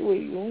 okay,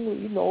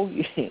 well,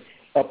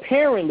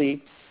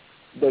 apparently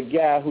the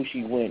guy who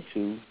she went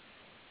to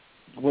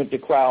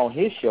cry on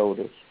his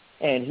shoulder,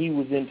 and he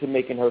was into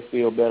making her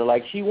feel better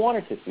like she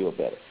wanted to feel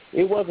better.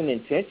 It wasn't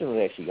intentional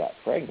that she got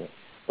pregnant,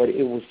 but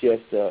it was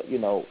just,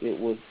 it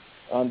was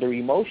under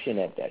emotion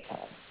at that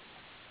time.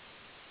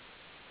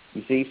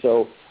 You see,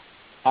 so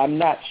I'm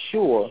not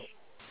sure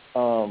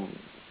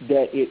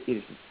that it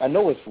is, I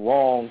know it's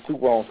wrong, two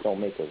wrongs don't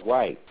make a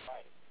right,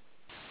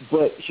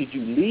 but should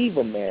you leave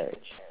a marriage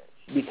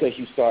because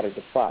you started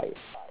the fire?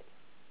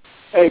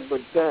 Hey,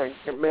 but dang,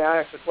 may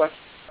I ask a question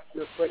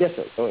real quick? Yes,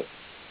 sir. Go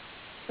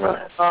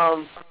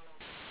ahead.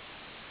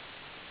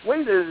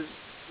 When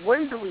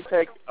do we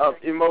take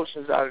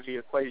emotions out of the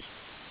equation?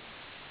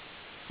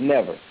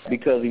 Never,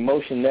 because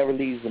emotion never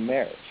leaves the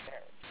marriage.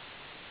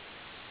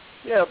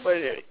 Yeah, but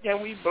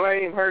can we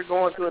blame her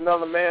going to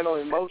another man on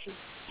emotion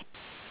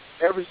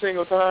every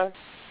single time?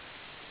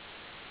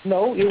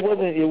 No, it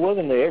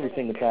wasn't every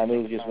single time. It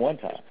was just one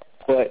time.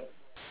 But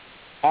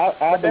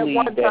I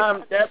believe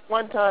that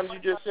one time you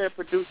just said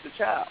produce a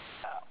child.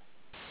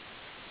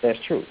 That's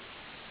true.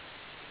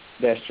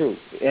 That's true,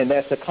 and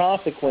that's the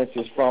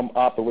consequences from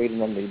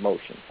operating under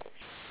emotion.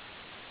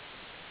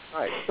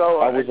 All right. So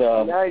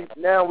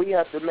now we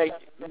have to make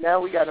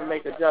we got to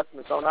make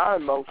adjustments on our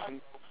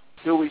emotions.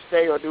 Do we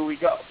stay or do we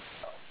go?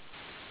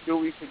 Do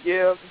we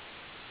forgive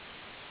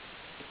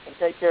and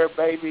take care of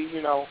baby?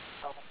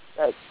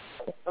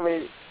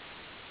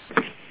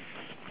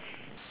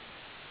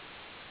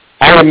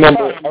 I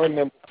remember.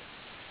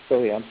 Go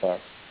ahead. I'm sorry.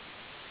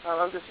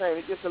 I'm just saying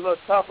it gets a little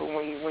tougher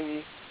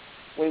when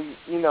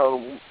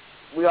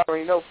we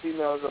already know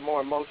females are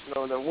more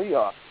emotional than we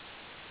are.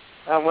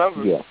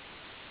 However,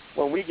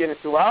 when we get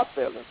into our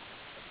feelings,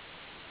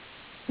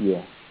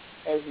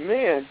 as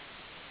men,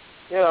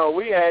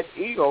 we add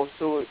egos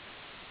to it.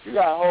 You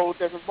got a whole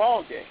different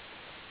ball game.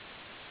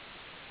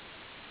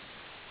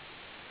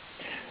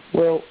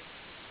 Well,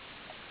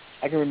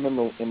 I can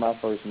remember in my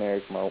first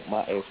marriage,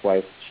 my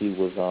ex-wife, she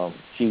was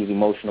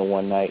emotional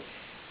one night,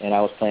 and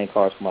I was playing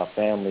cards for my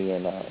family,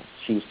 and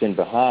she was sitting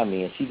behind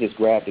me, and she just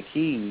grabbed the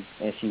keys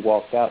and she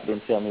walked out,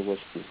 didn't tell me where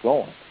she was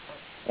going,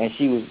 and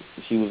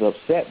she was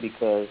upset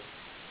because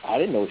I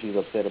didn't know what she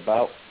was upset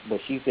about, but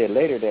she said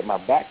later that my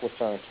back was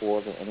turned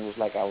towards her, and it was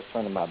like I was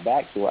turning my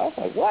back to her. I was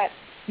like, "What?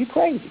 You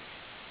crazy?"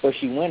 But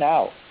she went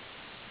out,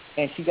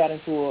 and she got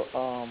into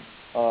an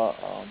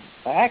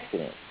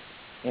accident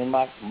in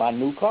my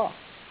new car,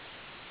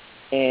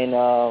 and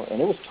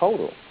it was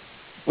total.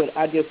 But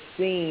I just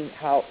seen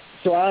how.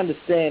 So I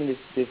understand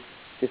this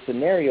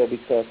scenario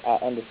because I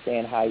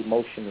understand how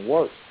emotion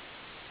works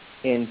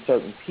in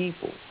certain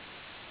people,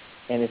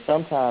 and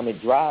sometimes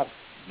it drives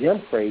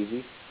them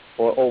crazy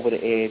or over the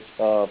edge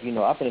of, I'm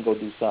going to go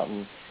do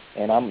something,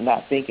 and I'm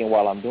not thinking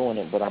while I'm doing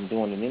it, but I'm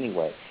doing it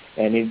anyway.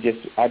 And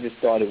I just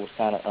thought it was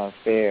kind of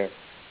unfair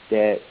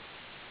that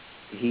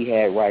he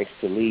had rights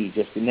to leave.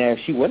 Now, if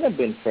she wouldn't have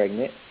been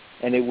pregnant,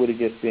 and it would have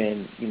just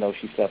been,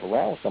 she slept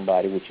around with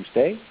somebody, would you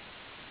stay?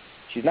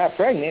 She's not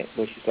pregnant,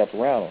 but she slept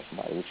around with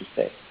somebody, would you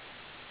stay?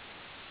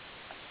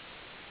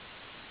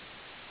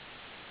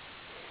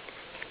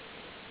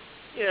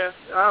 Yeah,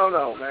 I don't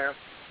know, man.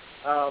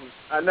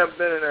 I've never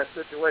been in that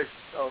situation,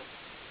 so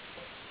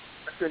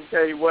I couldn't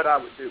tell you what I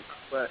would do.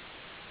 But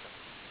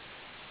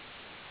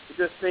it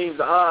just seems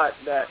odd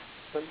that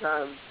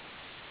sometimes,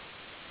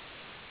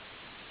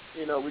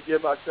 we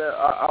give our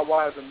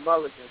wives a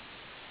mulligan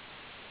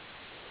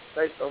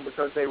based on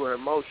because they were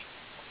emotional.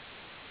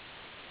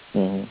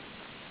 Mm-hmm.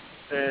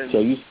 And so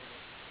you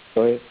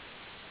go ahead.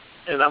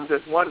 And I'm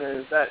just wondering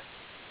if that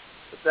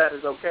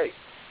is okay.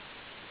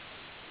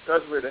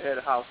 Because we're the head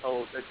of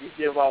household, that you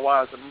give our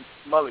wives a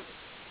mulligan.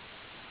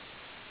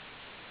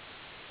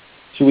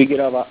 Should we give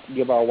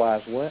our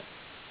wives what?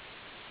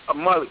 A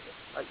mulligan,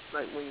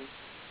 like when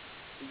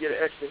you get an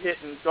extra hit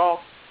in golf.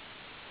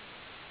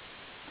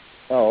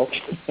 Oh,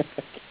 okay.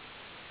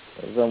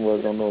 Some of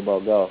us don't know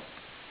about golf.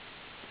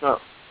 No.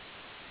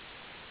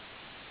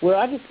 Well,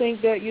 I just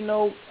think that,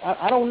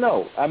 I don't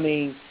know. I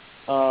mean,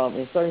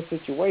 in certain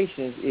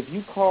situations, if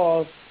you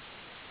cause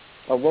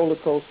a roller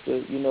coaster,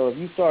 if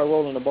you start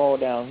rolling the ball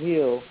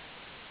downhill,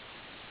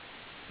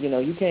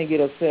 you can't get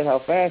upset how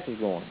fast it's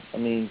going. I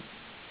mean,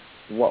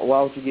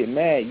 why would you get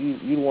mad? You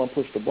the one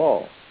push the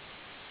ball.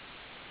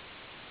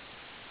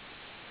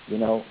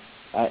 And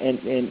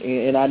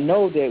I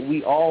know that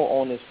we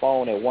all on this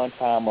phone at one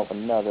time or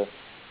another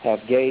have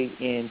gave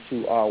in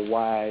to our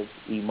wives'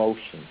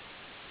 emotions.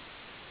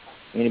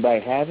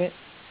 Anybody haven't?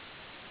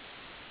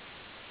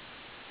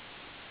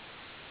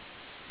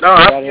 No,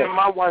 I've given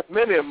my wife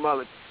many a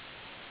mulligan.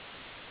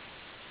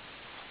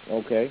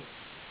 Okay.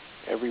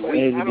 Every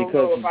week. I don't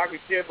know if I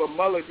could give a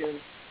mulligan.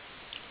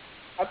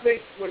 I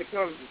think when it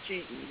comes to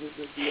cheating,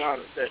 just be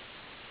honest, that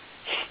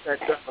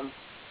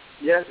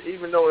yes,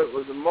 even though it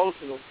was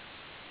emotional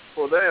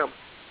for them,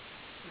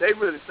 they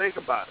really think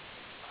about it.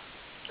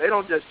 They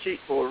don't just cheat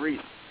for a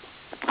reason.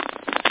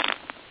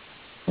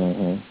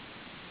 Mm-hmm.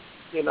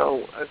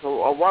 If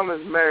a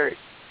woman's married,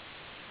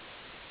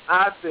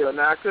 I feel,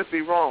 now I could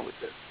be wrong with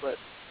this, but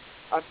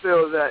I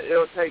feel that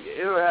it'll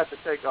have to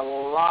take a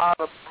lot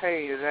of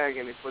pain and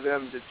agony for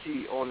them to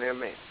cheat on their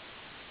man.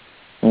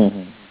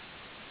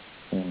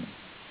 Mm-hmm. Mm-hmm.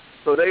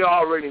 So they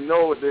already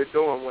know what they're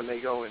doing when they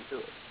go into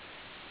it.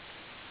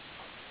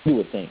 You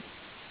would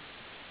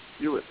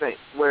think.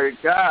 Where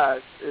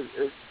guys,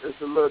 it's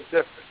a little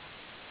different.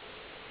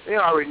 They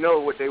already know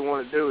what they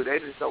want to do. They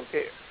just don't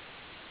care.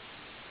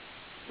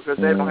 Because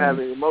they don't have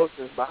any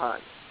emotions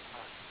behind it.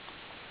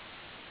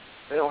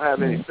 They don't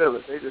have any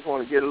feelings. They just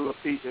want to get a little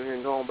piece and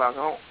then go on back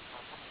home.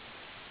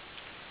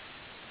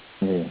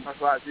 Yeah. That's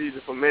why it's easy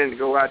for men to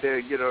go out there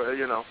and get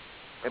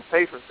and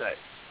pay for sex.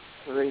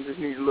 So they just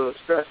need a little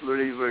stress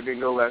reliever and then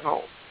go back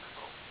home.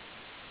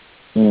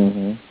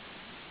 Mm-hmm.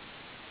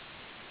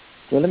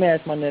 Well, let me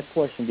ask my next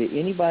question. Did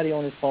anybody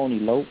on this phone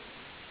elope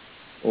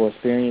or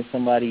experience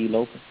somebody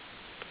eloping?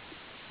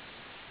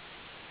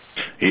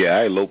 Yeah,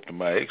 I eloped to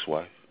my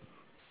ex-wife.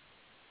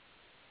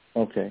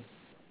 Okay.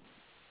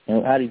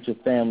 And how did your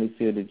family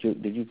feel? Did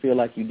you feel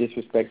like you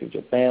disrespected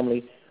your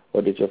family,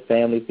 or did your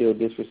family feel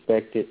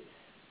disrespected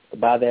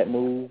by that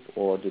move,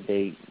 or did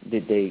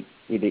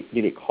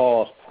it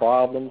cause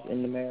problems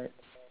in the marriage?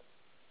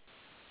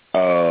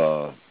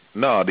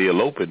 No, the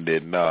eloping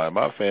didn't. No, in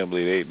my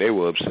family, they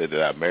were upset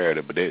that I married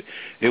her, but it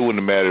wouldn't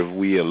have mattered if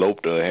we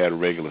eloped or had a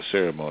regular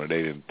ceremony.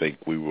 They didn't think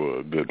we were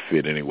a good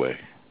fit anyway.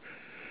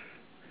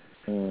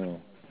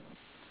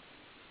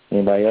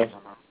 Anybody else?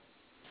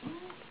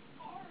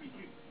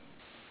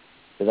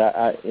 Because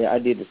I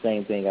did the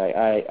same thing.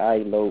 I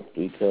eloped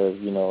because,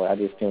 I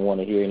just didn't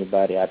want to hear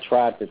anybody. I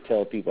tried to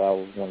tell people I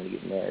was wanting to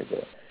get married,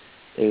 but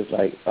it was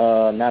like,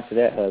 not to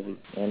that husband.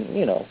 And,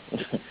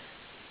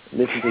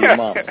 listen to your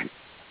mama.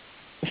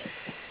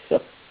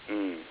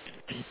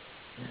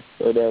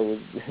 So that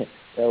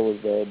was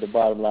the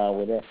bottom line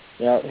with that.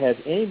 Now, has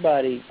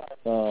anybody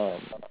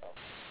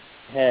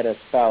had a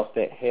spouse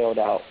that held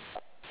out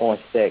on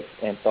sex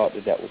and thought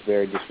that was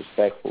very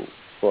disrespectful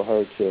for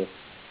her to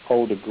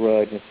hold a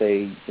grudge and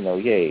say,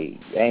 yay,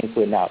 I ain't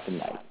putting out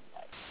tonight?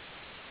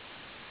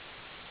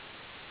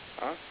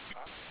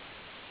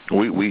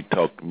 We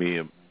talked, me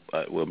and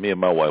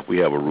my wife, we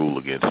have a rule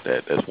against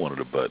that. That's one of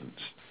the buttons.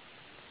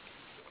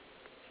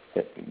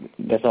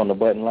 That's on the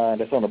button line?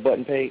 That's on the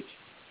button page?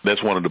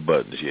 That's one of the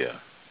buttons, yeah.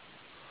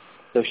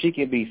 So she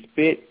can be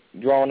spit,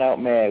 drawn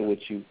out mad with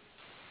you,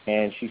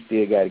 and she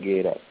still got to get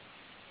it up.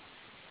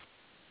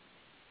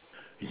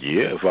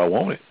 Yeah, if I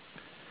want it.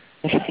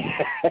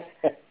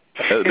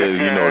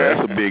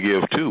 That's a big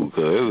if, too,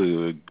 because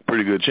there's a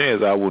pretty good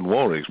chance I wouldn't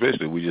want it,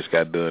 especially if we just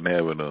got done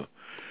having a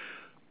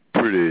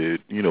pretty,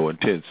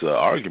 intense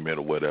argument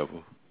or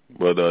whatever.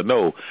 But,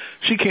 no,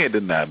 she can't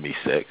deny me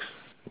sex.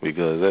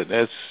 Because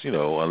that's,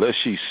 unless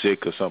she's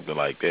sick or something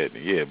like that,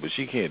 yeah, but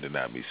she can't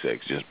deny me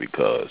sex just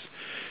because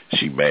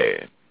she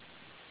mad.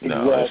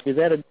 No, is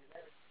that a...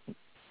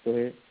 Go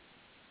ahead.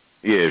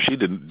 Yeah, if she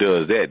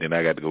does that, then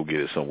I got to go get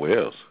it somewhere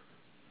else.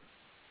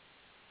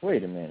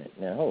 Wait a minute.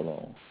 Now, hold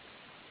on.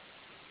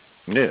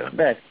 Yeah.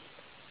 Back.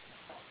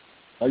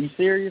 Are you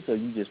serious, or are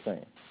you just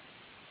playing?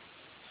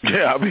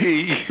 Yeah, I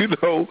mean,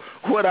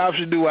 what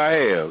option do I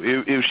have?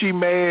 If she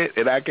mad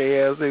and I can't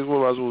have sex, what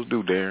am I supposed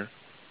to do, Darren?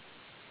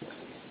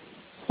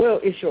 Well,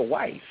 it's your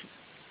wife.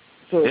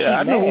 So yeah,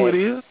 I know who it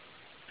is.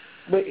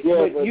 But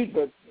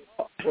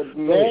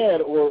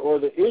mad or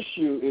the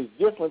issue is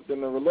different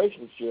than the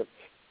relationship.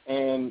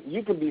 And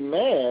you can be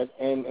mad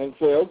and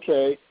say,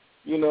 okay,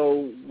 we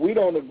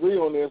don't agree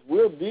on this.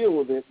 We'll deal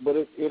with it, but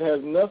it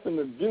has nothing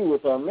to do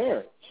with our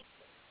marriage.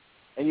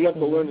 And you have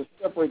to learn to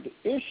separate the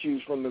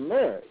issues from the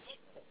marriage.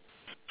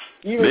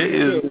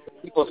 Even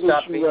people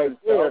stop being right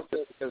there,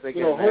 because they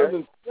get married.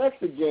 Holding sex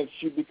against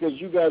you because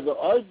you guys are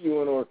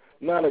arguing or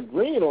not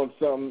agreeing on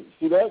something.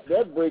 See, that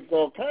breaks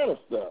all kind of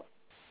stuff.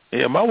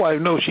 Yeah, my wife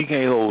knows she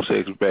can't hold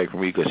sex back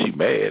from me because she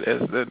mad.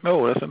 That's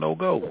a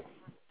no-go.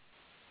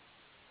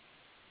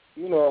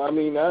 You know, I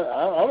mean,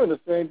 I'm in the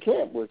same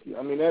camp with you.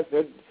 I mean, that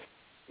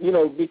you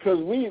know, because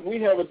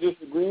we have a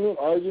disagreement,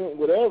 argument,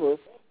 whatever,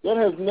 that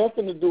has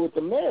nothing to do with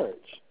the marriage.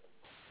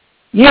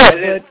 Yeah,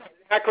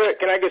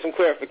 can I get some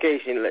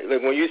clarification?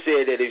 Like when you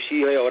said that if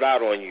she held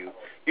out on you,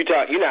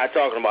 you're not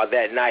talking about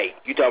that night.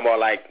 You're talking about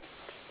like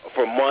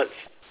for months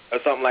or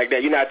something like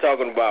that. You're not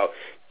talking about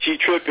she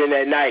tripping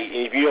that night,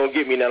 and if you don't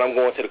get me, then I'm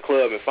going to the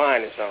club and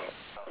finding something.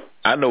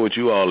 I know what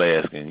you all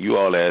asking. You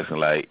all asking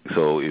like,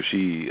 so if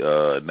she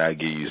not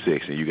give you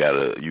sex and you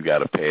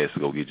gotta pass to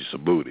go get you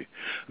some booty.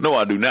 No,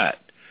 I do not.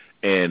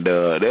 And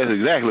that's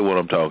exactly what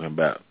I'm talking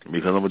about.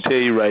 Because I'm gonna tell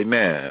you right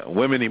now,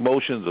 women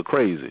emotions are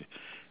crazy.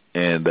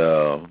 And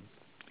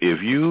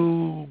if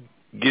you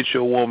get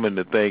your woman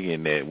to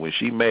thinking that when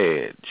she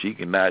mad, she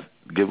cannot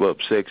give up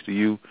sex to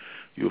you,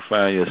 you'll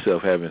find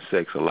yourself having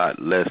sex a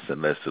lot less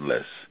and less and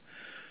less.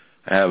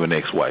 I have an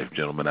ex-wife,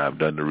 gentlemen. I've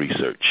done the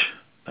research.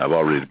 I've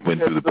already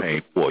went through the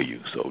pain for you,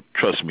 so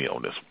trust me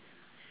on this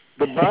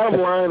one. The bottom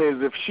line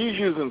is, if she's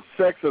using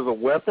sex as a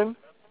weapon,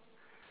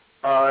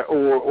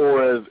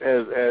 or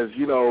as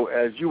you know,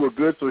 as you were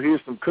good, so here's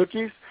some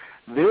cookies,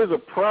 there's a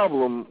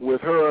problem with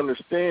her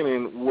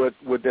understanding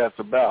what that's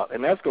about,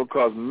 and that's going to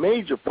cause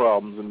major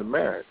problems in the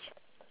marriage.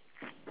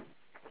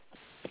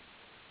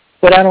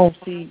 But I don't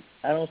see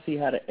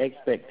how the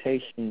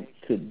expectation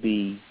could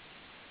be,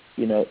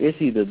 you know, it's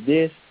either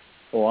this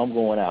or I'm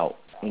going out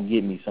and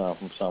get me some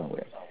from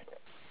somewhere.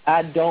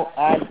 I don't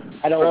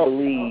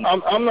believe.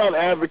 I'm not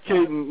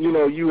advocating, you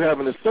know, you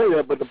having to say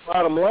that, but the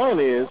bottom line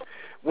is,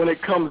 when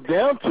it comes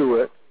down to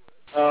it,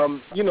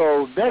 you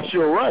know, that's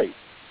your right.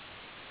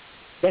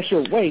 That's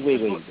your wait.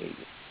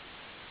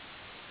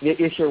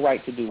 It's your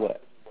right to do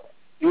what?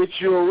 It's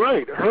your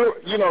right.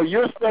 Her, you know,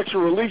 your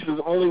sexual release is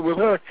only with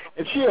her,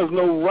 and she has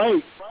no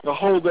right to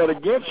hold that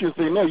against you and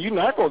say, no, you're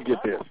not going to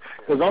get this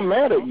because I'm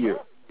mad at you.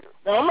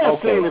 Now, I'm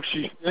not saying if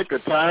she's sick or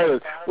tired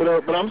or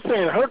whatever, but I'm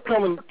saying her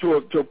coming to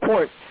a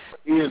point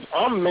is,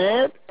 I'm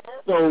mad,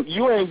 so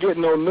you ain't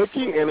getting no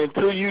nookie, and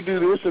until you do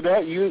this or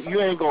that,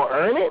 you ain't going to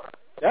earn it.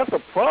 That's a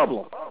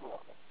problem.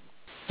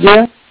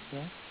 Yeah.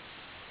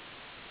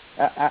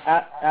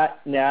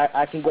 Now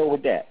I can go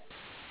with that,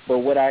 but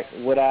what I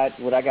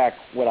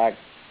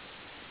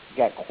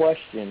got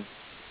questioned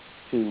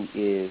to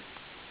is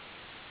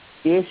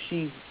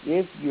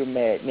if you're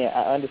mad. Now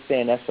I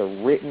understand that's a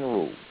written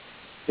rule.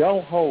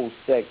 Don't hold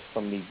sex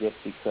from me just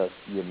because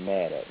you're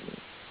mad at me.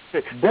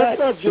 That's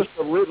not just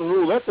a written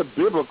rule. That's a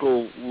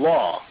biblical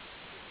law.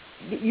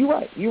 You're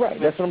right.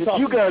 That's what I'm talking about. If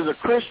you guys are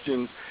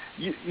Christians,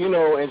 you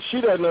know, and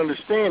she doesn't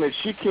understand that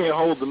she can't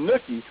hold the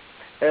nookie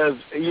as,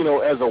 you know,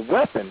 as a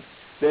weapon,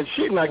 then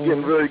she's not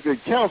getting very good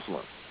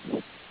counseling.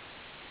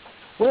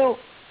 Well,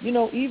 you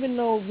know, even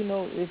though, you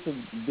know, it's a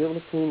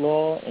biblical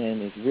law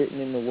and it's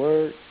written in the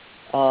Word,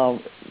 a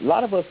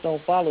lot of us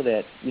don't follow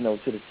that, you know,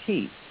 to the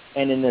T.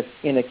 And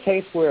in a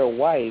case where a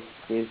wife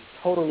is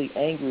totally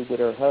angry with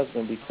her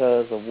husband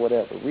because of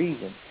whatever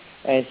reason,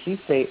 and she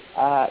say,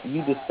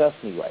 you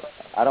disgust me right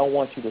now. I don't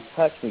want you to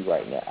touch me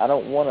right now. I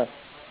don't want to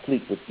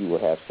sleep with you or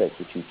have sex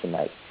with you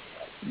tonight.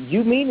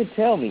 You mean to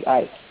tell me,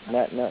 Ike,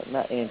 not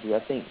Andrew,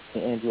 I think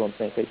Andrew on the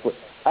same page, but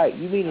Ike,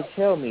 you mean to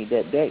tell me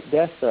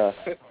that's a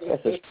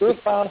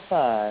surefire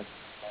sign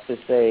to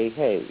say,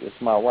 hey, it's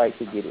my right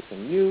to get it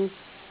from you,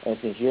 and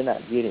since you're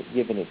not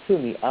giving it to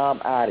me,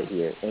 I'm out of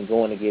here and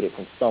going to get it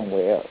from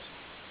somewhere else.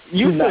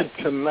 You said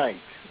tonight.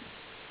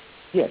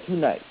 Yeah,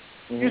 tonight.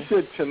 Mm-hmm. You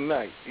said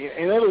tonight.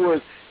 In other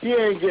words, he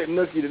ain't getting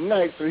nookie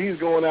tonight, so he's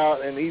going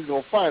out and he's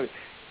going to find it.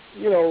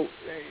 You know,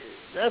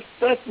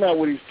 that's not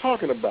what he's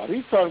talking about.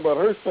 He's talking about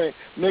her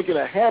making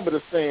a habit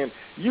of saying,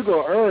 you're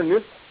going to earn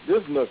this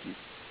nookie.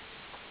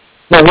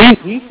 So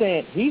he's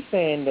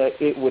saying that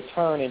it would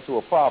turn into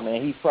a problem,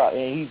 and he's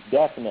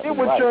definitely it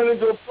would right. turn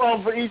into a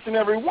problem for each and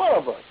every one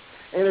of us.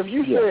 And if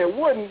you say it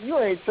wouldn't, you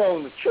ain't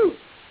telling the truth.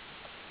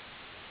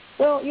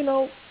 Well, you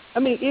know, I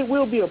mean, it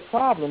will be a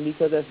problem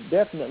because that's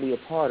definitely a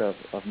part of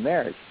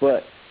marriage.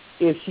 But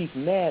if she's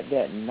mad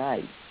that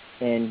night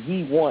and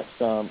he wants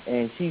some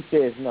and she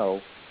says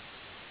no,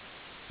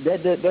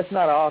 that's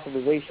not an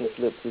authorization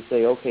slip to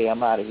say, okay,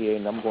 I'm out of here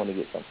and I'm going to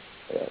get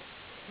something else.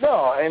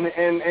 No, and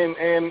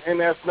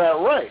that's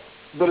not right.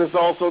 But it's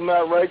also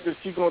not right that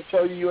she's going to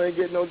tell you ain't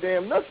getting no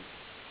damn nothing.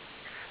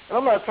 And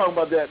I'm not talking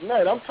about that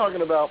night. I'm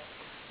talking about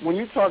when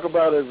you talk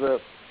about as a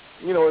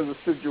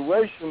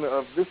situation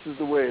of this is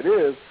the way it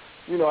is.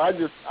 You know,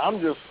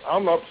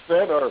 I'm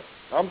upset or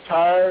I'm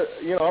tired.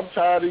 You know, I'm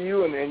tired of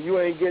you, and you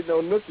ain't getting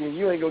no nookie, and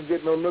you ain't gonna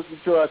get no nookie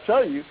till I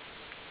tell you.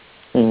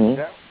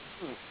 Mm-hmm.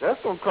 That's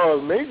gonna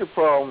cause major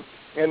problems.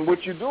 And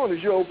what you're doing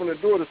is you're opening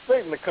the door to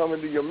Satan to come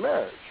into your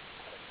marriage.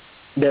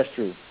 That's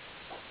true.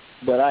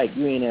 But Ike,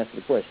 you ain't answered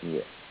the question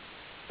yet.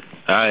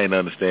 I ain't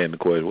understand the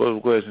question. What was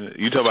the question?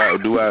 You talking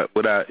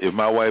about if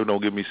my wife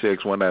don't give me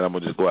sex one night, I'm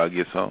gonna just go out and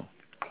get some?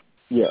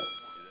 Yeah.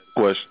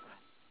 Question.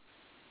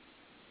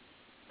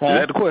 Huh? Is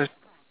that the question?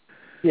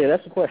 Yeah,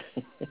 that's the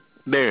question.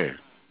 Darren.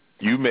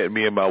 You met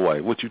me and my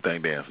wife. What you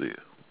think Dan said?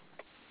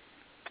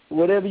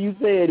 Whatever you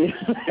said.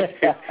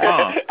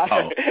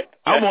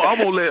 I'm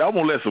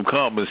gonna let some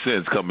common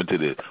sense come into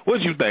this.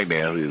 What you think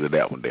Dan is of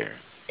that one, Darren?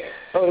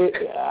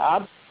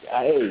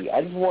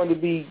 I just wanted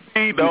to be.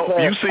 You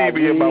see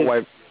me and my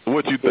wife.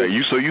 What you think?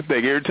 You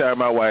think every time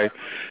my wife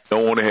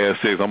don't want to have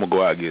sex, I'm gonna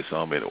go out and get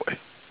some anyway?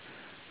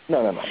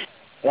 No.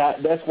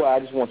 That's why I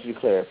just want you to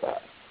clarify.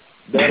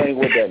 That ain't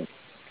what that means.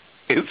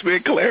 It's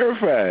been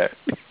clarified.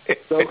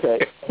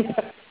 Okay.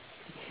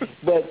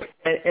 But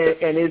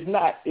and it's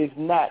not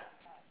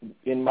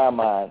in my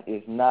mind,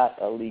 it's not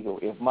illegal.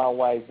 If my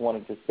wife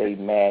wanted to stay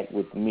mad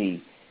with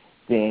me,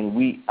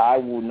 then I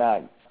will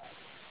not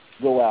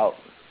go out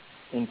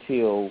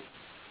until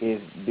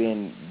it's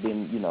been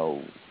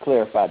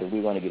clarified that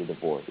we're going to get a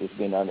divorce. It's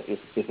an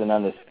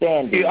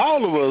understanding. Yeah,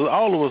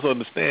 all of us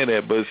understand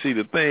that, but see,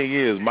 the thing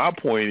is, my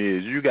point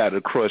is, you got to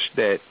crush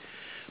that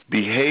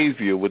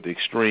behavior with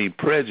extreme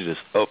prejudice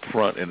up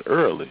front and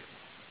early.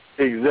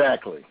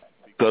 Exactly.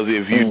 Because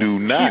if you do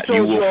not,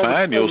 you will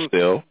find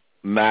yourself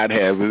not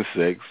having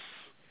sex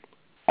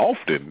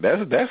often.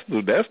 That's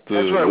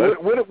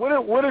right.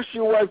 What if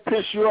your wife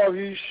pissed you off?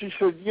 She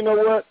said, you know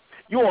what?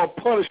 You on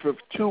punishment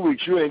for 2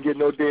 weeks. You ain't getting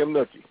no damn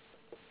nookie.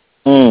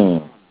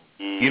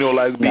 You know,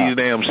 like these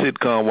damn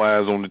sitcom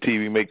wives on the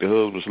TV make the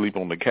husband sleep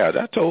on the couch.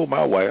 I told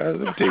my wife, let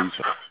me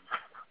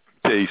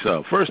tell you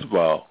something. First of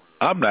all,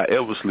 I'm not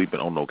ever sleeping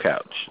on no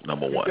couch,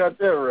 number one. You got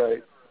that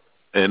right.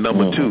 And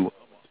number two,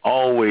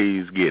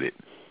 always get it.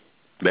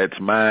 That's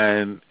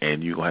mine,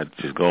 and you're going to have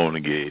to just go on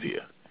and get it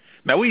here.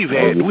 Now, we've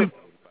to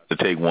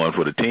take one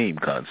for the team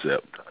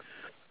concept.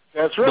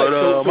 That's right.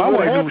 But my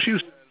wife knew she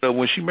was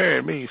when she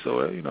married me,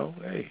 so,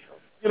 hey.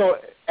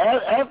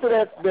 After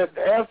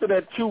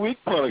that 2 week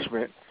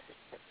punishment,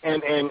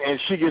 and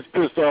she gets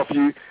pissed off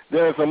you,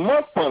 there's a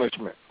month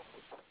punishment.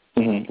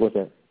 What's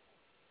that?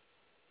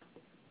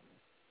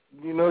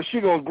 She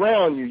gonna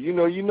ground you. You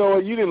know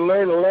what? You didn't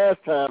learn the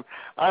last time.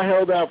 I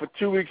held out for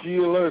 2 weeks,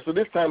 you didn't learn, so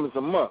this time it's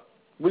a month.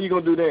 What are you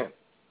gonna do then?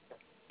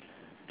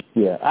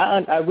 Yeah,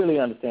 I really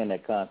understand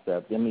that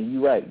concept. I mean,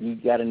 you're right. You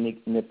got to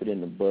nip it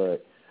in the bud.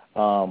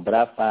 But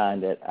I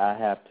find that I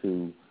have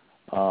to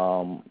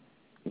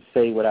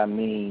say what I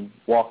mean,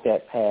 walk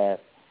that path,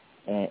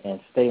 and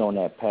stay on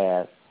that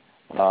path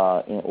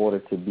in order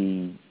to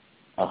be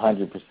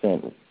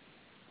 100%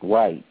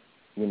 right,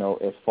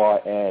 as far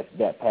as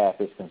that path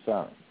is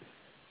concerned.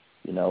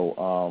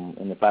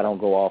 And if I don't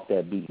go off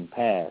that beaten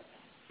path,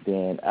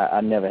 then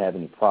I never have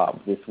any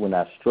problems. It's when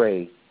I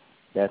stray,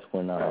 that's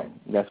when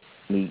that's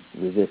meet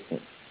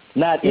resistance.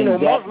 My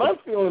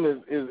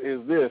feeling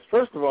is this.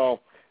 First of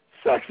all,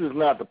 sex is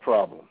not the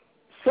problem.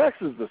 Sex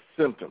is the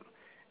symptom.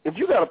 If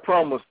you got a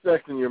problem with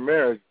sex in your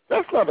marriage,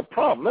 that's not the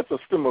problem. That's a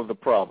symptom of the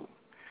problem.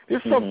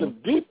 There's something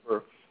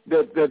deeper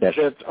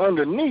that's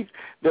underneath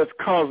that's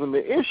causing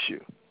the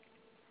issue.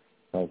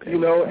 Okay.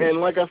 And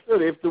like I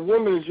said, if the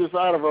woman is just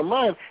out of her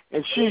mind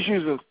and she's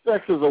using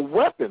sex as a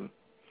weapon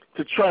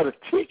to try to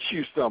teach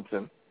you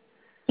something,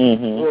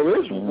 well,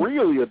 there's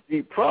really a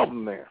deep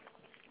problem there.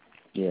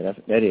 Yeah,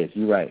 that is.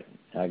 You're right.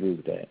 I agree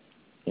with that.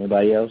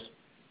 Anybody else?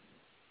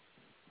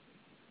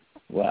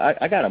 Well,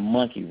 I got a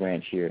monkey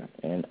wrench here,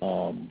 and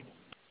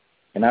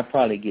I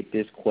probably get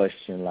this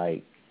question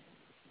like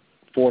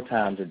 4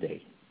 times a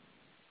day.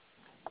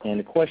 And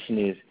the question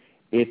is,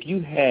 if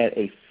you had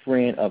a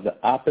friend of the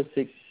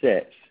opposite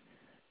sex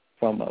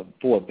for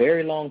a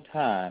very long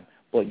time,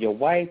 but your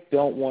wife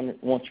don't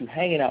want you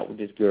hanging out with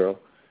this girl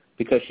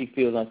because she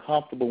feels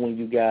uncomfortable when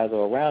you guys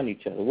are around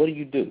each other, what do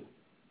you do?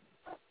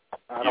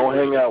 I don't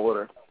hang out with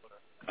her.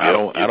 I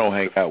don't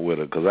hang out with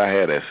her because I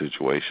had that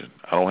situation.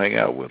 I don't hang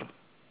out with her.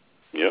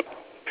 Yep.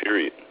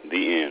 Period.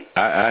 The end.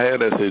 I had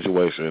that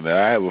situation, and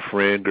I have a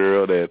friend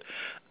girl that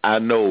I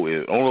know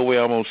the only way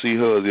I'm gonna see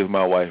her is if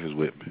my wife is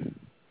with me.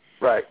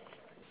 Right.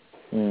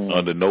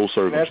 Under no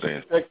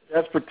circumstance.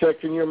 That's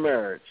protecting your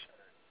marriage.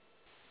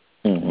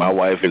 My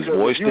wife is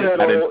boisterous.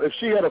 If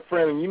she had a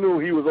friend and you knew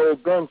he was an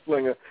old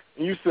gunslinger,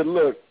 and you said,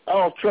 "Look, I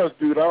don't trust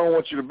dude. I don't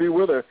want you to be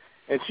with her,"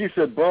 and she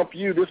said, "Bump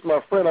you. This is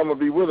my friend. I'm gonna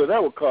be with her."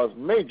 That would cause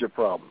major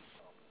problems.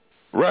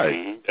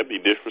 Right. That'd be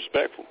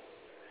disrespectful.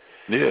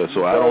 Yeah.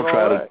 So I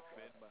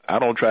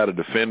don't try to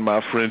defend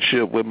my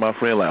friendship with my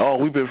friend like, "Oh,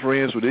 we've been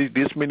friends for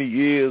this many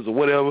years or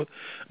whatever."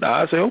 Now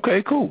I say,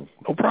 "Okay, cool,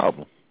 no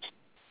problem."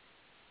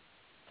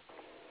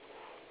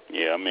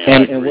 Yeah,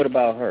 man. And what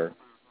about her?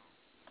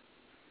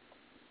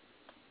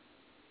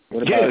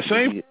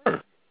 Same for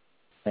her.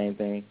 Same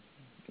thing.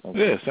 Okay.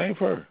 Yeah, same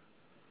for her.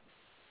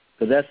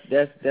 So that's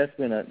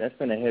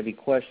been a heavy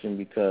question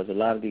because a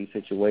lot of these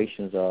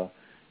situations are,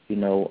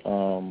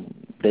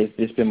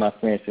 it's been my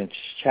friend since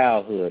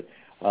childhood.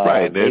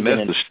 Right, and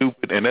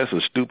that's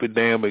a stupid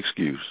damn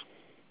excuse.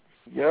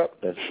 Yep.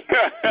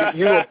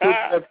 You don't put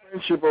that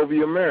friendship over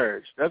your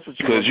marriage. That's what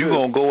you. Because you're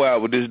gonna go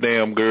out with this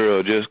damn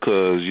girl just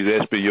because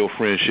that's been your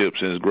friendship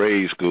since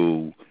grade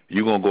school.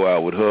 You're gonna go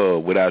out with her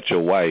without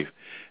your wife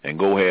and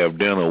go have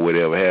dinner or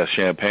whatever, have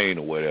champagne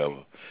or whatever,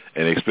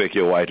 and expect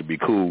your wife to be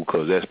cool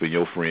because that's been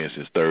your friend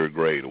since 3rd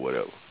grade or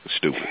whatever. It's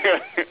stupid.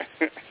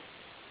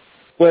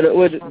 Well,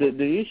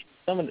 the issue,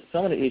 some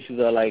of the issues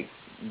are like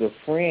the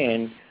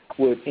friend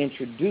would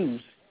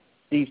introduce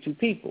these two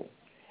people,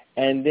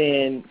 and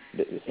then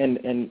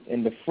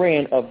and the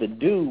friend of the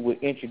dude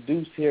would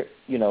introduce her.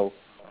 You know,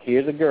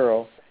 here's a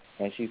girl,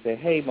 and she said,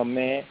 "Hey, my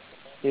man,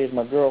 here's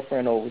my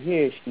girlfriend over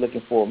here. She's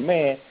looking for a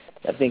man.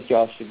 I think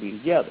y'all should be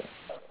together."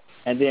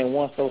 And then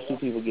once those two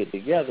people get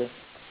together,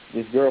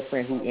 this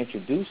girlfriend who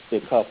introduced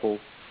the couple,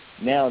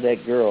 now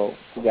that girl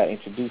who got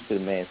introduced to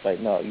the man, it's like,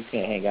 no, you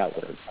can't hang out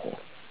with her anymore.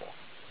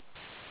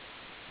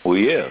 Well,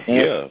 yeah.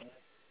 And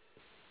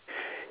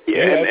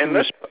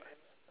that's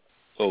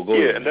go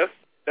ahead. And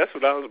that's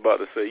what I was about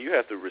to say. You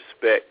have to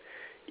respect,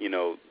 you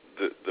know,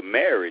 the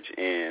marriage,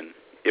 and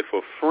if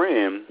a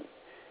friend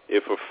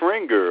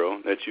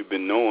girl that you've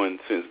been knowing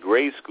since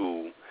grade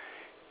school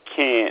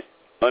can't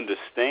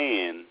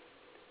understand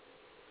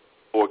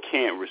or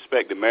can't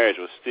respect the marriage,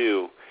 or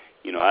still,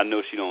 you know, I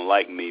know she don't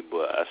like me,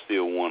 but I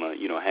still want to,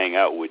 you know, hang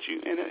out with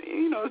you. And,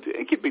 you know,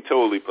 it could be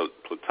totally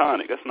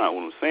platonic. That's not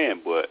what I'm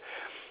saying. But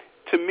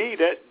to me,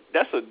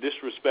 that's a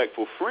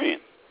disrespectful friend.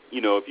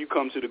 You know, if you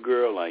come to the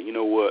girl like, you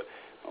know what,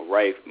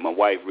 my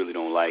wife really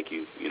don't like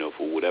you, you know,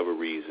 for whatever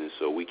reason,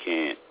 so we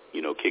can't,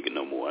 you know, kick it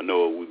no more. I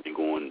know we've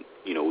been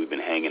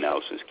hanging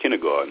out since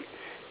kindergarten.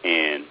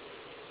 And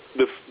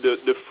the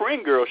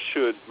friend girl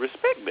should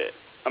respect that.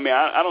 I mean,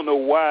 I don't know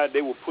why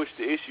they would push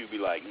the issue, be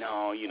like,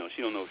 no, you know,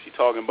 she don't know what she's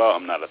talking about,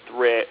 I'm not a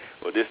threat,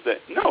 or this,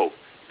 that. No,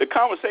 the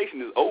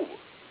conversation is over.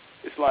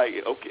 It's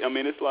like, okay, I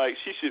mean, it's like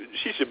she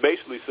should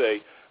basically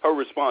say, her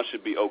response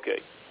should be,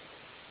 okay,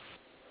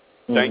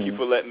 thank you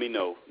for letting me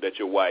know that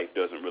your wife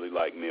doesn't really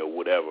like me or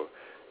whatever.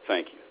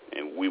 Thank you,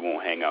 and we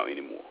won't hang out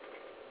anymore.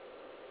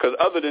 Because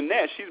other than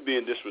that, she's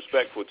being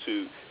disrespectful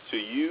to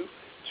you,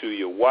 to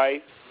your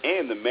wife,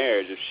 and the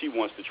marriage if she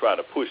wants to try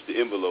to push the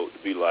envelope to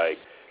be like,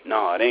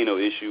 no, it ain't no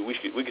issue. We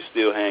can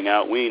still hang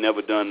out. We ain't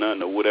never done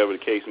nothing, or whatever the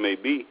case may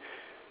be.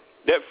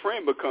 That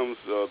friend becomes,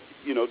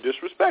 you know,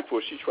 disrespectful.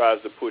 She tries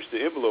to push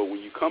the envelope. When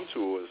you come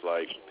to her, it's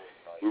like,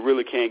 we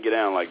really can't get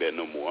down like that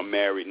no more. I'm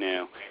married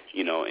now,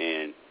 you know,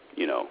 and,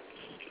 you know.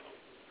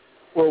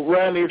 Well,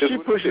 Randy, if she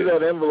pushes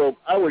that envelope,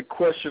 I would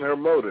question her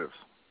motives.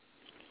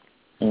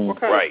 What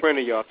kind of friend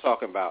are y'all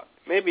talking about?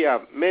 Maybe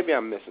I'm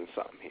missing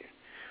something here.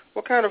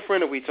 What kind of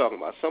friend are we talking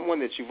about?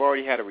 Someone that you've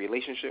already had a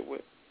relationship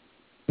with?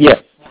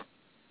 Yes.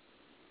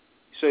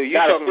 So you're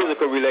not talking a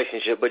physical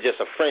relationship, but just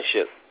a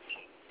friendship.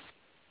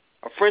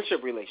 A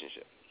friendship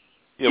relationship.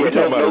 Yeah, we're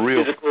talking about a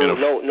real physical,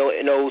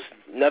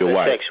 nothing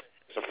sexual.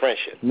 It's a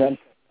friendship. None.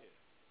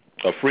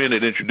 A friend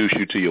that introduced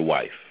you to your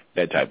wife,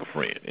 that type of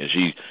friend, and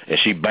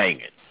she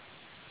banging.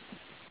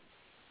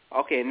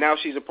 Okay, now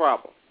she's a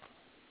problem.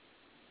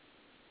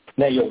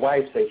 Now your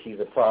wife says she's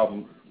a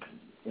problem,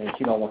 and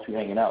she don't want you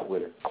hanging out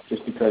with her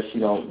just because she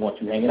don't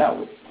want you hanging out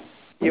with her.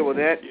 Yeah, well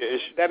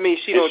that means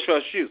she don't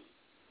trust you.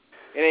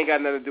 It ain't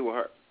got nothing to do with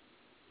her.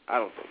 I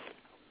don't think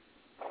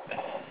so.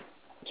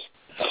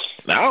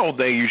 Now, I don't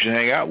think you should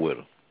hang out with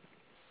her.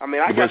 I mean,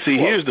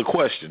 here's the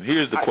question.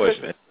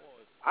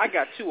 I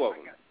got two of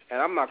them, and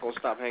I'm not going to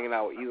stop hanging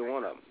out with either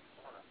one of them.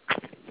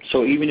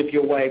 So even if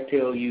your wife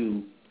tell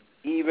you?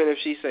 Even if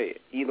she say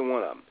it, either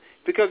one of them.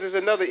 Because there's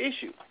another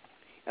issue,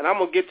 and I'm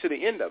going to get to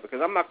the end of it,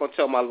 because I'm not going to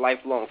tell my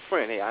lifelong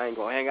friend, hey, I ain't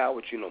going to hang out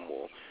with you no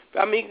more.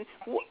 But, I mean,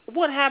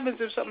 what happens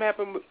if something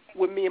happened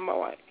with me and my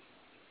wife?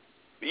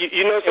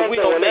 You know something,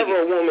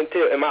 whenever a woman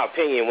in my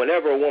opinion,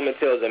 whenever a woman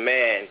tells a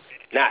man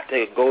not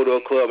to go to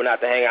a club or not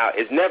to hang out,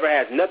 it never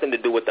has nothing to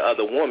do with the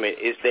other woman.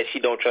 It's that she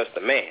don't trust the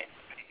man.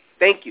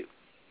 Thank you.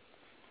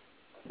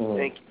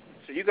 Thank you.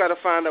 So you got to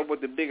find out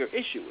what the bigger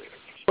issue is.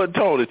 But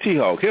Tony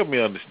T-Hawk, help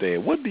me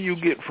understand. What do you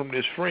get from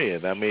this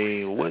friend? I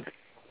mean,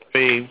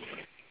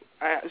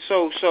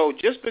 So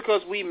just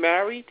because we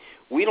married,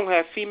 we don't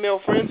have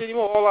female friends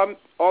anymore?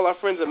 All our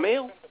friends are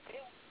male?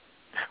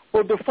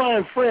 Well,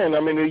 define friend. I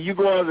mean, are you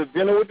going to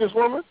dinner with this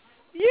woman?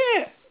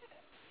 Yeah.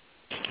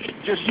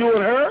 Just you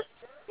and her? Of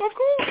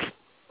course.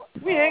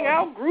 We hang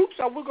out, groups.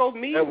 I would go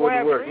meet. That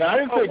wouldn't work. Now, I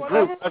didn't say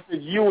group. I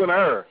said you and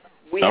her.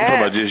 I'm talking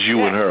about just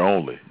you and her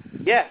only.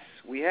 Yes,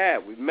 we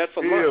have. We've met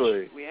for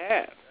lunch. We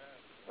have.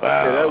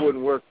 Wow. Okay, that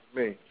wouldn't work for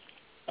me.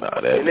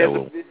 Then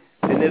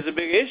there's a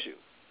big issue.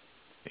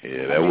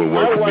 Yeah, that would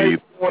work for me. My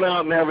wife going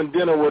out and having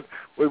dinner with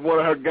one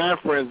of her guy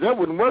friends, that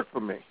wouldn't work for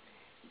me.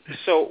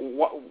 So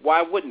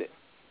why wouldn't it?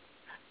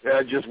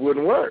 That just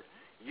wouldn't work.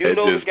 You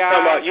know the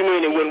guy. You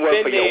mean it wouldn't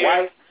work for your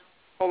wife?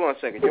 Hold on a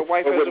second. Your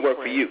wife wouldn't work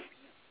for you.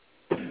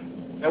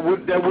 That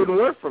wouldn't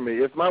work for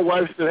me. If my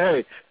wife said,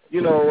 hey,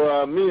 you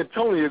know, me and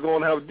Tony are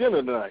going to have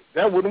dinner tonight,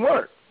 that wouldn't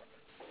work.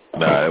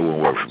 Nah, that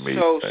wouldn't work for me.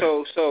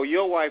 So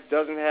your wife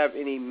doesn't have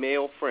any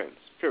male friends,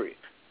 period.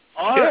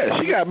 Yeah,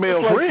 she got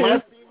male friends.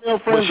 My female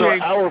friends are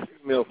our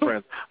female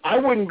friends. I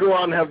wouldn't go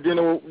out and have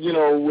dinner, you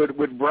know,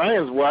 with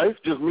Brian's wife,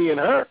 just me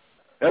and her.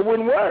 That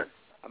wouldn't work.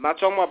 I'm not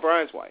talking about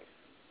Brian's wife.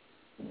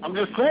 I'm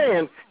just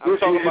saying, if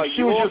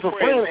she was just a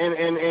friend,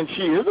 and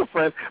she is a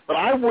friend, but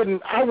I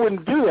wouldn't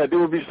do that. There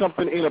would be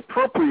something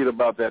inappropriate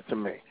about that to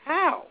me.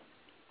 How?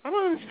 I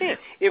don't understand.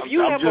 If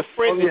you have a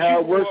friend that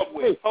you grew up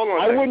with, hold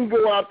on. I wouldn't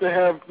go out to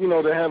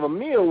have a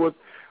meal with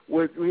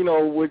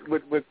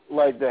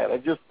like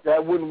that.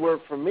 That wouldn't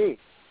work for me.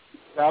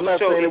 Now, I'm not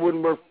saying it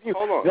wouldn't work for you.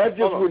 That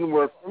just wouldn't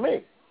work for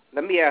me.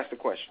 Let me ask the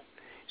question.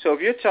 So if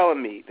you're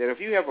telling me that if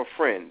you have a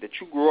friend that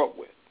you grew up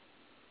with,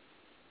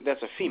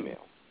 that's a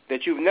female,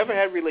 that you've never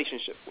had a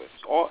relationship with,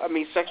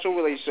 sexual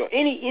relationship,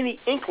 any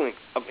inkling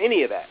of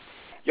any of that,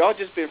 y'all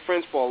just been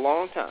friends for a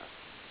long time,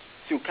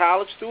 through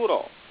college, through it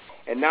all,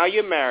 and now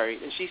you're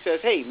married, and she says,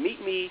 hey, meet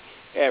me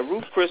at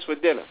Ruth Chris for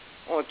dinner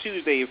on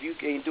Tuesday if you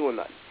ain't doing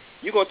nothing.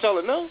 You going to tell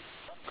her no?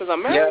 Because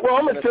I'm married? Yeah, well,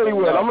 I'm going to tell you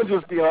what. I'm going to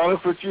just be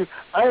honest with you.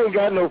 I ain't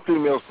got no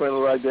female friends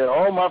like that.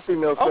 All my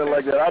female friends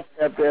like that, I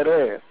tap that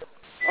ass.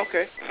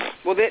 Okay.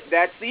 Well,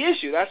 that's the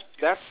issue. That's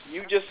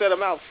you just said a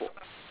mouthful.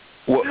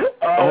 Well,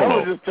 I'm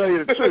going to just tell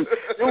you the truth.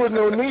 There was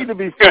no need to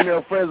be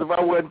female friends if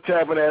I wasn't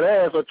tapping that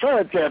ass or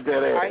trying to tap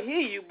that ass. I hear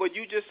you, but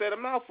you just said a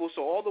mouthful.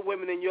 So all the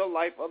women in your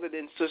life, other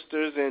than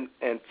sisters and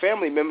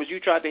family members, you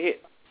tried to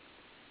hit.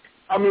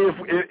 I mean,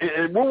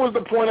 what was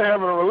the point of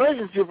having a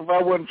relationship if I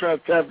wasn't trying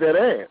to tap that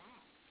ass?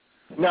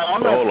 Now,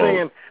 I'm not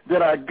saying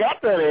that I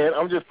got that ass.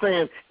 I'm just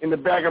saying in the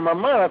back of my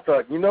mind, I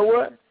thought, you know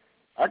what?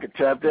 I could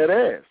tap that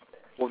ass.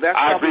 Well, that's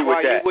probably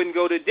why you wouldn't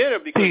go to dinner,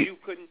 because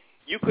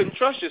you couldn't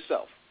trust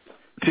yourself.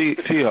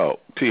 T-Hawk,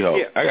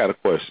 yeah. I got a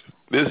question.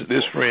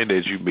 This friend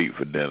that you meet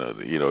for dinner,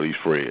 these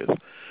friends,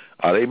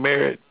 are they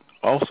married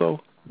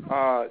also?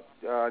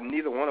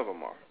 Neither one of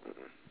them are.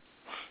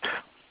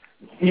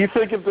 You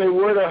think if they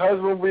were, their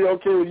husband would be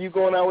okay with you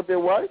going out with their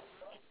wife?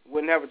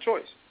 Wouldn't have a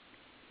choice.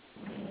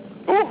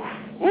 Ooh,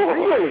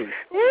 really?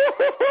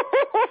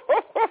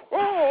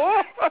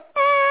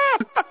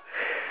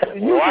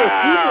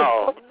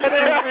 Wow. That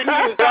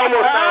almost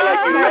sounds like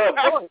you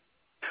love it.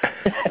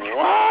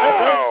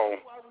 Wow.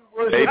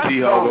 Hey,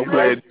 T-Hawk, I'm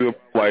glad you're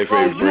my wife and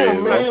friend. You're a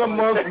man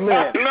amongst men. I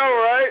know,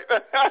 right?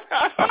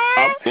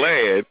 I'm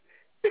glad.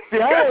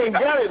 See, I ain't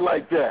got it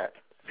like that.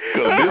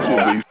 Because this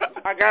will be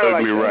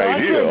ugly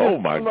right here. Oh,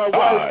 my God.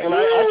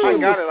 I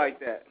got it like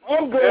that.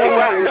 I'm going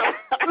out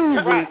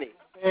Rodney.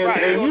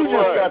 And you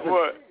just got to...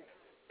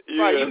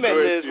 Right, you met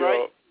Liz,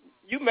 right?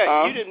 You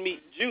didn't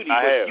meet Judy,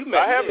 but you met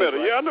Liz. I have met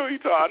her. Yeah, I know you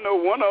talk. I know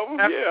one of them.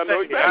 Yeah, I know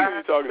exactly what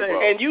you're talking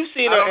about. And you've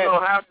seen her. I don't know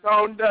how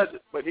Tone does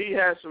it, but he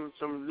has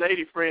some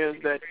lady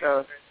friends that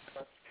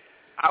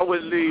I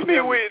would leave.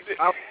 No.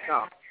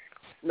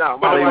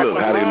 How they look?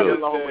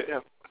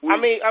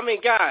 I mean,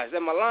 guys,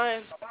 am I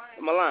lying?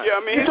 Yeah, I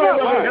mean, you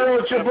talking about a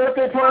girl at your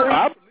birthday party?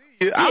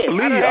 I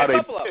believe how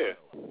they.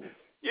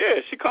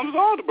 Yeah, she comes to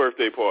all the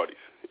birthday parties.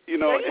 They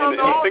come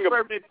to all the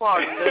birthday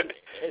parties.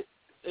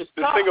 The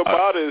thing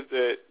about it is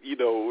that,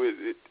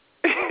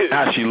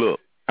 How she look?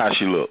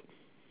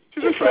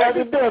 She's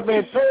attractive,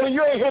 man. Tony,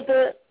 you ain't hit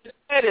that?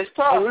 That is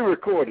tough. Oh, we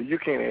recorded. You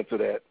can't answer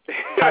that.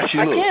 How she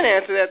look? I can't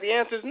answer that. The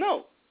answer is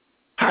no.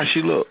 How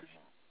she look?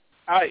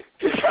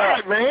 It's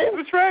right, man. It's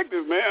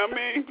attractive, man. I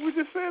mean, we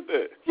just said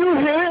that. You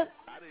hear it?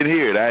 I didn't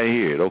hear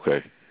it.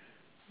 Okay.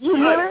 You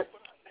hear it?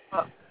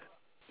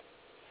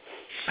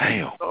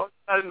 Damn.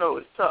 I know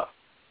it's tough.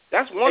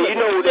 That's one.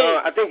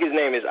 I think his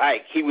name is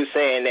Ike. He was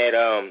saying that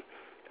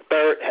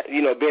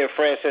being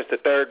friends since the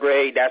third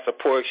grade, that's a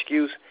poor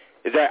excuse.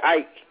 Is that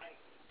Ike?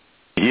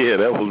 Yeah,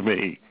 that was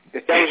me.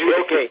 That was you.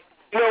 Okay.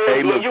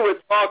 When you were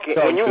talking,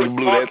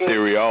 blew that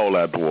theory all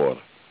out the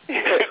water.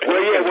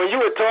 Well, yeah, when you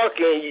were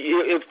talking,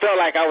 it felt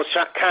like I was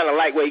kind of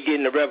lightweight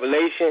getting the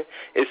revelation.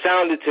 It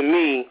sounded to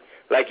me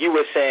like you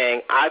were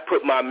saying, I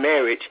put my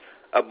marriage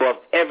above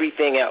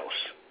everything else.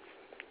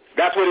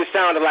 That's what it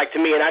sounded like to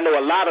me, and I know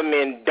a lot of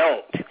men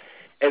don't.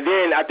 And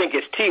then I think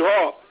it's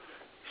T-Hawk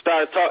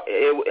started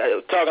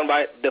talking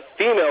about the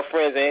female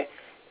friends in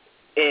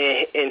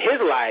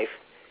his life.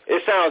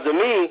 It sounds to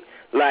me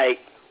like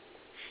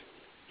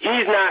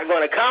he's not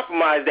going to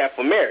compromise that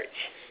for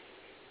marriage.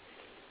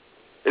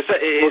 When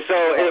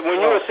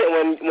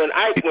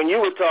you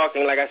were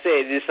talking, like I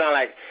said, it just sounded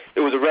like it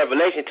was a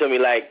revelation to me.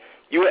 Like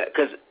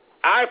because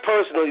I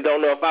personally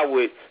don't know if I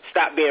would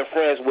stop being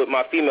friends with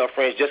my female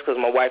friends just because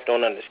my wife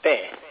don't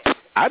understand.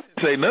 I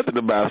didn't say nothing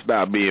about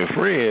stop being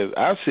friends.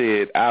 I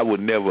said I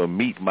would never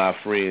meet my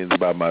friends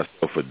by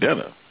myself for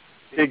dinner.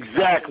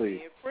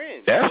 Exactly.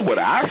 That's what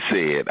I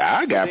said.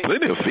 I got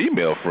plenty of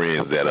female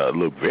friends that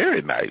look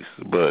very nice,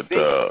 but they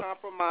don't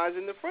compromise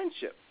in the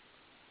friendship.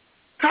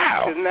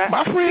 How?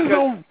 My friends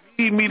don't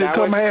need me to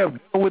come have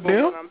dinner with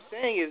them. What I'm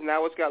saying is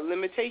now it's got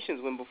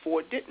limitations when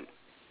before it didn't.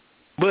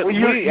 But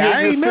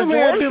I ain't never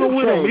had dinner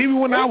with them, even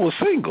when I was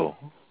single.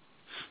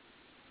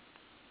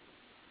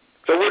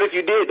 So what if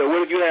you did, though?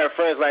 What if you had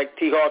friends like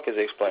T. Hawkins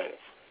explaining?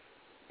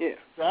 Yeah.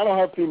 I don't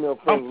have female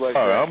friends like that.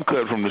 I'm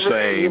cut from the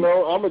same.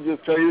 I'm going to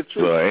just tell you the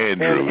truth.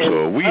 Andrew,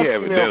 so we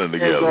haven't dinner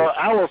together.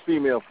 Our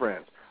female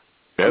friends.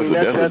 That's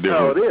a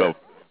different.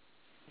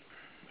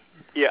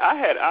 Yeah,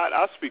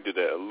 I'll speak to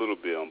that a little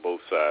bit on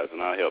both sides,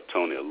 and I'll help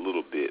Tony a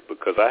little bit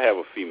because I have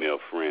a female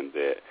friend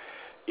that,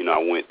 I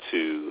went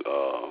to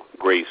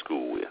grade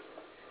school with,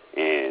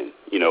 and,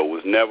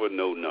 was never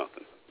know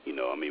nothing.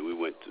 I mean, we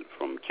went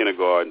from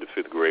kindergarten to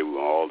 5th grade. We were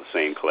all the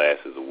same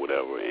classes or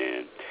whatever,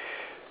 and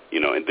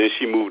and then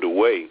she moved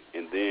away,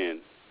 and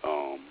then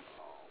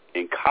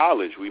in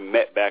college we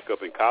met back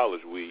up in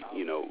college. We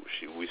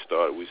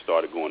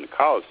started going to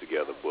college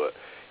together, but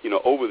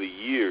over the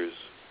years,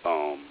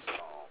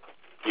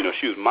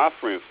 she was my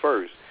friend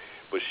first,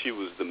 but she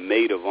was the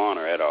maid of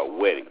honor at our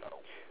wedding,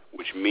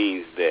 which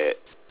means that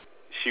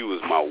she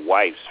was my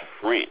wife's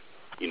friend.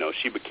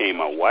 She became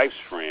my wife's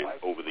friend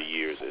over the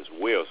years as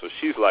well. So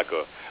she's like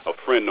a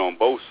friend on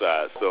both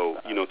sides. So,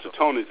 to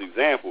Tony's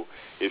example,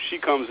 if she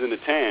comes into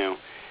town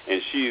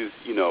and she's,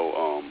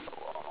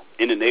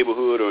 in the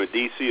neighborhood or in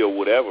D.C. or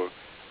whatever,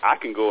 I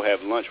can go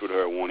have lunch with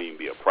her. It won't even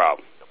be a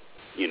problem.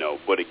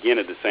 But again,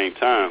 at the same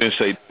time. And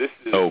say,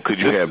 could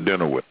you have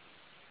dinner with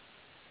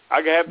her?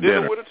 I could have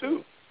dinner with her,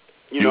 too.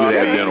 You would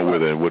have dinner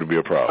with her, and would it be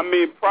a problem? I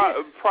mean,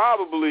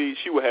 probably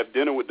she would have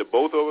dinner with the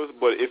both of us,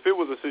 but if it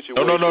was a situation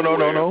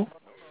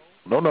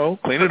No,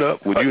 clean it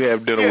up. Would you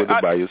have dinner with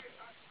her by yourself?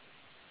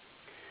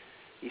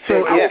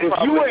 So if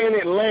you were in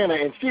Atlanta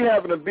and she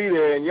happened to be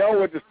there and y'all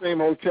were at the same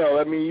hotel,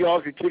 I mean,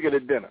 y'all could kick it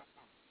at dinner.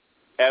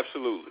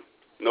 Absolutely.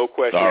 No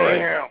question. All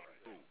right.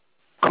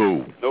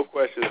 Cool. No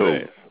question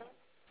asked.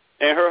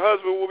 And her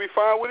husband will be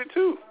fine with it,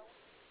 too.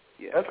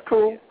 Yeah, that's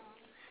cool.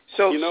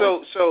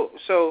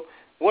 So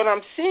what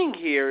I'm seeing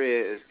here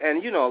is,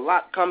 and, a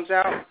lot comes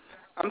out,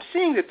 I'm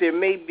seeing that there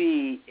may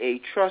be a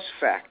trust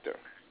factor.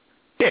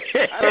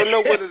 I don't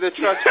know whether the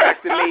trust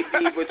factor may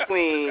be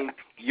between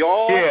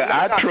y'all. Yeah,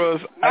 I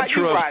trust.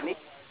 You, Rodney.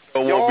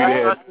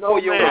 Y'all or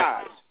your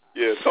wives.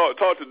 Yeah,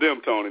 talk to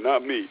them, Tony,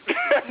 not me.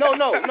 No,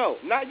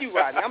 not you,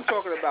 Rodney. I'm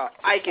talking about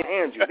Ike and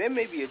Andrew. There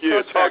may be a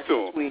trust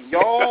factor between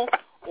y'all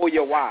or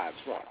your wives,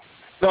 Rodney.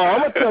 No,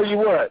 I'm gonna tell you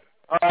what.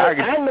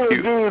 I know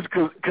dudes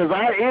because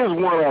I is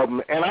one of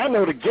them, and I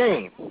know the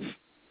game.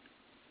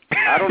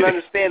 I don't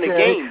understand the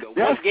game though.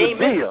 That's what game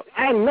the deal. is?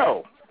 I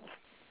know.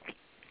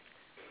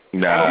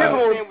 Nah. I don't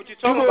understand what you're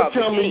talking about.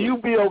 Tell me you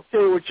be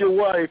okay with your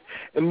wife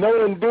and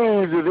knowing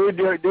dudes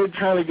that they're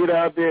trying to get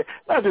out there.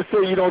 Not to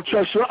say you don't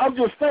trust her. I'm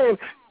just saying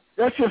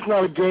that's just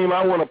not a game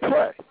I want to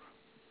play.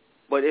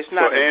 But it's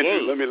not so, a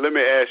Andrew, game. let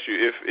me ask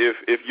you,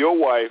 if your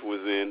wife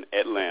was in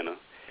Atlanta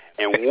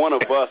and one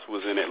of us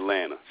was in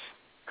Atlanta,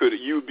 could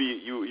you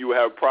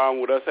have a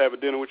problem with us having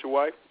dinner with your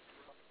wife?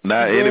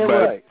 Not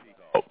anybody.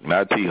 Right.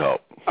 Not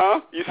T-Hawk.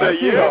 Huh? You say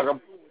yeah?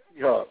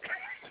 T-Hawk.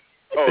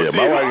 Oh, yeah,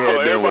 my wife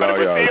had dinner with all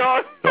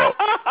y'all. No,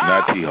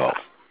 not T-Hawk.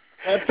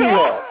 Not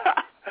T-Hawk.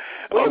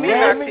 What do you mean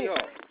not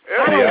T-Hawk? Yeah,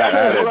 I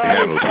had to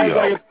handle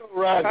T-Hawk.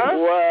 Huh?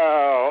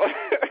 Wow.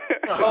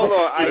 Hold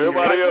on.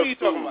 Everybody else. What are you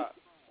talking about?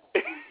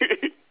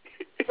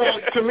 So,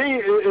 to me,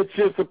 it's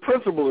just a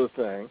principle of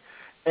thing.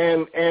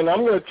 And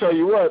I'm going to tell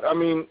you what, I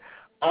mean,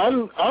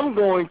 I'm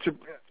going to,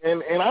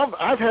 and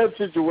I've had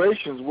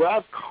situations where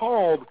I've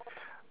called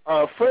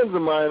friends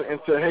of mine and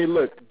said, hey,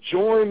 look,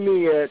 join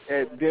me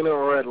at dinner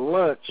or at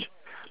lunch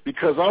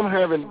because I'm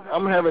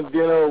having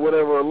dinner or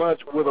whatever or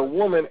lunch with a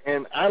woman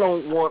and I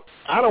don't want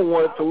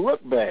it to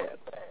look bad.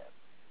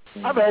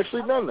 I've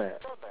actually done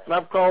that. And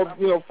I've called,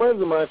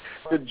 friends of mine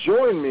to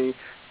join me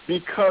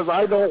because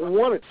I don't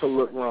want it to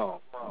look wrong.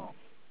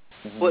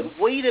 But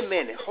wait a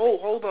minute.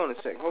 Hold on a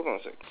second.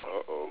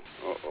 Uh-oh.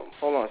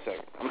 Hold on a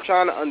second. I'm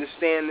trying to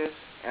understand this,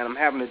 and I'm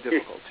having a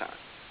difficult time.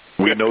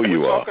 We know you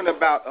We're are. talking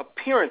about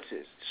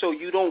appearances, so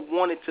you don't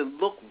want it to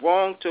look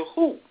wrong to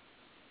who?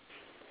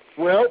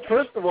 Well,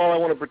 first of all, I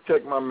want to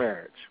protect my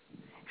marriage.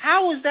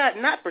 How is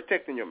that not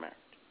protecting your marriage?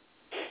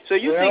 So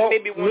you think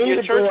maybe one of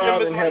your church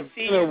members might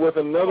see you with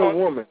another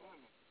woman.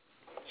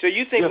 So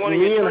you think just one of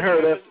your church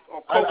members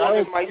or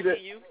co-workers might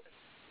see you?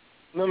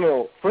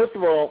 No. First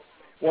of all,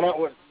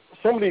 when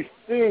somebody's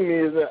seeing me,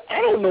 is that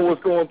I don't know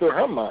what's going through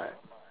her mind.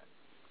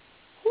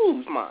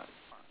 Whose mind?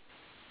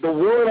 The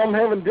woman I'm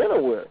having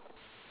dinner with.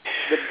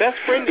 The best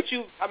friend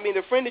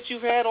the friend that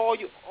you've had all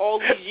these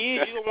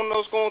years, you don't want to know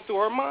what's going through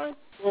her mind?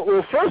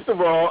 Well, first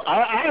of all,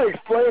 I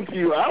explained to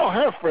you, I don't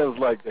have friends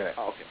like that.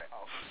 Oh, okay.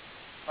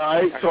 All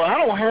right, so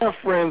I don't have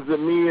friends that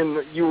me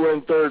and you were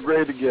in third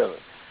grade together.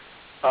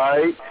 All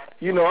right,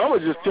 I'm going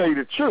to just tell you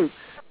the truth.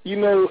 There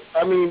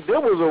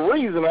was a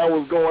reason I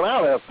was going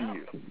out after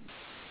you.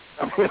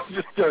 I'm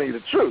just telling you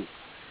the truth.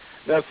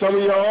 Now, some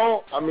of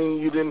y'all,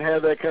 you didn't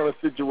have that kind of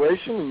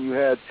situation, and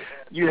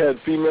you had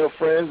female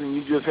friends, and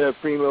you just had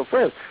female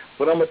friends.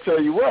 But I'm going to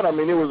tell you what,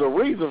 it was a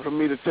reason for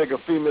me to take a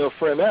female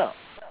friend out.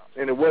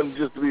 And it wasn't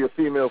just to be a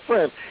female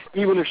friend.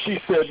 Even if she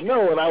said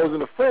no and I was in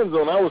the friend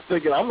zone, I was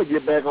thinking I'm going to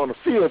get back on the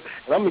field,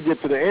 and I'm going to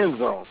get to the end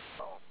zone.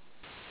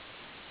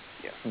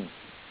 Yeah.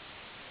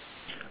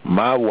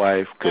 My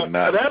wife could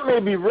not. Now, that may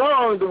be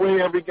wrong the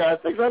way every guy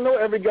thinks. I know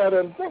every guy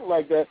doesn't think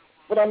like that.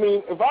 But,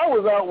 if I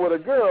was out with a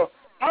girl,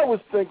 I was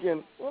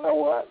thinking, you know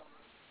what?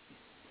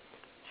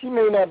 She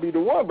may not be the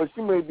one, but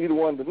she may be the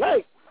one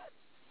tonight.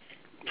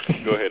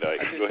 Go ahead,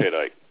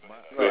 Ike.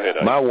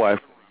 My wife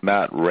would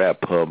not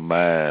wrap her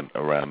mind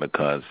around the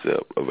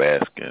concept of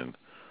asking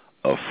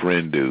a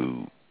friend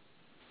dude,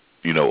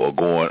 or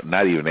going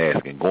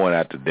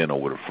out to dinner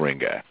with a friend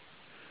guy.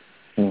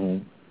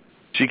 Mm-hmm.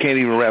 She can't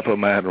even wrap her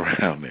mind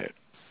around that.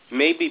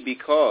 Maybe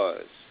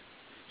because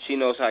she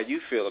knows how you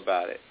feel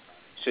about it,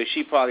 so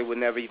she probably would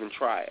never even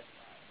try it.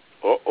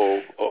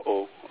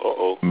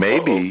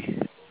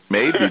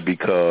 Maybe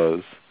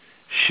because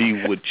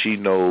she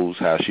knows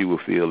how she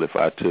would feel if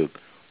I took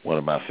one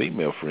of my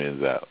female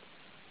friends out.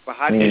 But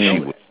how do you know she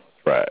would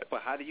try it.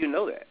 But how do you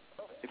know that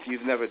if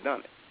you've never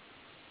done it?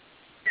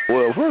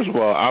 Well, first of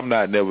all, I'm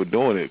not never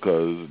doing it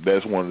because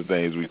that's one of the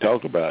things we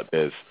talked about.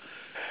 That's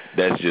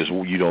just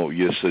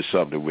it's just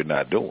something we're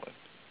not doing.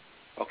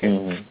 Okay.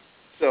 Mm-hmm.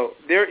 So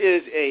there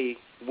is a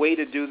way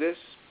to do this,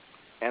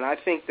 and I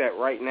think that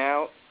right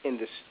now in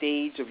the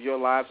stage of your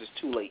lives it's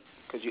too late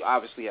because you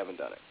obviously haven't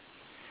done it.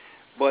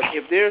 But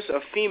if there's a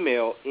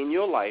female in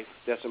your life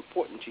that's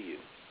important to you,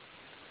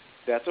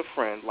 that's a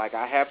friend, like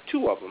I have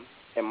two of them,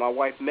 and my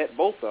wife met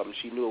both of them.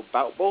 She knew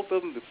about both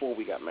of them before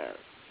we got married.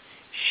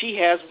 She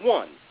has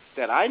one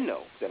that I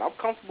know, that I'm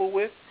comfortable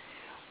with.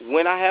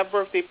 When I have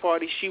birthday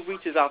parties, she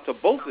reaches out to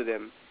both of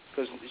them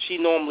because she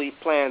normally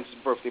plans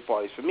birthday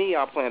parties for me.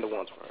 I'll plan the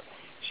ones for her.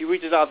 She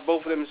reaches out to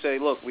both of them and say,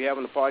 look, we're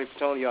having a party for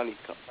Tony. Y'all need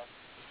to come.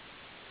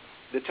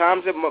 The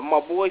times that my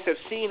boys have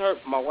seen her,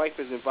 my wife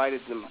has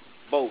invited them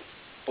both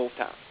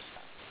times.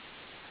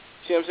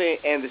 See what I'm saying?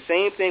 And the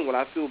same thing, when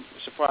I threw a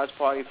surprise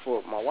party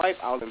for my wife,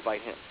 I'll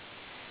invite him.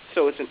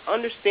 So it's an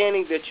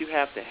understanding that you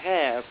have to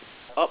have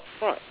up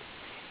front.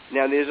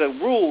 Now, there's a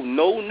rule,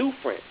 no new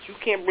friends. You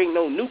can't bring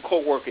no new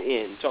coworker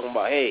in talking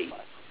about, hey,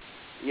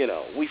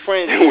 we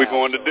friends. We're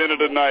going to dinner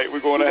tonight.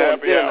 We're going to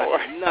happy hour.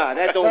 Nah,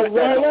 that don't.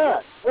 Why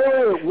not?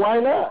 Why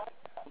not?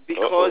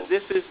 Because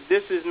this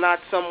is not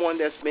someone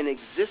that's been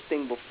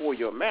existing before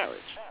your marriage.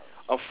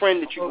 A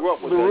friend that you grew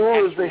up with. The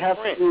rule is they have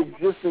to be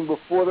existing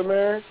before the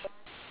marriage?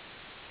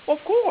 Well,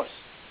 of course.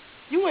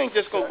 You ain't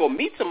just going to go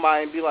meet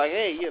somebody and be like,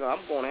 hey, I'm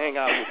going to hang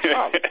out with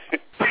Charlie.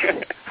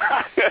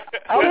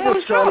 I'm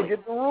just trying to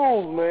get the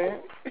rules, man.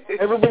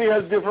 Everybody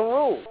has different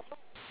rules.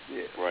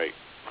 Yeah. Right.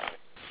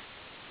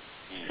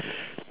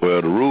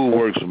 Well, the rule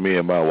works for me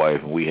and my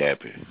wife, and we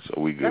happy,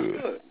 so we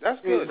good.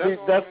 That's good.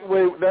 That's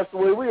the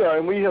way we are,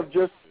 and we have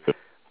just,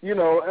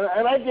 and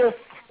I guess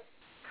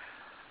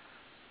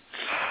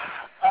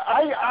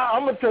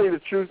I'm gonna tell you the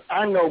truth.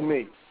 I know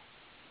me,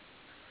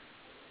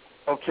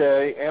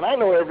 okay, and I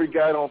know every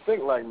guy don't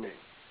think like me,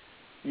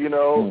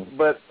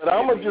 But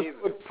I'm gonna just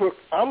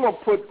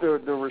put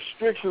the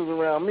restrictions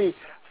around me,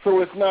 so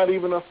it's not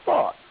even a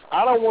thought.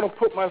 I don't want to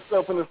put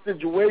myself in a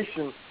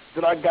situation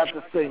that I got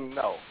to say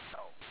no.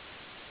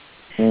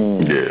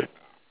 Yeah,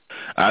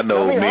 I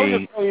know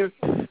me.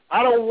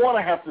 I don't want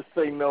to have to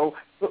say no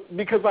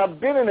because I've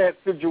been in that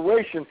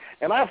situation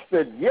and I've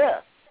said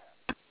yes.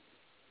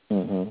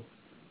 Mm-hmm.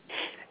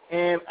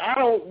 And I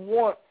don't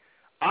want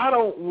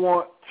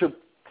to,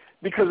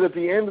 because at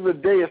the end of the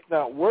day it's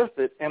not worth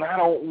it, and I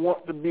don't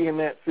want to be in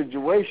that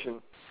situation.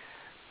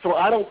 So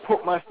I don't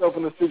put myself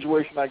in a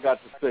situation I got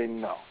to say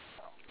no.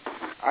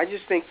 I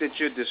just think that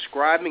you're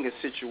describing a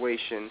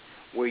situation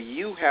where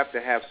you have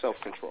to have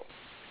self-control.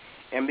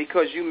 And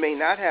because you may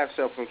not have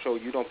self-control,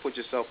 you don't put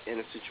yourself in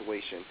a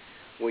situation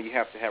where you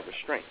have to have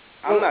restraint.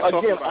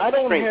 I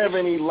don't have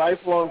any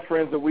lifelong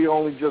friends that we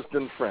only just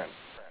been friends.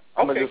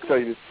 I'm going to just tell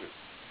you the truth.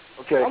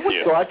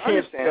 Okay? So I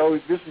can't tell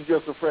you this is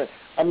just a friend.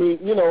 I mean,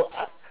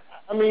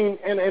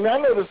 and I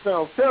know this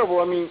sounds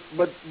terrible.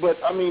 But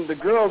the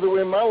girls that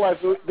were in my life,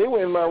 they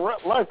were in my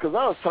life because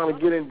I was trying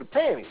to get into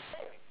panties.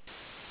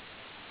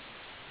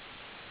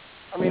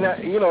 I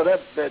know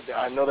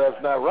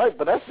that's not right,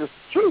 but that's just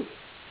the truth.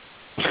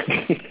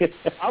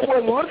 I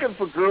wasn't looking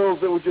for girls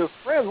that were just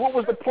friends. What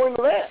was the point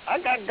of that? I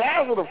got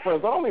guys that are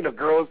friends. I don't need a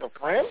girl as a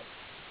friend.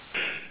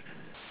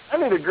 I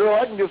need a girl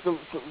I can get some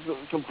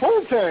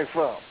poontang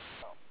from.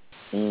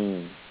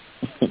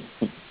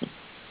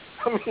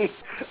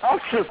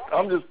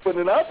 I'm just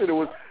putting it out there. It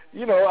was,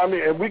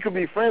 and we could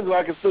be friends and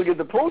I could still get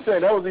the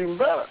poontang. That was even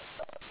better.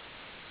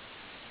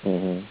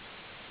 Mm-hmm.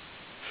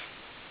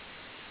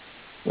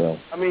 Well,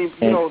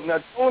 now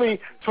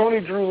Tony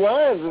drew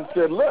lines and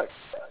said, look,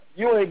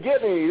 you ain't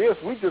getting any of this.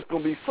 We just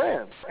going to be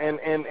friends. And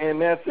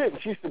that's it.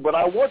 And she said, but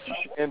I want you.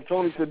 And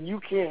Tony said, you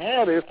can't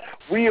have this.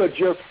 We are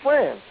just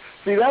friends.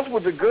 See, that's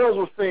what the girls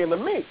were saying to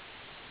me.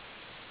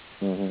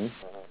 Mm-hmm.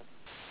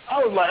 I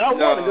was like, I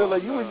want to go.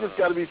 Like, you just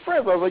got to be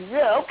friends. I was like,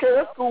 yeah, okay,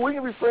 that's cool. We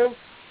can be friends.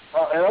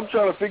 And I'm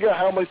trying to figure out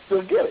how am I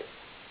still get it.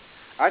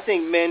 I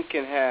think men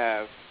can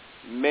have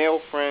male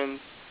friends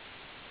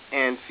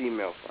and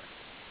female friends.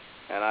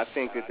 And I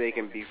think that they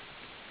can be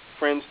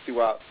friends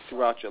throughout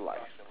your life.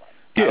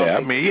 Yeah,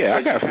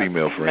 I got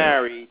female friends.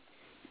 Married,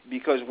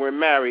 because we're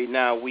married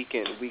now, we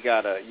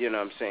gotta,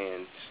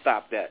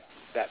 stop that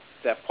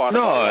part.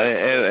 No,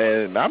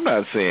 and I'm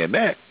not saying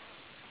that.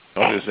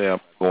 I'm just saying I'm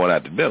going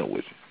out to dinner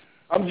with you.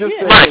 I'm just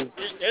saying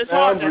it's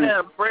hard to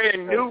have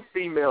brand new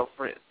female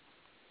friends.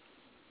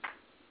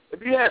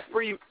 If you have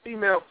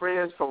female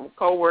friends from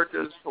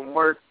coworkers, from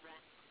work,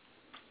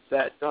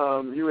 that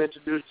you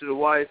introduce to the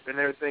wife and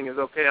everything is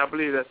okay, I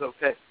believe that's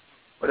okay.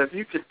 But if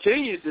you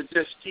continue to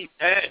just keep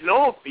adding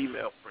on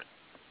female friends,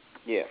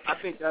 I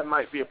think that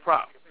might be a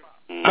problem.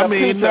 I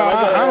mean, no,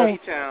 I don't.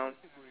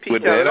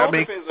 with that. It all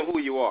depends on who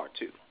you are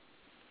too.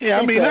 Yeah,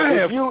 I mean,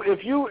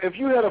 if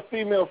you had a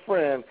female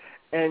friend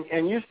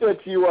and you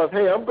said to your wife,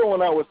 "Hey, I'm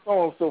going out with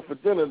so and so for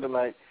dinner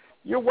tonight,"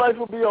 your wife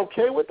would be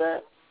okay with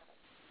that?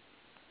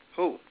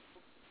 Who?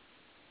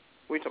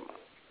 What are you talking about?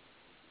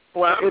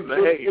 Well,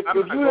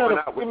 if you had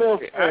a female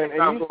friend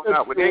and you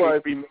said to your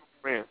wife,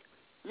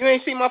 "You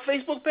ain't seen my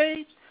Facebook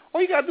page?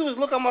 All you gotta do is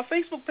look on my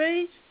Facebook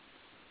page.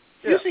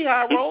 You see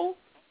how I roll.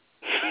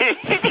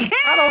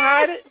 I don't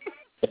hide it.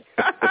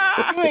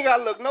 You ain't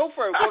gotta look no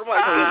further. Go to my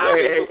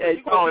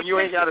hey, Colin, you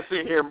ain't gotta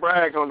sit here and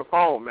brag on the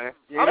phone, man.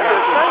 I'm just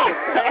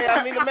saying.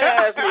 I mean, the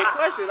man asked me a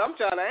question. I'm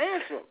trying to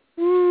answer him.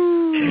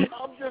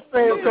 I'm just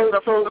saying.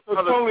 So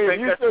Tony, if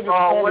you said to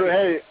her,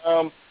 "Hey,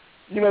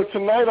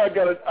 tonight I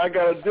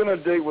got a dinner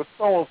date with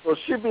so and so,"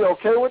 she'd be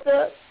okay with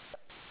that?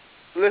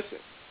 Listen,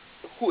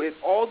 it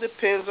all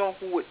depends on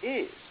who it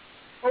is.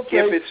 Okay,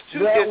 if it's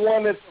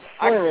one that's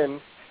a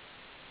friend.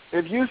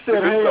 If you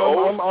said, "Hey, I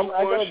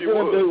got a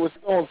dinner date with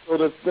so and so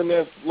that's been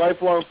their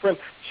lifelong friend,"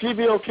 she'd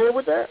be okay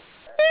with that?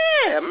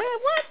 Yeah, man.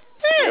 What?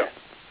 Yeah.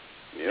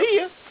 Yep. See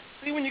ya.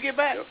 See when you get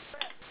back. Yep.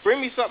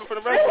 Bring me something from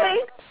the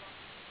restaurant.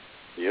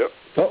 Yep.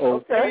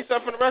 Okay. Bring me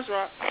something from the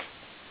restaurant.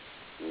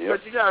 Yep.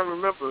 But you gotta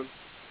remember,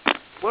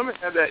 women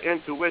have that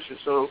intuition,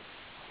 so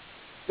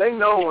they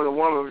know when a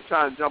woman is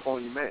trying to jump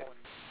on your man.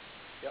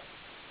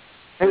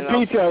 Hey,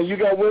 P-Town, you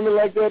got women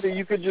like that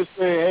you could just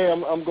say, "Hey,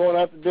 I'm going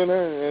out to dinner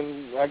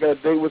and I got a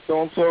date with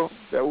so-and-so"?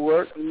 That would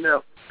work?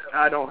 No,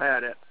 I don't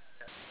have that.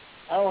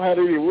 I don't have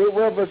it either.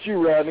 What about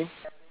you, Rodney?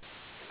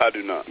 I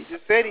do not. He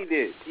just said he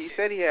did. He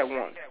said he had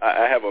one.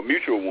 I have a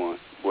mutual one.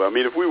 Well, I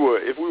mean, if we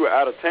were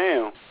out of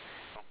town,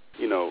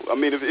 I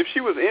mean, if she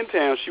was in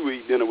town, she would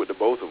eat dinner with the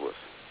both of us.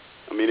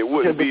 I mean, it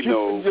wouldn't be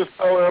no. You just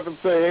call her up and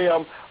say, "Hey,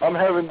 I'm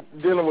having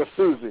dinner with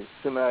Susie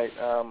tonight.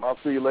 I'll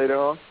see you later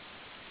on."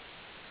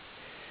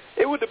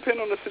 It would depend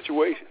on the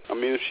situation. I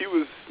mean, if she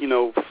was,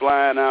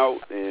 flying out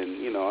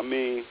and, I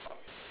mean,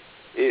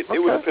 it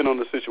would depend on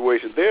the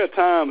situation. There are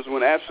times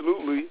when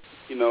absolutely,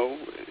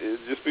 it'd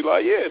just be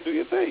like, yeah, do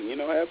your thing,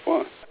 have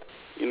fun,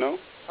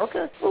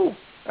 Okay, cool.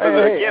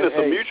 Again, it's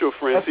a mutual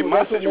friend. See,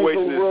 my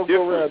situation is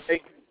different.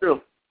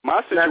 True.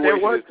 My situation there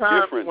was is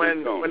time different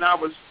when I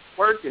was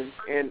working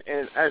and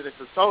as a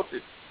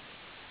consultant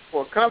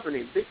for a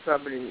company, big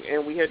company,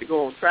 and we had to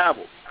go on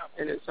travel.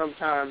 And then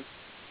sometimes,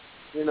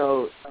 there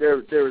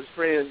was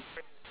friends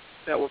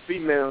that were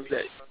females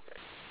that,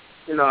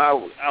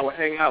 I would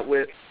hang out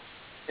with,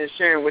 and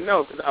Sharon would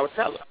know because I would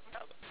tell her.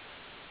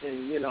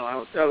 And, I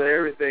would tell her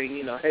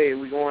everything, "Hey,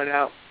 we're going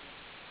out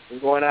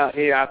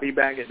here, I'll be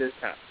back at this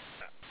time."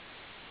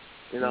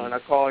 And I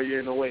call you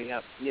in the way,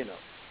 I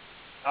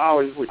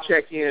always would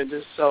check in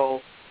just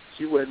so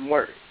she wouldn't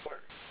worry.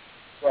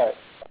 Right.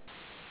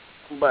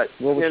 But,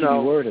 what would she be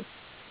worried about?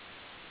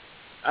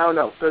 I don't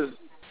know, because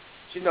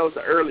she knows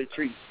the early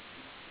treat.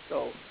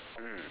 So,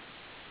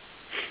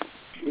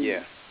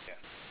 yeah.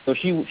 So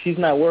she's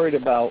not worried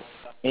about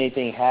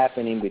anything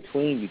happening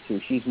between you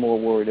two. She's more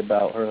worried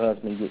about her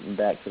husband getting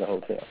back to the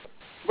hotel.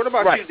 What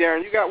about you,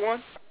 Darren? You got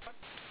one?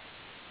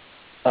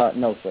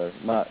 No, sir.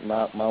 My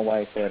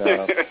wife had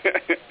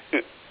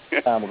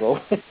time ago.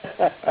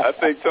 I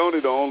think Tony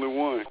the only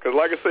one, because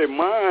like I say,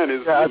 mine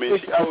is. Yeah, I mean,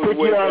 she I goes took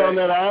way you out back. on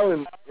that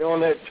island, on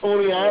that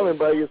Tony Island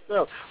by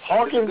yourself.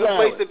 Hawkins It's a good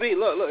Island. place to be.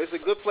 Look, it's a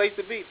good place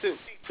to be too.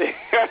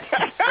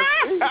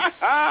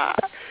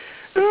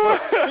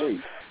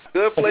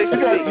 Good place to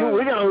be.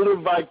 We're gonna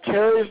live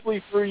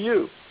vicariously through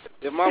you.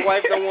 If my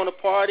wife don't want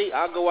to party,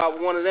 I'll go out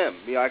with one of them.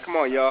 Be like, "Come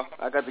on, y'all.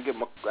 I got to get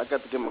my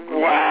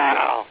group."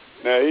 Wow.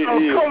 Now he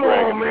come is on,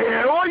 bragging.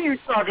 man. What are you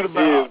talking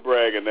about? He is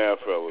bragging now,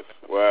 fellas.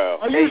 Wow.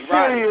 Are you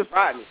serious?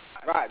 Rodney.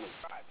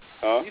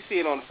 Huh? You see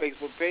it on the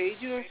Facebook page.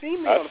 You don't see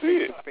me I on the see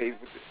Facebook it. page.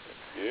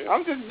 Yeah.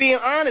 I'm just being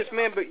honest,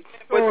 man. But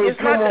Oh, it's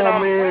not that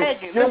I'm man.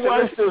 bragging. Your Listen,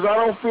 wife says, "I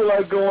don't feel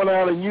like going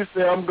out," and you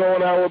say, "I'm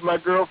going out with my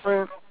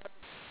girlfriend."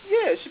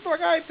 Yeah, she be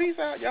like, "All right, peace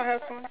out. Y'all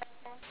have fun."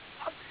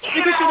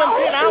 Because she done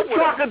been out with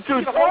us.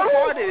 See, the whole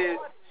part is,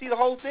 the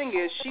whole thing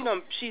is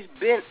she's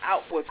been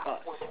out with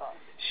us.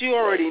 She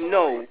already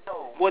know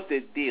what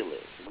the deal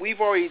is.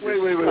 We've already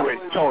Wait.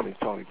 Tony.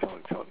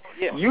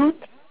 Yeah.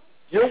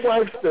 Your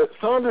wife said,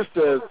 Sandra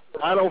says,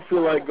 "I don't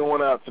feel like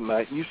going out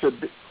tonight." You said,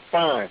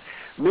 "Fine.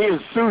 Me and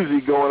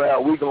Susie going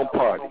out, we gonna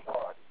party."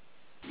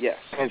 Yes.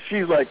 And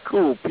she's like,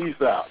 "Cool,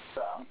 peace out."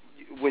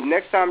 When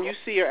next time you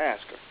see her,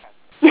 ask her.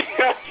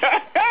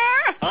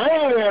 I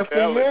ain't asking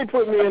you. You ain't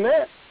putting me in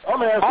that.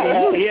 I'm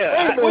asking you. Yeah.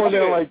 I ain't going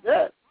down like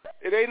that.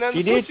 It ain't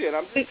nothing to put you in.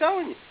 I'm just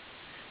telling you.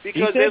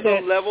 Because said there's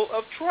a level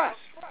of trust.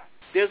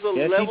 There's a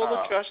level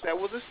of trust that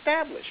was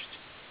established.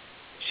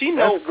 She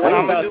knows what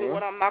I'm going to do and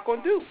what I'm not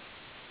going to do.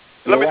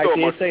 Let me throw a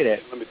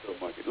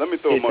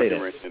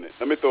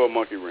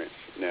monkey wrench.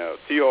 Now,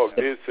 T-Hawk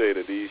did say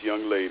that these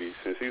young ladies,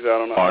 since he's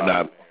out on the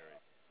island,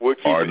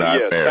 are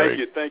not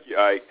married. Thank you,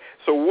 Ike.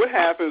 So what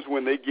happens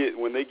when they get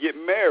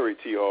married,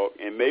 T-Hawk,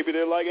 and maybe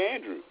they're like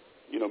Andrew?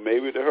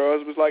 Maybe her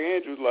husband's like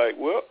Andrew's like,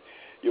 well,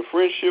 your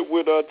friendship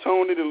with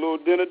Tony, the little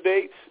dinner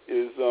dates,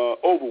 is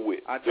over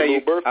with. The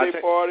little birthday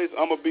parties,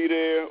 I'm gonna be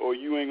there, or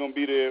you ain't gonna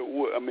be there.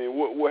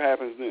 What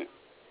happens then?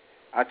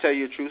 I'll tell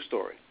you a true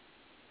story.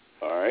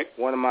 All right.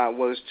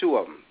 There's two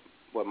of them,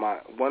 but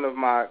one of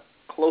my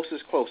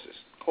closest,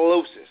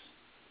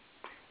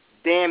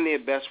 damn near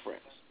best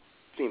friends,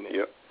 female.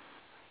 Yep.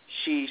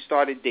 She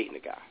started dating a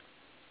guy,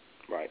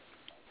 right?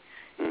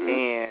 Mm-hmm.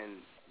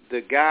 And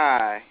the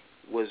guy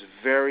was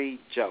very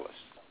jealous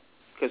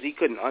because he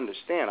couldn't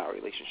understand our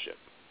relationship.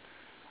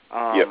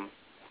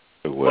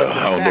 Well,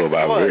 I don't know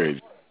about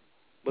marriage.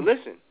 But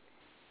listen,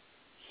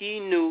 he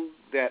knew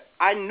that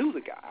I knew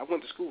the guy. I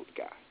went to school with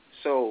the guy.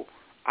 So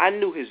I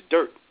knew his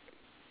dirt,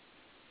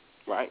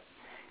 right?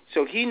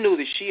 So he knew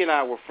that she and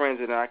I were friends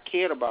and I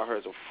cared about her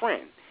as a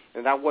friend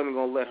and I wasn't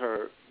going to let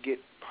her get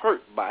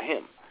hurt by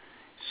him.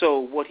 So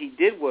what he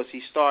did was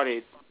he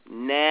started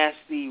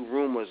nasty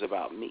rumors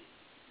about me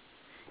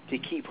to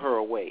keep her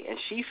away. And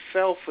she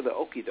fell for the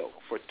okie doke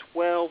for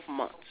 12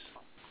 months.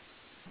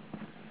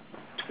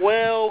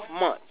 12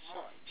 months.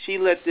 She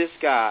let this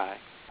guy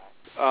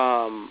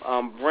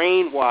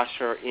brainwash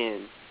her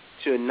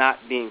into not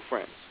being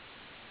friends.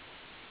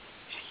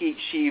 She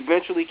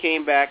eventually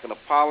came back and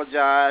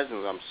apologized and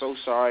was, I'm so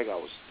sorry, I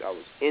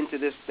was into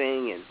this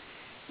thing, and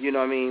you know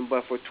what I mean.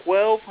 But for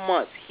 12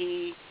 months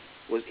he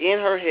was in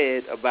her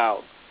head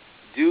about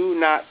do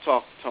not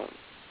talk to Tony.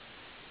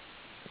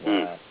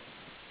 Wow.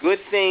 Good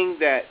thing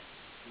that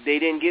they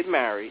didn't get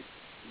married.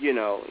 You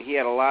know, he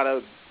had a lot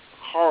of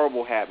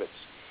horrible habits.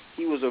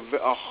 He was a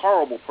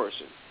horrible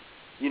person.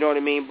 You know what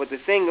I mean? But the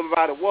thing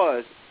about it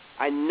was,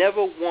 I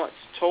never once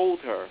told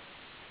her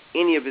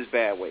any of his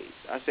bad ways.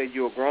 I said,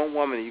 you're a grown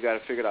woman and you got to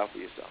figure it out for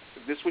yourself.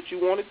 If this is what you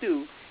want to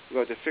do, you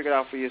have to figure it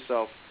out for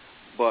yourself,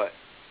 but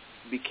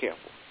be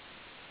careful.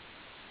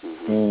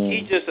 Mm-hmm.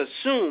 He just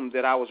assumed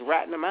that I was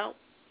ratting him out,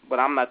 but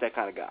I'm not that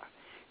kind of guy.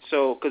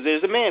 So, because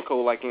there's a man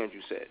code, like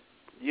Andrew said.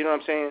 You know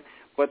what I'm saying?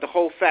 But the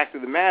whole fact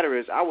of the matter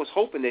is I was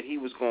hoping that he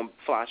was going to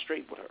fly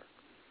straight with her.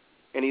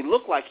 And he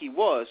looked like he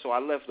was, so I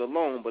left it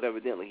alone, but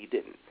evidently he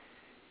didn't.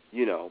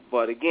 You know,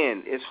 but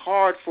again, it's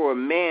hard for a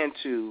man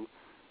to,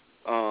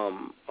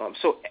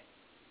 so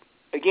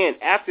again,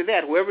 after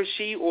that, whoever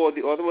she or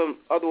the other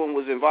one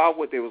was involved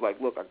with, they was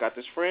like, look, I got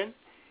this friend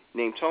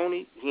named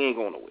Tony, he ain't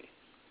going nowhere.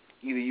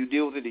 Either you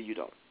deal with it or you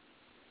don't.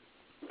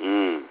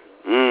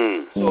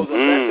 So the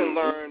lesson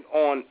learned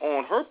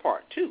on her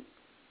part, too.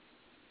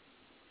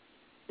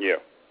 Yeah.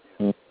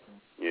 Yeah,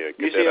 get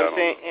you that see what out I'm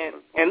saying?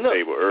 And look,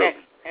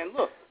 and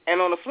look, and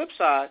on the flip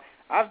side,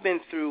 I've been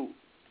through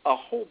a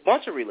whole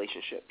bunch of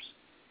relationships,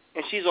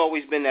 and she's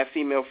always been that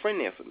female friend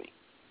there for me.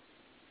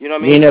 You know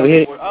what I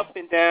mean? We're up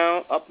and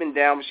down,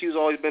 but she's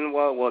always been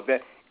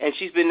that, and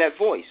she's been that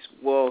voice.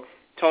 Well,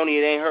 Tony,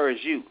 it ain't her,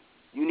 it's you.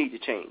 You need to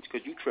change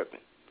because you tripping.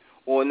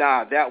 Or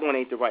nah, that one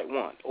ain't the right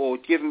one. Or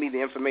giving me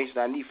the information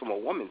I need from a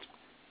woman's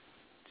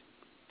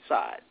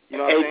side. You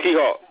know what I'm saying? Hey,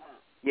 T-Hawk.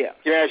 Yeah.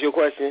 Can I ask you a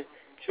question?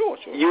 Sure.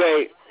 You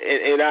ain't,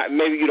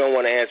 maybe you don't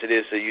want to answer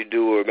this, or you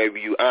do, or maybe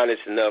you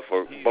honest enough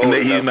or bold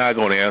enough. He's not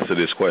going to answer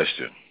this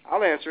question.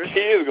 I'll answer it. He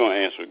is going to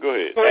answer it. Go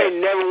ahead. You ain't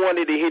never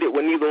wanted to hit it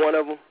with neither one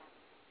of them?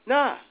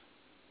 Nah.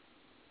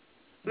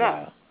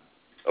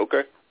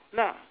 Okay.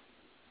 Nah.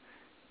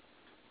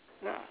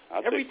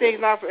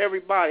 Everything's not for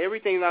everybody.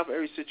 Everything's not for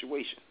every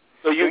situation.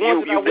 So you've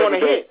never been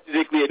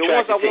physically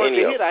attracted to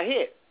any of them? I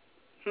hit.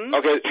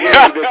 Okay, you've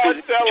never been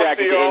physically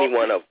attracted to any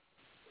one of them?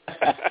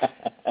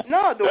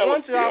 No, the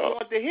ones that I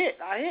want to hit,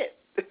 I hit.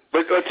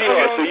 But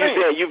T-Hawk, so you're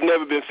saying you've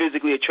never been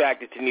physically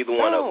attracted to neither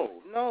one of them?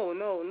 No.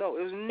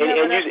 It was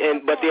never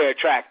but they're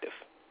attractive?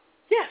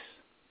 Yes.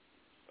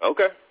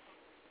 Okay.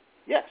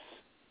 Yes.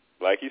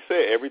 Like you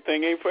said,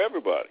 everything ain't for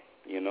everybody,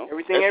 you know?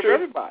 Everything ain't for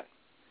everybody.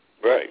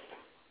 Right.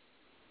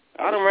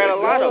 I done ran a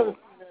lot of them.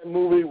 That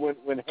movie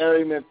when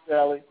Harry Met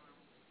Sally?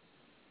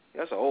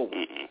 That's an old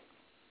one.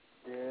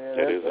 Yeah,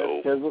 that is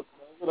old.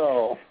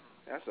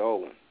 That's an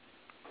old one.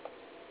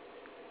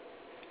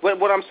 But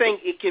what I'm saying,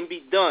 it can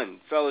be done,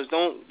 fellas.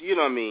 Don't, you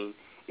know what I mean?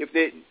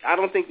 I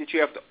don't think that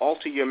you have to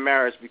alter your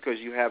marriage because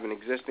you have an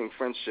existing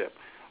friendship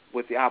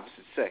with the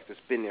opposite sex that's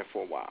been there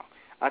for a while.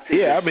 But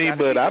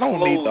I don't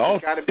need the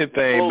alternate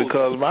thing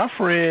because my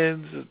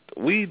friends,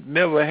 we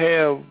never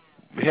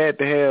had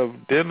to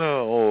have dinner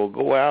or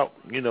go out,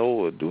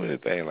 or do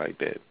anything like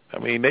that.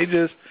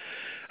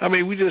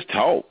 We just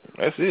talk.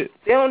 That's it.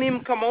 They don't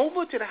even come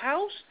over to the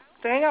house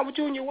to hang out with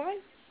you and your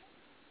wife?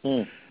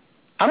 You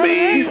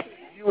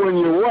and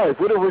your wife.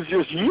 What if it was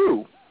just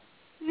you?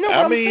 No,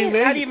 not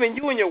even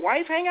you and your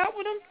wife hang out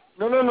with them?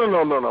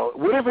 No.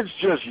 What if it's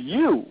just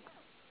you?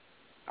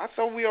 I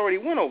thought we already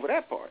went over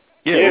that part.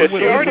 Yeah, she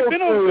already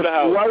been over to the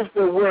house. Your wife's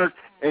at work,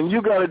 and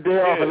you got a day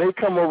off, and they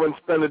come over and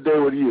spend a day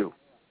with you.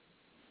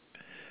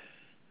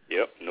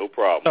 Yep, no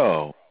problem.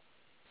 Oh.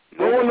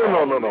 No.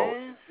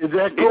 Is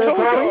that cool,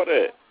 Tony?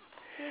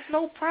 There's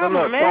no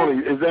problem, man. Tony,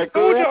 is that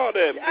cool?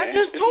 I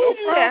just told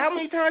you that. How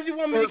many times you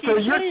want me to keep saying?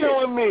 So you're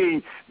telling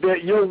me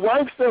that your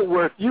wife's at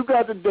work, you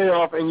got the day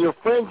off, and your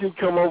friends can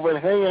come over and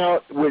hang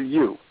out with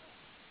you?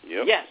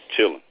 Yep. Yes.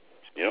 Chilling.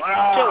 Yep.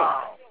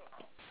 Wow.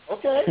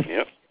 Okay.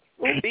 Yep.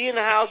 Be in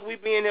the house. We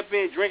be in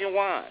there drinking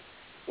wine.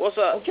 What's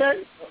up?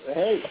 Okay.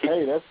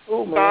 Hey, that's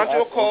cool, man. Sandra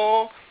will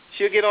call.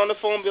 She'll get on the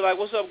phone and be like,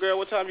 "What's up, girl?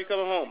 What time you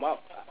coming home?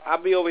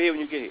 I'll be over here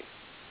when you get here."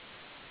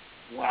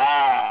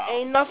 Wow.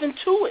 Ain't nothing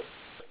to it.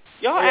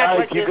 Y'all act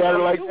like you got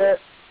it like that.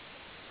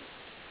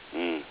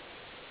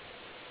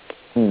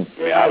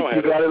 Yeah,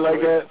 you got it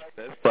like that.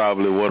 That's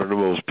probably one of the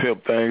most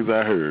pimp things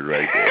I heard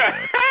right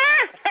there.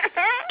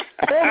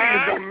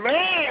 Tony's a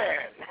man.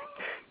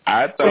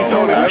 I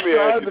thought. Let me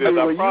ask you this.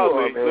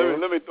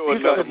 Let me throw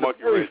another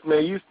monkey wrench.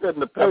 Man, you setting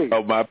the pace. I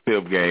thought my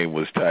pimp game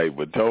was tight,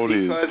 but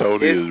Tony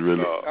is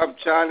really. I'm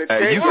trying to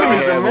tell you.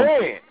 Tony's a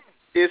man.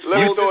 Let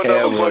me throw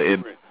another monkey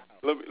wrench.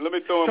 Let me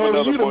throw him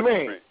another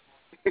monkey wrench.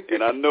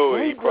 And I know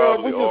he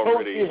probably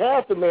already. He's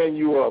half the man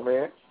you are,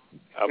 man.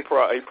 I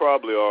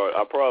probably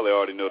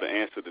already know the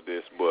answer to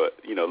this, but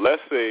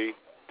let's say,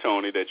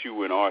 Tony, that you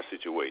were in our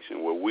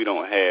situation where we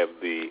don't have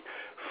the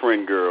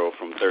friend girl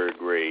from third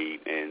grade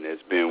and has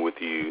been with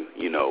you.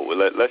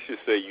 Let's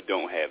just say you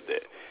don't have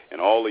that, and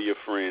all of your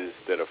friends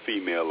that are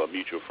female are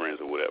mutual friends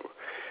or whatever.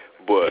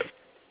 But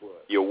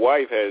your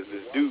wife has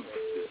this dude,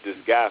 this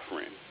guy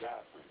friend.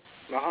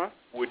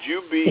 Would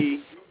you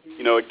be,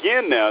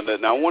 again now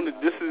I wanted,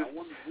 this is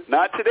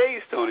not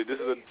today's Tony. This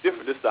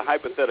is a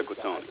hypothetical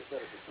Tony.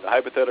 The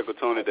hypothetical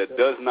Tony that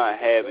does not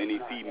have any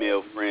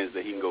female friends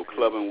that he can go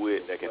clubbing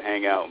with, that can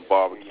hang out and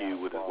barbecue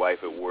with his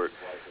wife at work.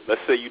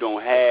 Let's say you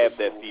don't have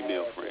that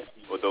female friend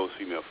or those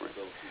female friends,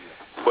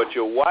 but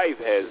your wife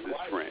has this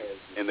friend.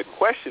 And the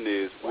question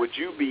is, would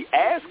you be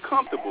as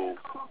comfortable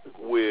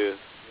with,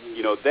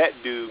 that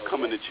dude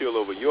coming to chill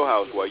over your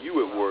house while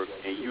you at work,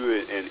 and you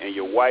and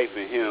your wife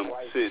and him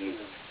sitting,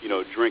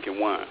 drinking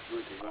wine?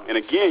 And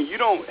again, you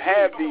don't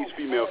have these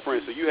female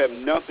friends, so you have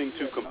nothing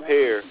to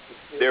compare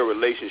their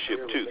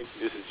relationship to.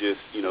 This is just,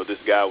 this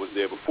guy was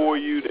there before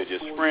you. They're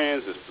just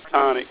friends. It's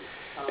platonic.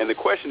 And the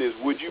question is,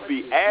 would you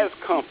be as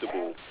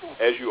comfortable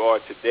as you are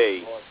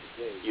today,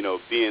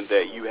 being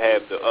that you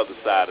have the other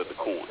side of the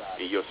coin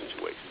in your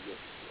situation?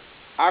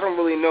 I don't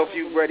really know if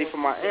you're ready for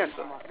my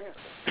answer.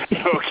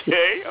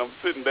 Okay, I'm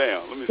sitting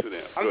down. Let me sit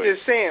down. I'm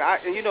just saying,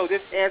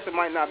 this answer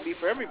might not be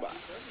for everybody.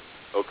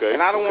 Okay.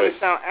 And I don't want to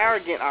sound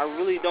arrogant. I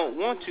really don't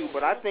want to,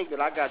 but I think that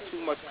I got too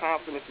much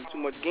confidence and too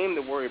much game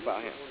to worry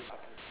about him.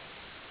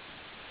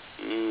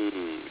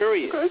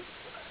 Period. Okay.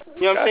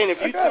 You know what I'm saying?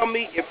 If you tell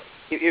me,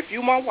 if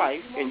you my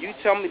wife and you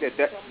tell me that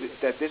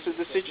this is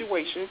the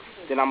situation,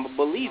 then I'm gonna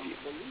believe you.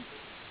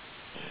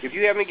 If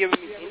you haven't given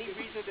me any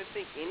reason to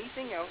think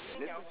anything else,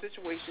 and this is the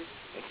situation,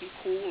 and keep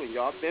cool, and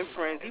y'all been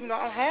friends, even though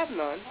I don't have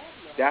none,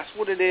 that's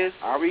what it is.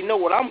 I already know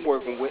what I'm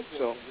working with,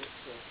 so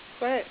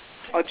go ahead.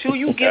 Until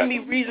you give me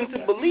reason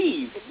to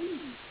believe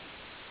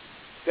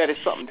that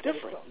it's something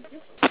different,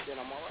 then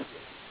I'm all right.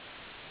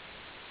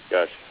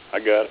 Gotcha. I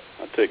got it.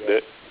 I'll take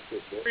that.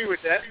 Agree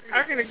with that.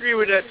 I can agree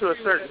with that to a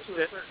certain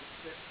extent.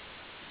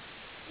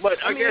 But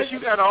I guess you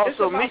got to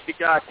also meet the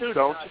guy too,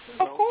 don't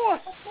you? Of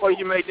course. Before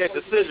you make that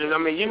decision. I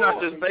mean, you're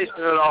not just basing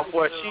it off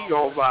what she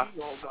gonna buy.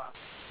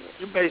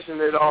 You're basing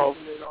it off,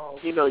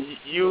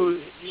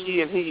 you,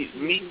 she, and he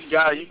meet the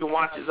guy. You can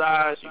watch his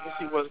eyes. You can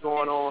see what's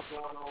going on.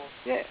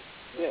 Yeah.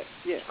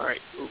 All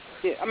right.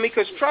 Yeah, I mean,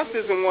 because trust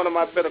isn't one of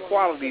my better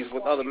qualities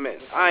with other men.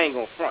 I ain't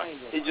gonna front.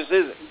 It just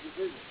isn't.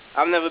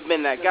 I've never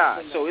been that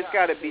guy. So it's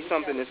got to be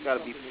something that's got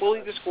to be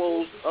fully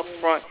disclosed up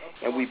front,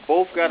 and we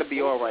both got to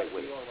be all right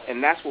with it.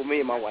 And that's what me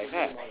and my wife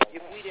have.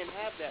 If we didn't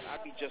have that,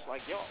 I'd be just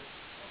like y'all.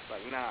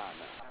 Like, nah.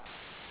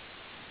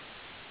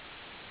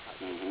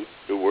 Mm-hmm.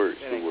 Good words.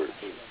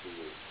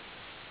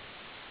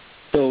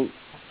 So,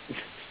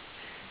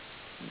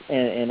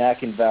 and I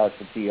can vouch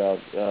for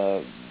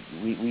y'all.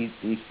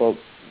 We spoke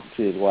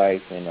to his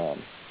wife, and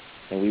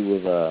we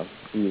was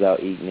out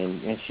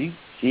eating, and she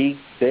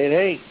said,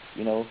 hey,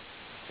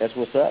 that's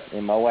what's up.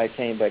 And my wife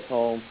came back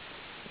home,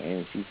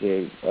 and she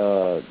said,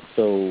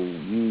 so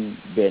you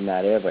better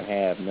not ever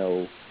have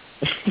no,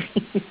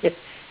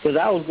 because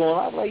I was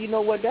like, you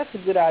know what, that's a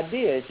good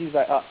idea. And she's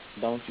like,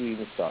 don't you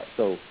even start.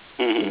 So,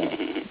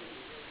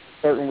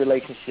 certain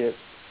relationships,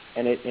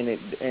 and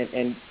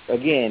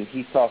again,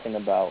 he's talking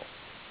about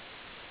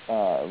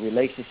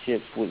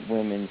relationships with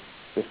women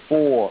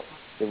before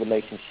the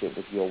relationship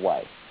with your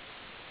wife.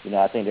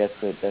 I think that's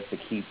the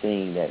key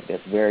thing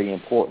that's very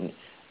important.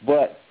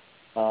 But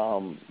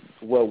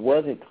what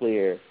wasn't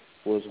clear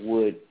was,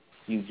 would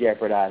you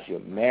jeopardize your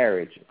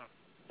marriage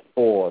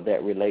for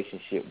that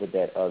relationship with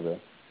that other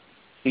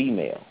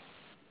female?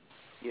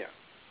 Yeah.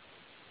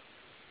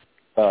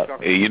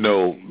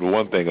 The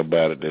one thing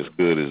about it that's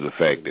good is the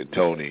fact that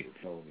Tony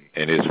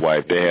and his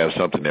wife, they have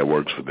something that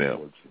works for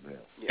them.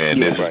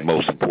 And this is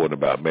most important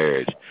about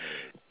marriage.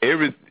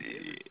 Every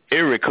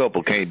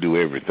couple can't do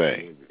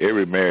everything.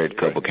 Every married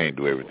couple can't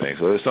do everything.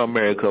 So there's some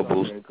married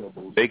couples,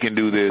 they can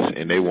do this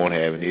and they won't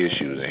have any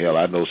issues. And hell,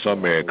 I know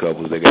some married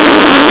couples, they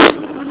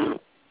got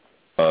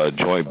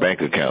joint bank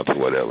accounts or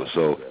whatever.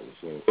 So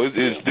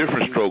it's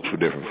different strokes for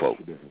different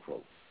folks.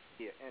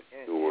 Yeah,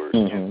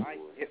 and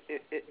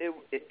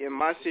in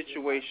my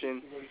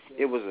situation,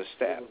 it was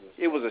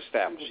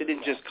established. It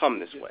didn't just come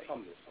this way.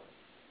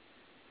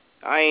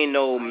 I ain't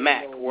no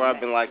Mac where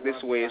I've been like, this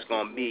is the way it's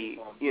going to be.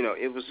 You know,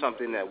 it was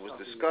something that was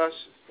discussed.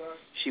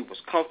 She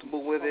was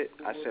comfortable with it.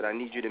 I said, I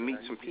need you to meet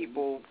some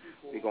people.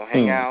 We're going to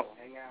hang out,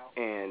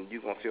 and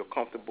you're going to feel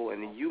comfortable,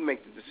 and then you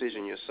make the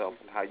decision yourself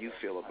how you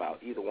feel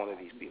about either one of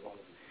these people.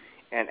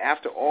 And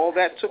after all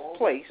that took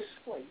place,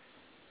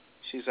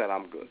 she said,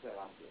 I'm good.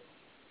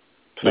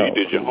 So you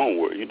did your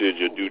homework. You did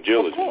your due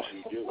diligence.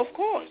 Of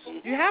course.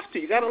 You have to.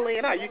 You got to lay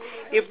it out.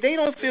 If they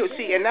don't feel,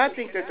 see, and I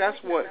think that's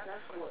what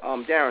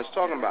Darren's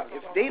talking about.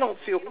 If they don't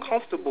feel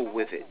comfortable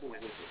with it,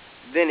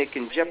 then it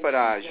can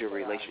jeopardize your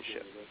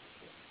relationship.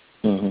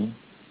 You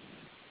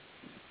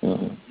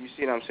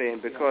see what I'm saying?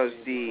 Because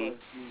the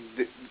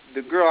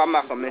girl, I'm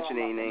not going to mention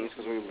any names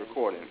because we were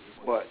recording,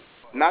 but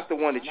not the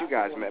one that you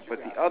guys met, but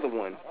the other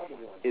one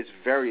is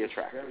very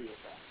attractive.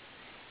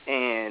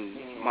 And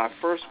my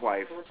first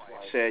wife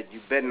said,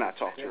 you better not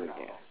talk to her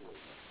again.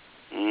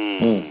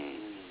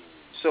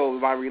 So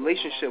my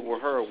relationship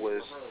with her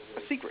was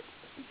a secret.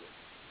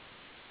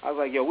 I was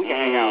like, yo, we can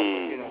hang out,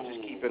 but, you know,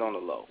 just keep it on the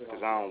low,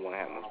 because I don't want to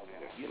have much,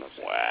 you know what I'm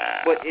saying?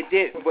 Wow. But it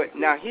did, but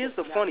now here's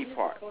the funny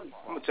part. I'm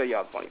going to tell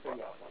y'all the funny part.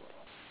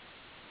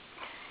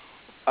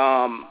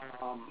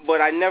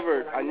 But I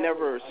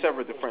never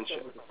severed the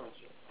friendship,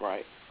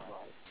 right?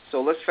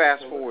 So let's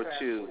fast forward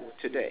to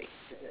today.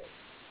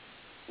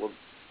 Well,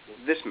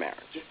 this marriage.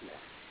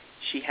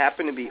 She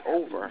happened to be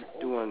over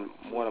doing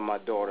one of my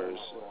daughter's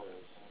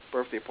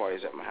birthday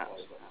parties at my house.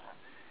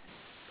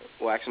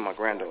 Well, actually, my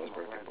granddaughter's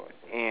birthday party.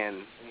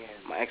 And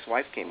my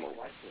ex-wife came over.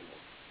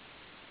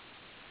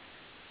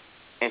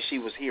 And she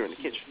was here in the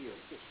kitchen.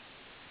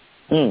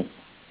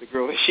 The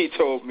girl that she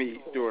told me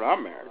during our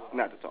marriage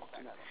not to talk to.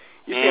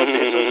 You see what I'm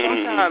saying? So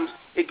sometimes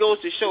it goes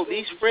to show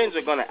these friends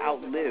are going to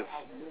outlive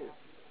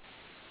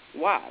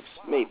wives,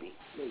 maybe.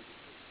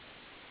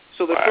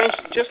 So the friends,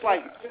 just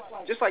like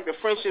the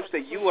friendships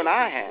that you and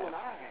I have,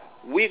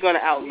 we're going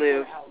to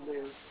outlive,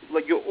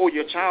 like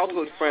your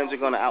childhood friends are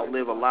going to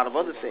outlive a lot of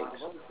other things.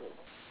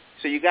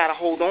 So you got to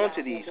hold on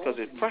to these because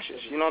they're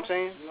precious. You know what I'm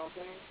saying?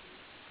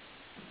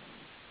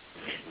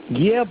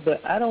 Yeah,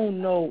 but I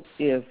don't know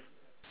if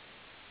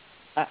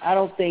I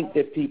don't think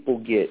that people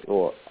get,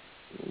 or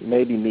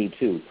maybe me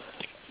too,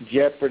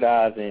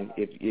 jeopardizing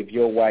if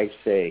your wife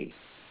say,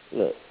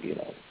 look, you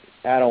know,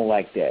 I don't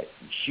like that.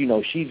 You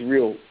know, she's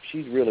real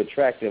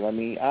attractive. I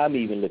mean, I'm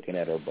even looking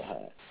at her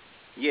behind.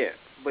 Yeah,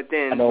 but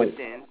then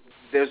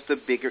there's the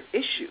bigger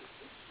issue.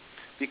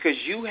 Because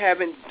you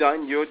haven't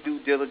done your due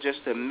diligence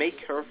to make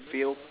her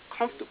feel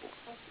comfortable.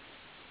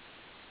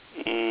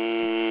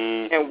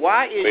 And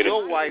why is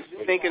your wife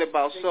thinking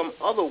about some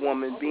other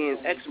woman being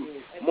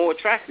more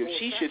attractive?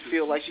 She should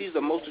feel like she's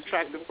the most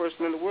attractive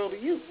person in the world to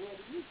you.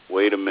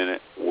 Wait a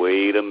minute,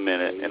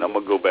 and I'm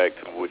going to go back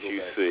to what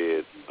you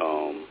said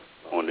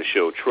on the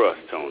show Trust,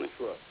 Tony.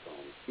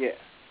 Yeah.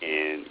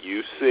 And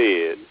you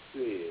said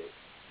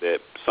that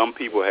some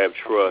people have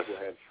trust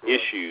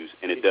issues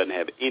and it doesn't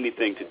have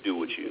anything to do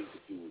with you.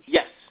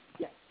 Yes.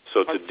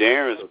 So to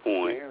Darren's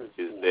point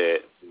is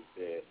that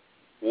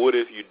what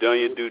if you've done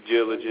your due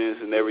diligence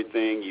and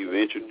everything, you've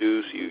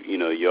introduced, you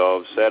know,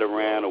 y'all sat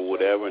around or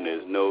whatever and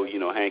there's no, you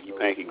know,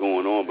 hanky-panky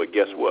going on, but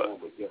guess what?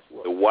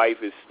 The wife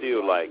is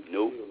still like,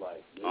 nope,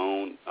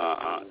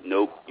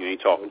 nope, you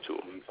ain't talking to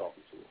her.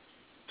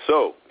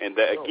 So, and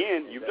that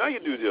again, you've done your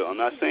due diligence. I'm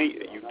not saying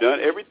you've done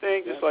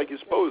everything just like you're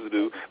supposed to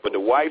do, but the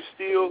wife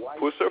still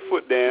puts her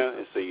foot down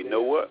and say, you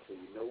know what?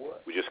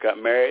 We just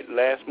got married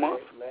last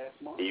month,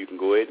 and you can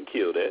go ahead and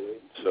kill that.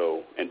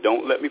 So, and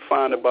don't let me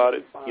find out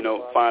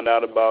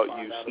about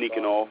you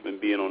sneaking off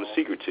and being on a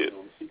secret tip.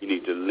 You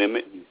need to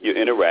limit your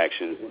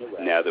interactions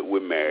now that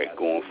we're married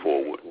going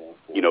forward,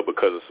 you know,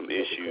 because of some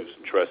issues,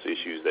 trust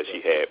issues that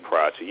she had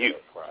prior to you.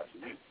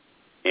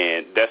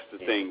 And that's the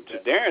thing. To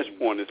Darren's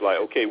point, is like,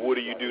 okay, what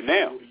do you do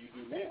now?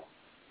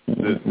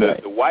 The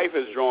wife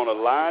has drawn a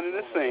line in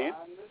the sand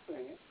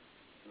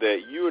that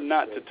you're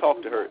not to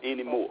talk to her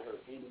anymore.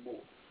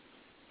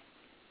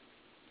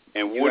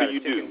 And what do you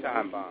do?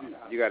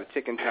 You got a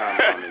ticking time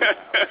bomb.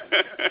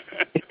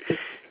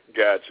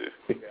 Gotcha.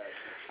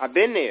 I've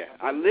been there.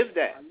 I lived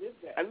that.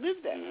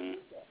 Mm-hmm.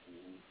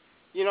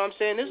 You know what I'm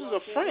saying? This is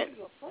a friend.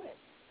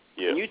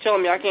 Yeah. And you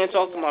telling me I can't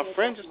talk to my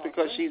friend just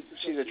because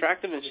she's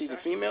attractive and she's a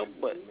female?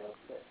 But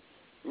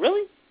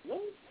really?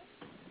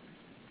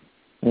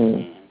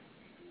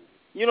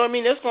 You know what I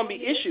mean? There's going to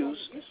be issues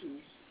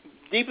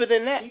deeper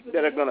than that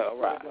are going to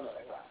arise.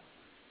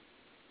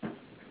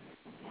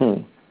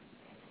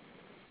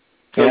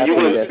 So you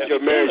wouldn't put your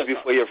marriage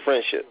before your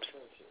friendships?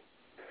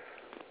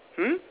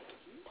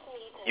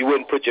 You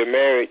wouldn't put your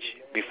marriage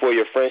before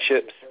your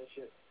friendships?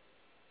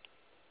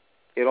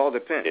 It all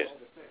depends. Yeah.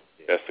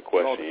 That's the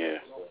question, yeah.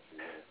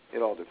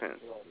 It all depends.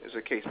 It's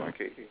a case by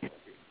case.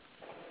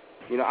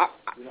 You know,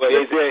 but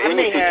is there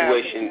any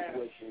situation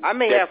I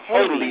may that have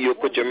totally you'll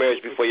put your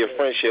marriage before your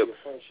friendship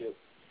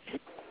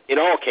in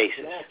all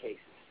cases?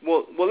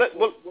 Well,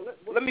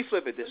 let me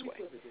flip it this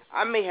way.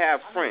 I may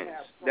have friends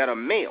that are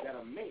male,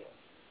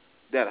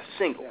 that are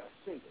single,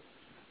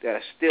 that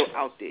are still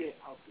out there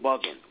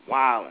bugging,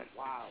 wilding,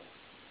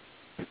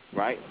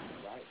 right?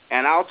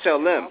 And I'll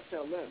tell them,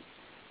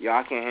 yo,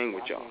 I can't hang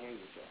with y'all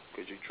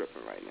because you're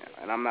tripping right now.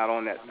 And I'm not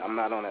on that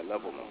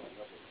level no more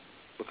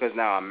because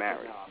now I'm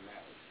married.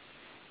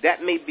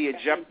 That may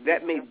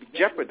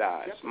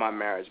jeopardize my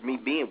marriage, me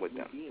being with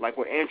them, like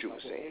what Andrew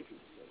was saying.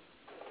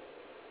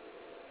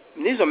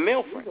 And these are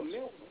male friends.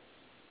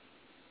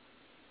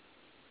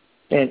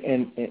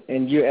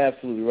 And you're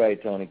absolutely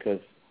right, Tony, because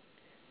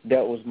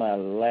that was my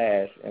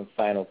last and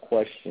final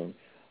question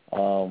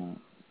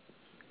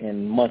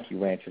in Monkey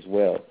Ranch as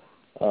well.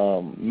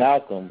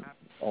 Malcolm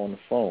on the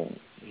phone,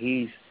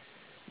 he's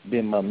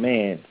been my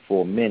man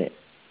for a minute.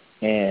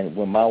 And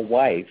when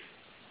my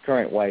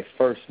current wife,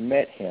 first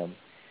met him,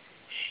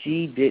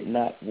 she did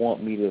not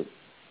want me to.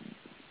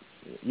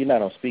 You're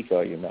not on speaker,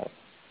 are you, Malcolm?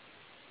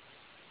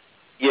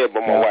 Yeah,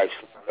 but my wife's.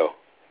 Oh.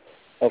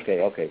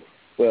 Okay.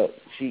 Well,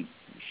 she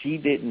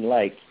didn't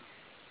like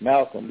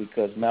Malcolm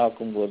because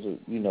Malcolm was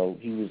he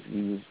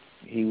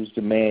was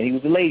the man. He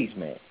was the ladies'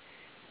 man.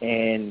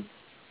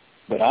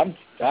 But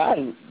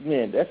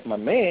that's my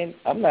man.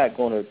 I'm not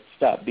going to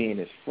stop being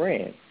his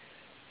friend.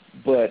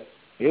 But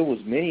it was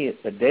many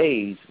a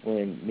days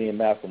when me and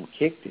Malcolm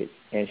kicked it,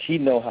 and she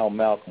know how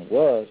Malcolm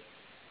was.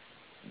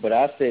 But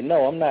I said,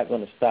 no, I'm not going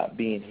to stop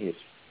being his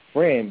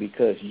friend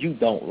because you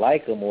don't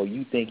like him or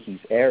you think he's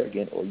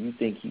arrogant or you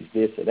think he's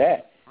this or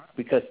that,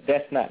 because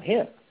that's not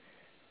him.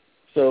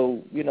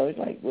 So, he's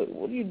like,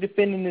 what are you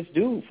defending this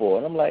dude for?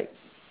 And I'm like,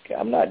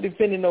 I'm not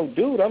defending no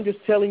dude. I'm just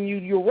telling you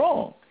you're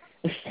wrong.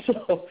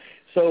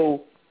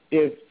 So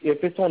if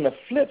it's on the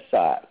flip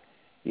side,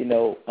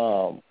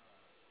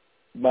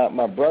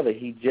 my brother,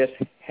 he just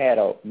had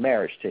a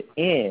marriage to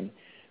end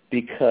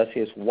because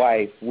his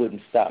wife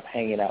wouldn't stop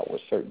hanging out with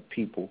certain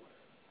people,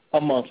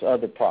 amongst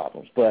other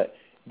problems. But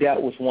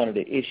that was one of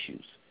the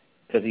issues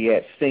because he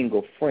had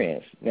single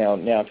friends.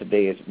 Now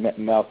today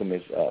Malcolm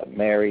is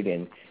married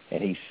and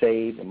he's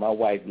saved, and my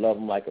wife loves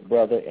him like a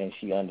brother, and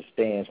she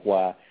understands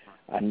why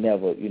I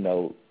never,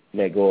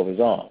 let go of his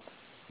arm.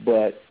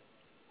 But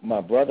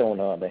my brother, on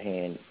the other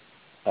hand,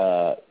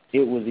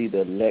 it was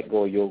either let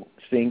go of your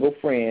single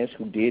friends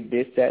who did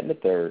this, that, and the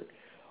third,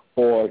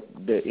 or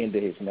the end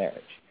of his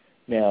marriage.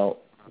 Now,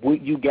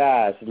 would you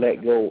guys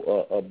let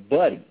go a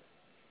buddy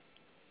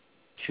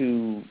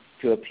to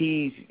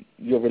appease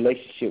your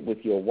relationship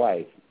with your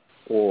wife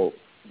or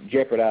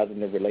jeopardizing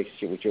the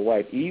relationship with your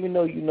wife, even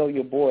though you know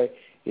your boy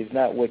is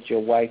not what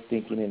your wife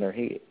thinking in her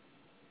head?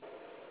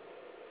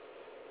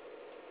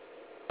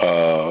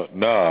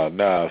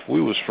 Nah. If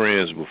we was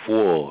friends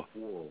before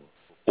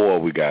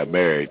we got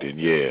married, then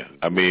yeah.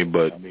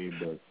 But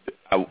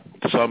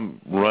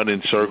some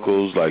running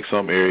circles, like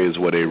some areas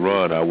where they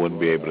run, I wouldn't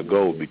be able to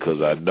go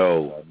because I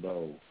know,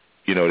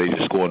 they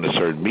just go into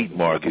certain meat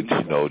markets,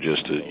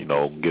 just to,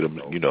 get them,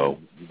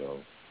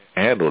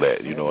 handle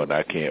that, and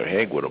I can't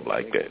hang with them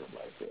like that.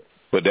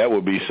 But that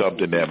would be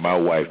something that my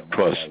wife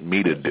trusts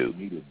me to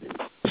do.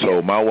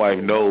 So my wife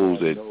knows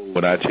that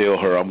when I tell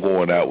her I'm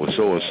going out with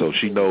so-and-so,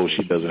 she knows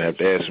she doesn't have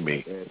to ask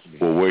me,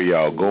 well, where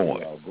y'all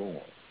going?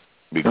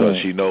 Because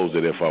she knows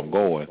that if I'm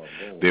going,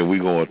 then we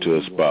going to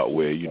a spot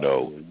where, ain't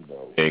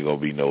going to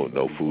be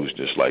no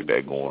foolishness like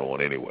that going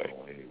on anyway.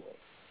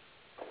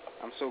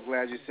 I'm so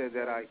glad you said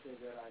that.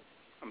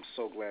 I'm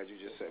so glad you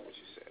just said what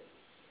you said.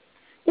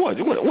 What,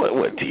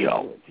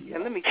 T.O.?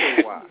 And let me tell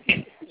you why.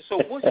 So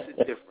what's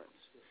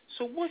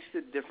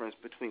the difference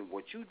between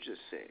what you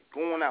just said,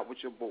 going out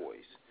with your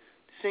boys,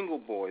 single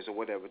boys or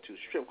whatever, to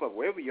strip club,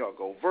 wherever y'all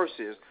go,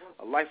 versus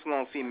a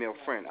lifelong female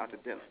friend out to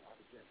dinner?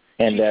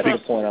 And that's the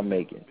point I'm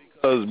making.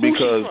 Because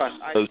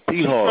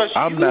T-Hawk,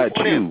 I'm not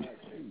you.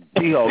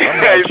 T-Hawk,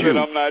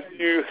 I'm not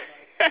you.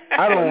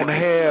 I don't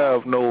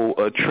have no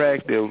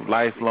attractive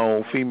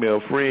lifelong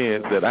female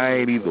friends that I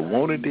ain't either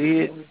wanted to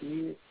hit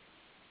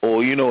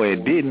or,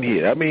 and didn't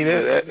hit.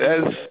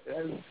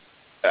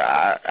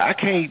 I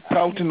can't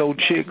talk to no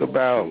chick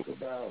about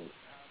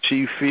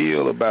she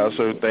feel about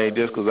certain things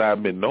just because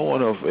I've been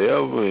knowing her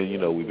forever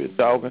and, we've been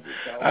talking.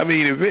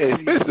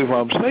 Especially if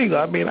I'm single,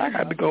 I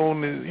got to go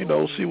on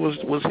and, see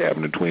what's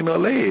happening between her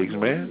legs,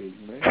 man.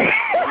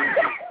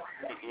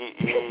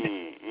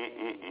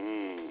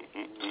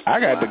 I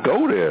got to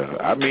go there.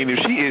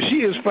 If she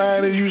is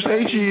fine as you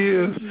say she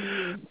is,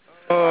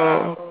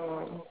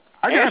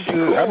 I got to.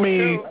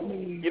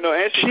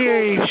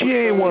 She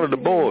ain't one of the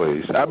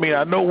boys. I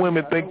know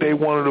women think they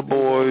one of the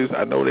boys.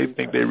 I know they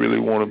think they really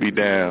want to be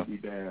down.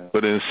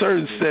 But in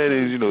certain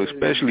settings,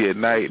 especially at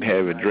night,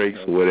 having drinks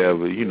or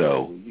whatever,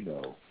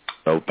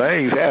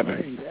 things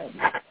happen.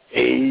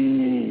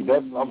 Hey,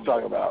 that's what I'm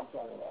talking about.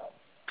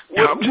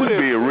 I'm just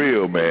being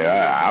real, man.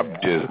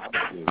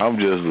 I'm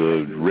just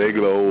a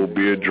regular old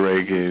beer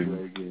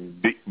drinking,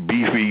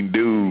 beef eating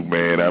dude,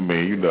 man.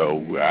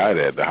 I'd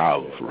have to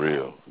holler for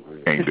real.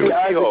 Can't do it.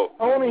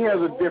 Tony has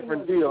a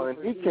different deal, and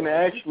he can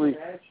actually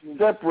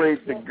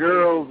separate the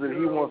girls that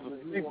he wants to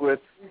sleep with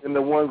and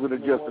the ones that are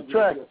just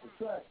attractive.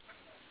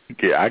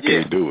 Yeah, I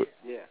can't do it.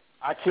 Yeah.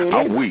 I can't.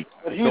 I'm weak.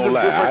 Don't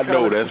lie. I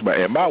know that's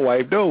and my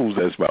wife knows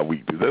that's my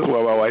weakness. That's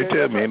why my wife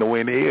tells me ain't no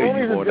way in the hell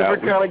you going out. Tony's a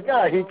different kind of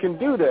guy. He can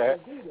do that.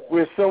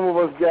 Where some of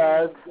us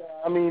guys,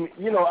 I mean,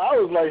 you know, I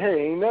was like,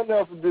 hey, ain't nothing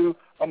else to do.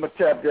 I'm going to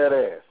tap that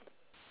ass.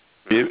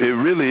 It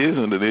really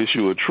isn't an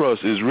issue of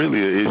trust. It's really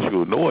an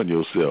issue of knowing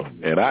yourself.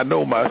 And I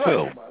know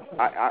myself.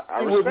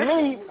 I with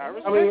me,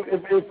 I mean,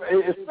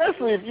 if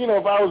especially if, you know,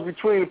 if I was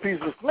between a piece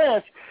of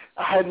snatch,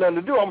 I had nothing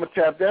to do. I'm going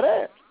to tap that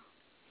ass.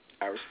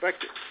 I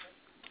respect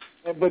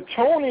it. But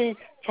Tony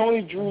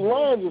drew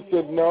lines and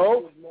said,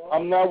 no,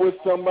 I'm not with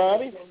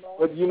somebody,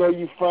 but, you know,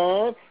 you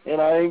fine,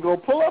 and I ain't going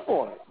to pull up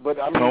on it. But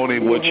I mean, Tony,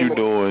 what you're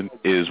doing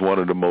is one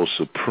of the most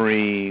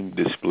supreme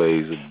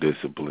displays of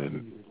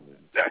discipline.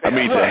 I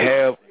mean, to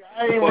have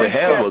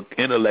an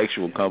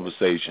intellectual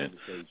conversation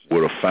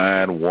with a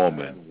fine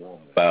woman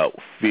about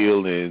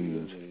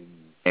feelings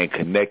and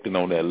connecting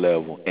on that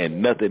level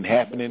and nothing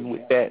happening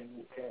with that.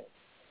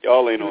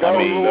 Y'all ain't on that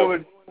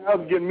level. I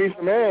was getting me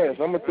some ass.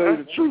 I'm gonna tell you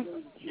the truth.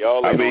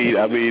 Y'all ain't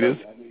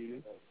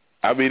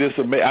it's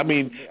amazing. I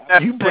mean,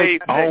 you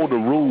break all the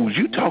rules.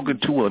 You talking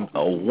to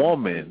a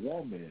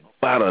woman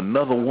about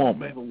another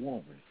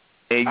woman,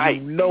 and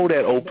you know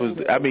that opens.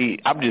 I mean,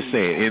 I'm just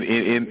saying,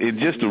 in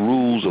just the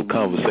rules of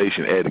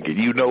conversation etiquette,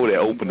 you know that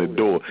open the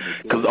door,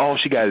 because all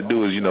she got to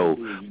do is,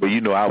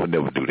 I would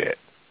never do that.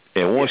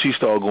 And once she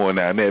start going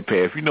down that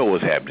path, you know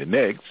what's happening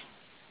next.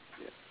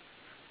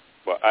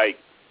 But Ike,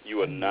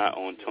 you are not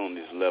on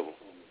Tony's level.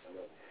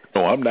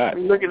 No, I'm not.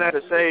 You're looking at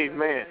a saved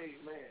man.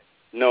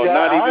 No, yeah,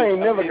 not even. I ain't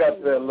never got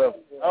to that level.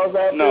 I was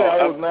out there.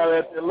 I was not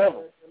at that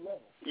level.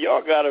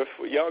 Y'all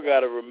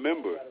gotta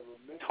remember,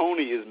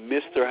 Tony is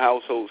Mr.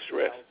 Household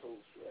Stress.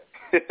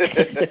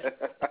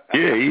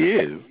 Yeah, he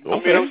is. I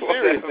Okay. mean, I'm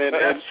serious, man.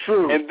 That's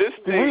true. And this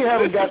thing, we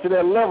haven't got to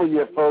that level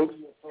yet, folks.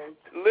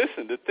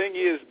 Listen, the thing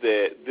is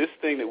that this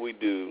thing that we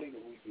do,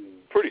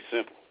 pretty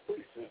simple.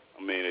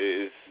 I mean,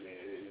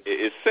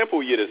 it's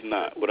simple yet it's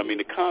not. But I mean,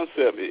 the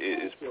concept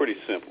is pretty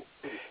simple,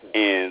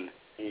 and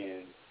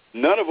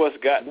none of us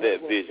got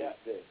that vision,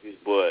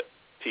 but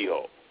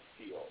T-Hawk.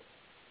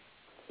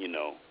 You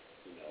know,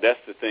 that's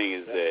the thing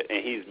is that,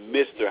 and he's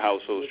Mr.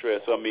 Household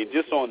Stress. So I mean,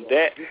 just on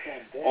that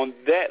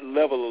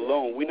level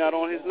alone, we're not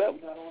on his level.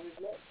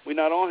 We're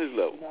not on his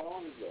level.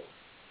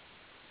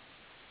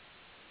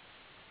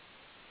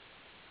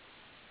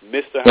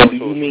 Mr. Household. Do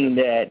you mean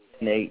that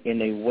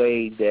in a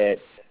way that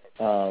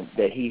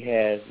that he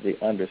has the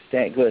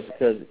understanding?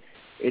 Because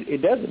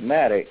it doesn't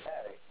matter.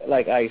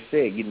 Like I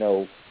said,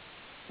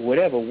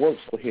 whatever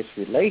works for his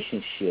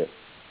relationship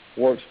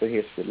works for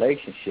his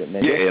relationship.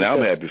 Man, yeah, and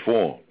I'm happy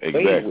for him.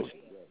 Exactly.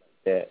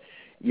 That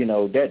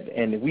that,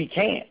 and we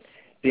can't.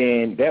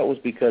 Then that was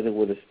because it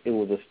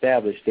was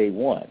established day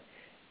one,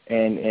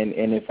 and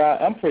if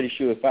I'm pretty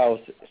sure if I was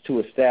to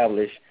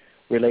establish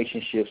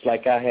relationships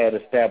like I had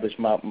established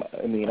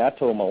I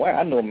told my wife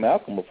I know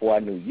Malcolm before I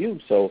knew you,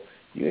 so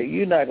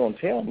you're not gonna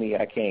tell me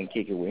I can't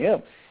kick it with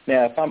him.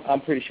 Now, if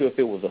I'm pretty sure if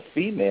it was a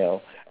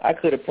female, I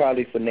could have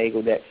probably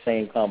finagled that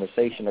same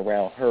conversation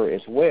around her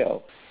as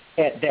well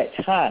at that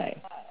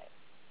time.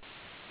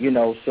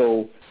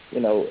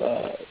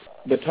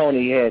 But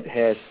Tony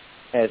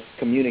has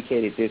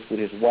communicated this with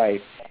his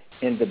wife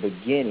in the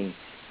beginning,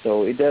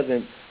 so it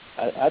doesn't.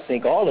 I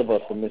think all of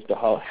us are Mr.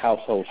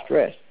 Household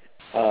Stress.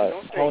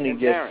 Tony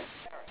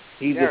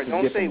he's just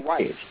a different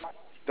age.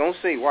 Don't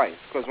say wife,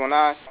 because when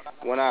I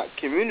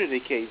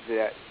communicated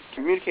that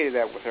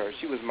with her,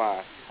 she was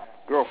my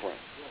girlfriend.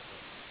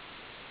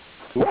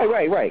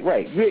 Right.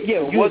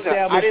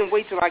 Yeah, I didn't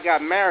wait till I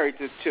got married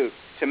to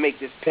make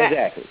this pact.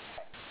 Exactly.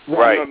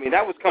 Right. You know what I mean?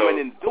 That was coming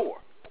in the door.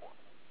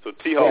 So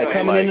T-Hawk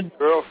was like,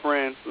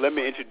 girlfriend, let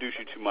me introduce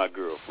you to my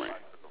girlfriend.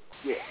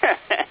 Yeah.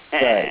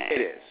 Right.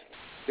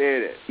 There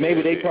it is.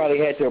 Maybe they probably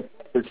had to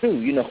her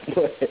too,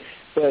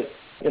 but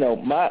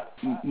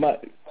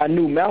I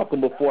knew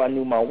Malcolm before I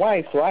knew my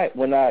wife, so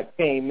when I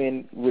came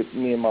in with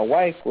me and my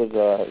wife was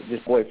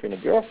just boyfriend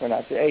and girlfriend,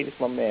 I said, hey, this is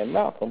my man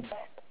Malcolm.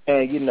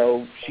 And,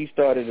 she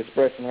started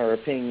expressing her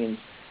opinions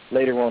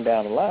later on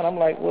down the line. I'm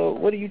like, well,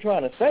 what are you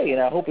trying to say?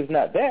 And I hope it's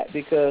not that,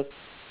 because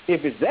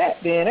if it's that,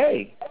 then,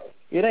 hey,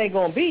 it ain't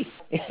going to be,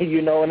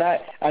 and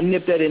I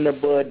nipped that in the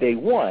bud day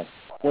one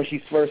when she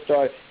first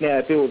started. Now,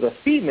 if it was a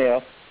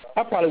female,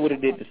 I probably would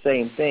have did the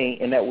same thing,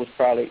 and that was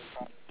probably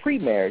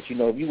pre-marriage.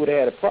 If you would have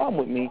had a problem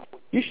with me,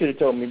 you should have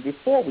told me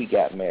before we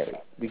got married,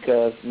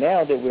 because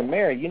now that we're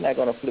married, you're not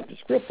going to flip the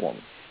script on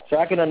me. So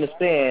I can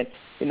understand,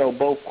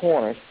 both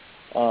corners,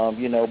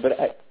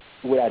 but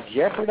would I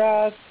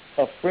jeopardize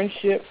a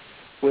friendship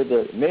with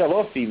a male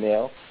or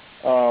female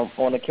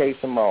on the case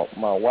of my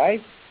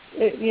wife?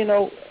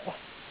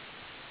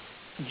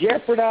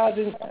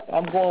 Jeopardizing,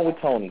 I'm going with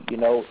Tony.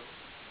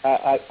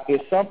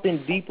 It's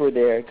something deeper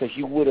there, because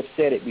you would have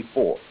said it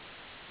before.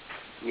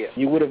 Yeah.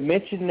 You would have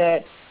mentioned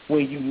that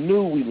when you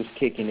knew we was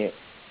kicking it,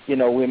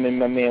 when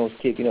my man was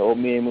kicking it, or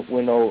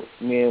when old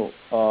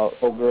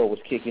girl was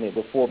kicking it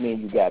before me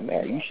and you got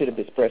married. You should have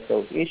expressed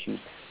those issues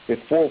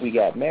before we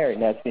got married.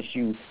 Now, since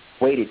you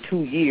waited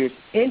 2 years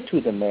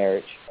into the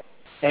marriage,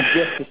 and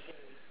just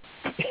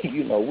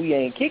to, we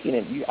ain't kicking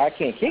it, I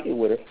can't kick it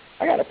with her,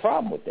 I got a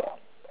problem with that.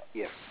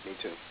 Yeah, me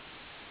too.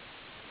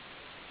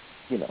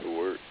 Good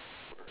word.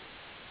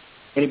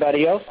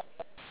 Anybody else?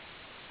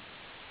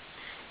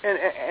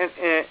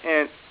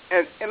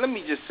 And let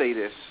me just say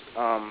this,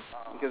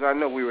 because I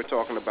know we were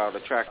talking about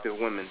attractive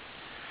women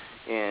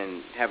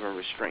and having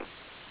restraint.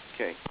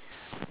 Okay,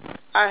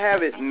 I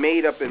have it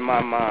made up in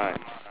my mind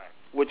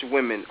which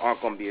women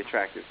aren't going to be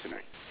attractive to me,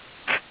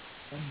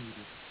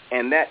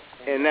 and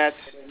that's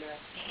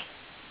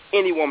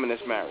any woman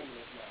that's married.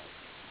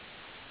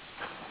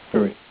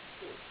 Right.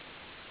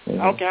 I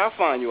don't care how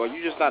fine you are,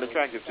 you're just not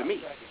attractive to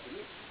me.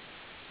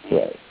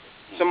 Right.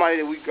 Somebody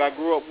that I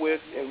grew up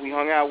with and we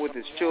hung out with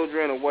as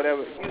children or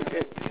whatever,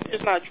 you're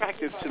just not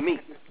attractive to me.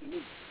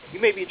 You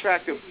may be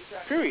attractive,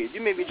 period.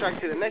 You may be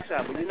attracted to the next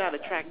guy, but you're not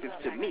attractive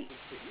to me.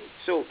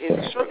 So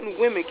certain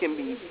women can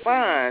be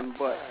fine,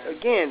 but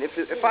again,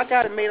 if I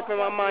got it made up in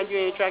my mind you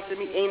ain't attracted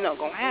to me, ain't nothing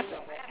gonna happen.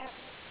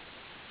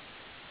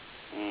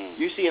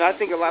 You see, and I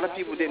think a lot of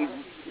people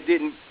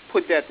didn't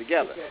put that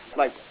together.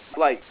 Like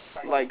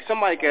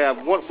somebody could have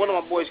one of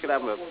my boys could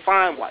have a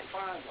fine wife.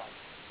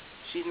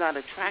 She's not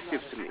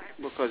attractive to me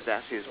because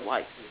that's his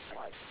wife.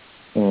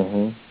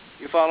 Mm-hmm.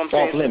 You follow what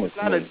I'm saying? So it's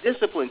not a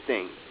discipline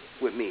thing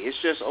with me. It's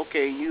just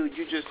okay. You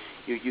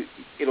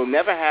it'll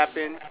never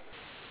happen.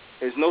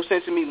 There's no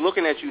sense in me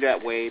looking at you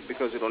that way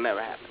because it'll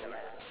never happen.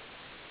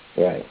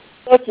 Right.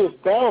 That's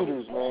just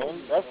boundaries,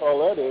 man. That's all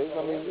that is.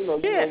 I mean, you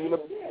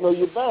know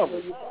your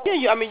boundaries.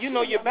 Yeah, I mean, you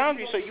know your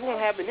boundaries, so you won't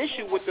have an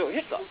issue with the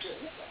hiccups.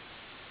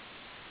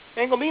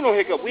 There ain't gonna be no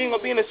hiccup. We ain't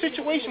gonna be in a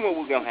situation where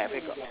we're gonna have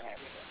hiccups.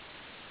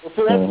 Well,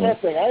 so that's my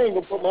thing. I ain't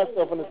gonna put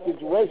myself in a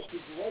situation.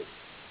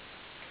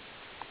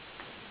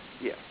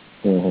 Yeah.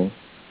 Mhm.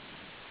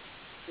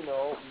 You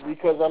know,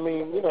 because I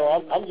mean, you know,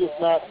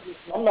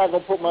 I'm not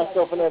gonna put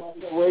myself in that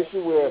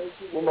situation where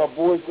my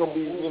boy's gonna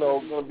be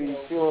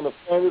feeling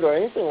offended or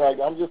anything like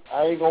that.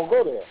 I ain't gonna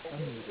go there.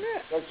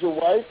 That's your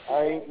wife.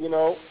 I ain't,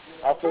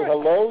 I say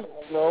hello,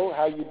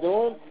 how you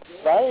doing?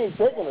 But I ain't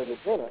taking her to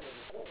dinner.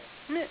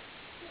 Yeah.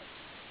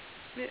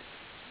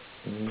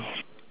 Mm-hmm.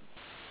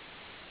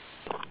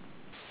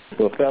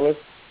 So, fellas,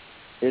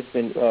 it's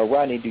been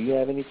Rodney. Do you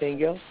have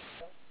anything else?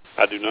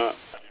 I do not.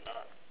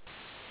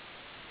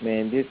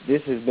 Man,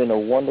 this has been a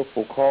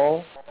wonderful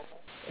call,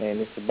 and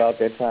it's about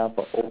that time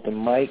for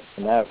open mic,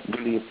 and I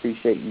really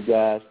appreciate you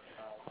guys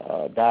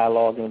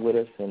dialoguing with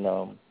us and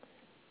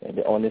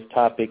on this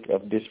topic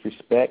of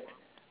disrespect.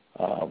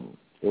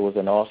 It was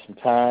an awesome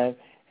time,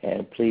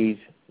 and please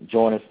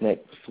join us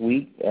next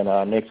week, and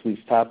our next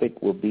week's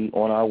topic will be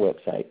on our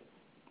website.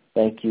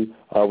 Thank you.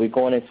 We're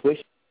going to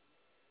switch.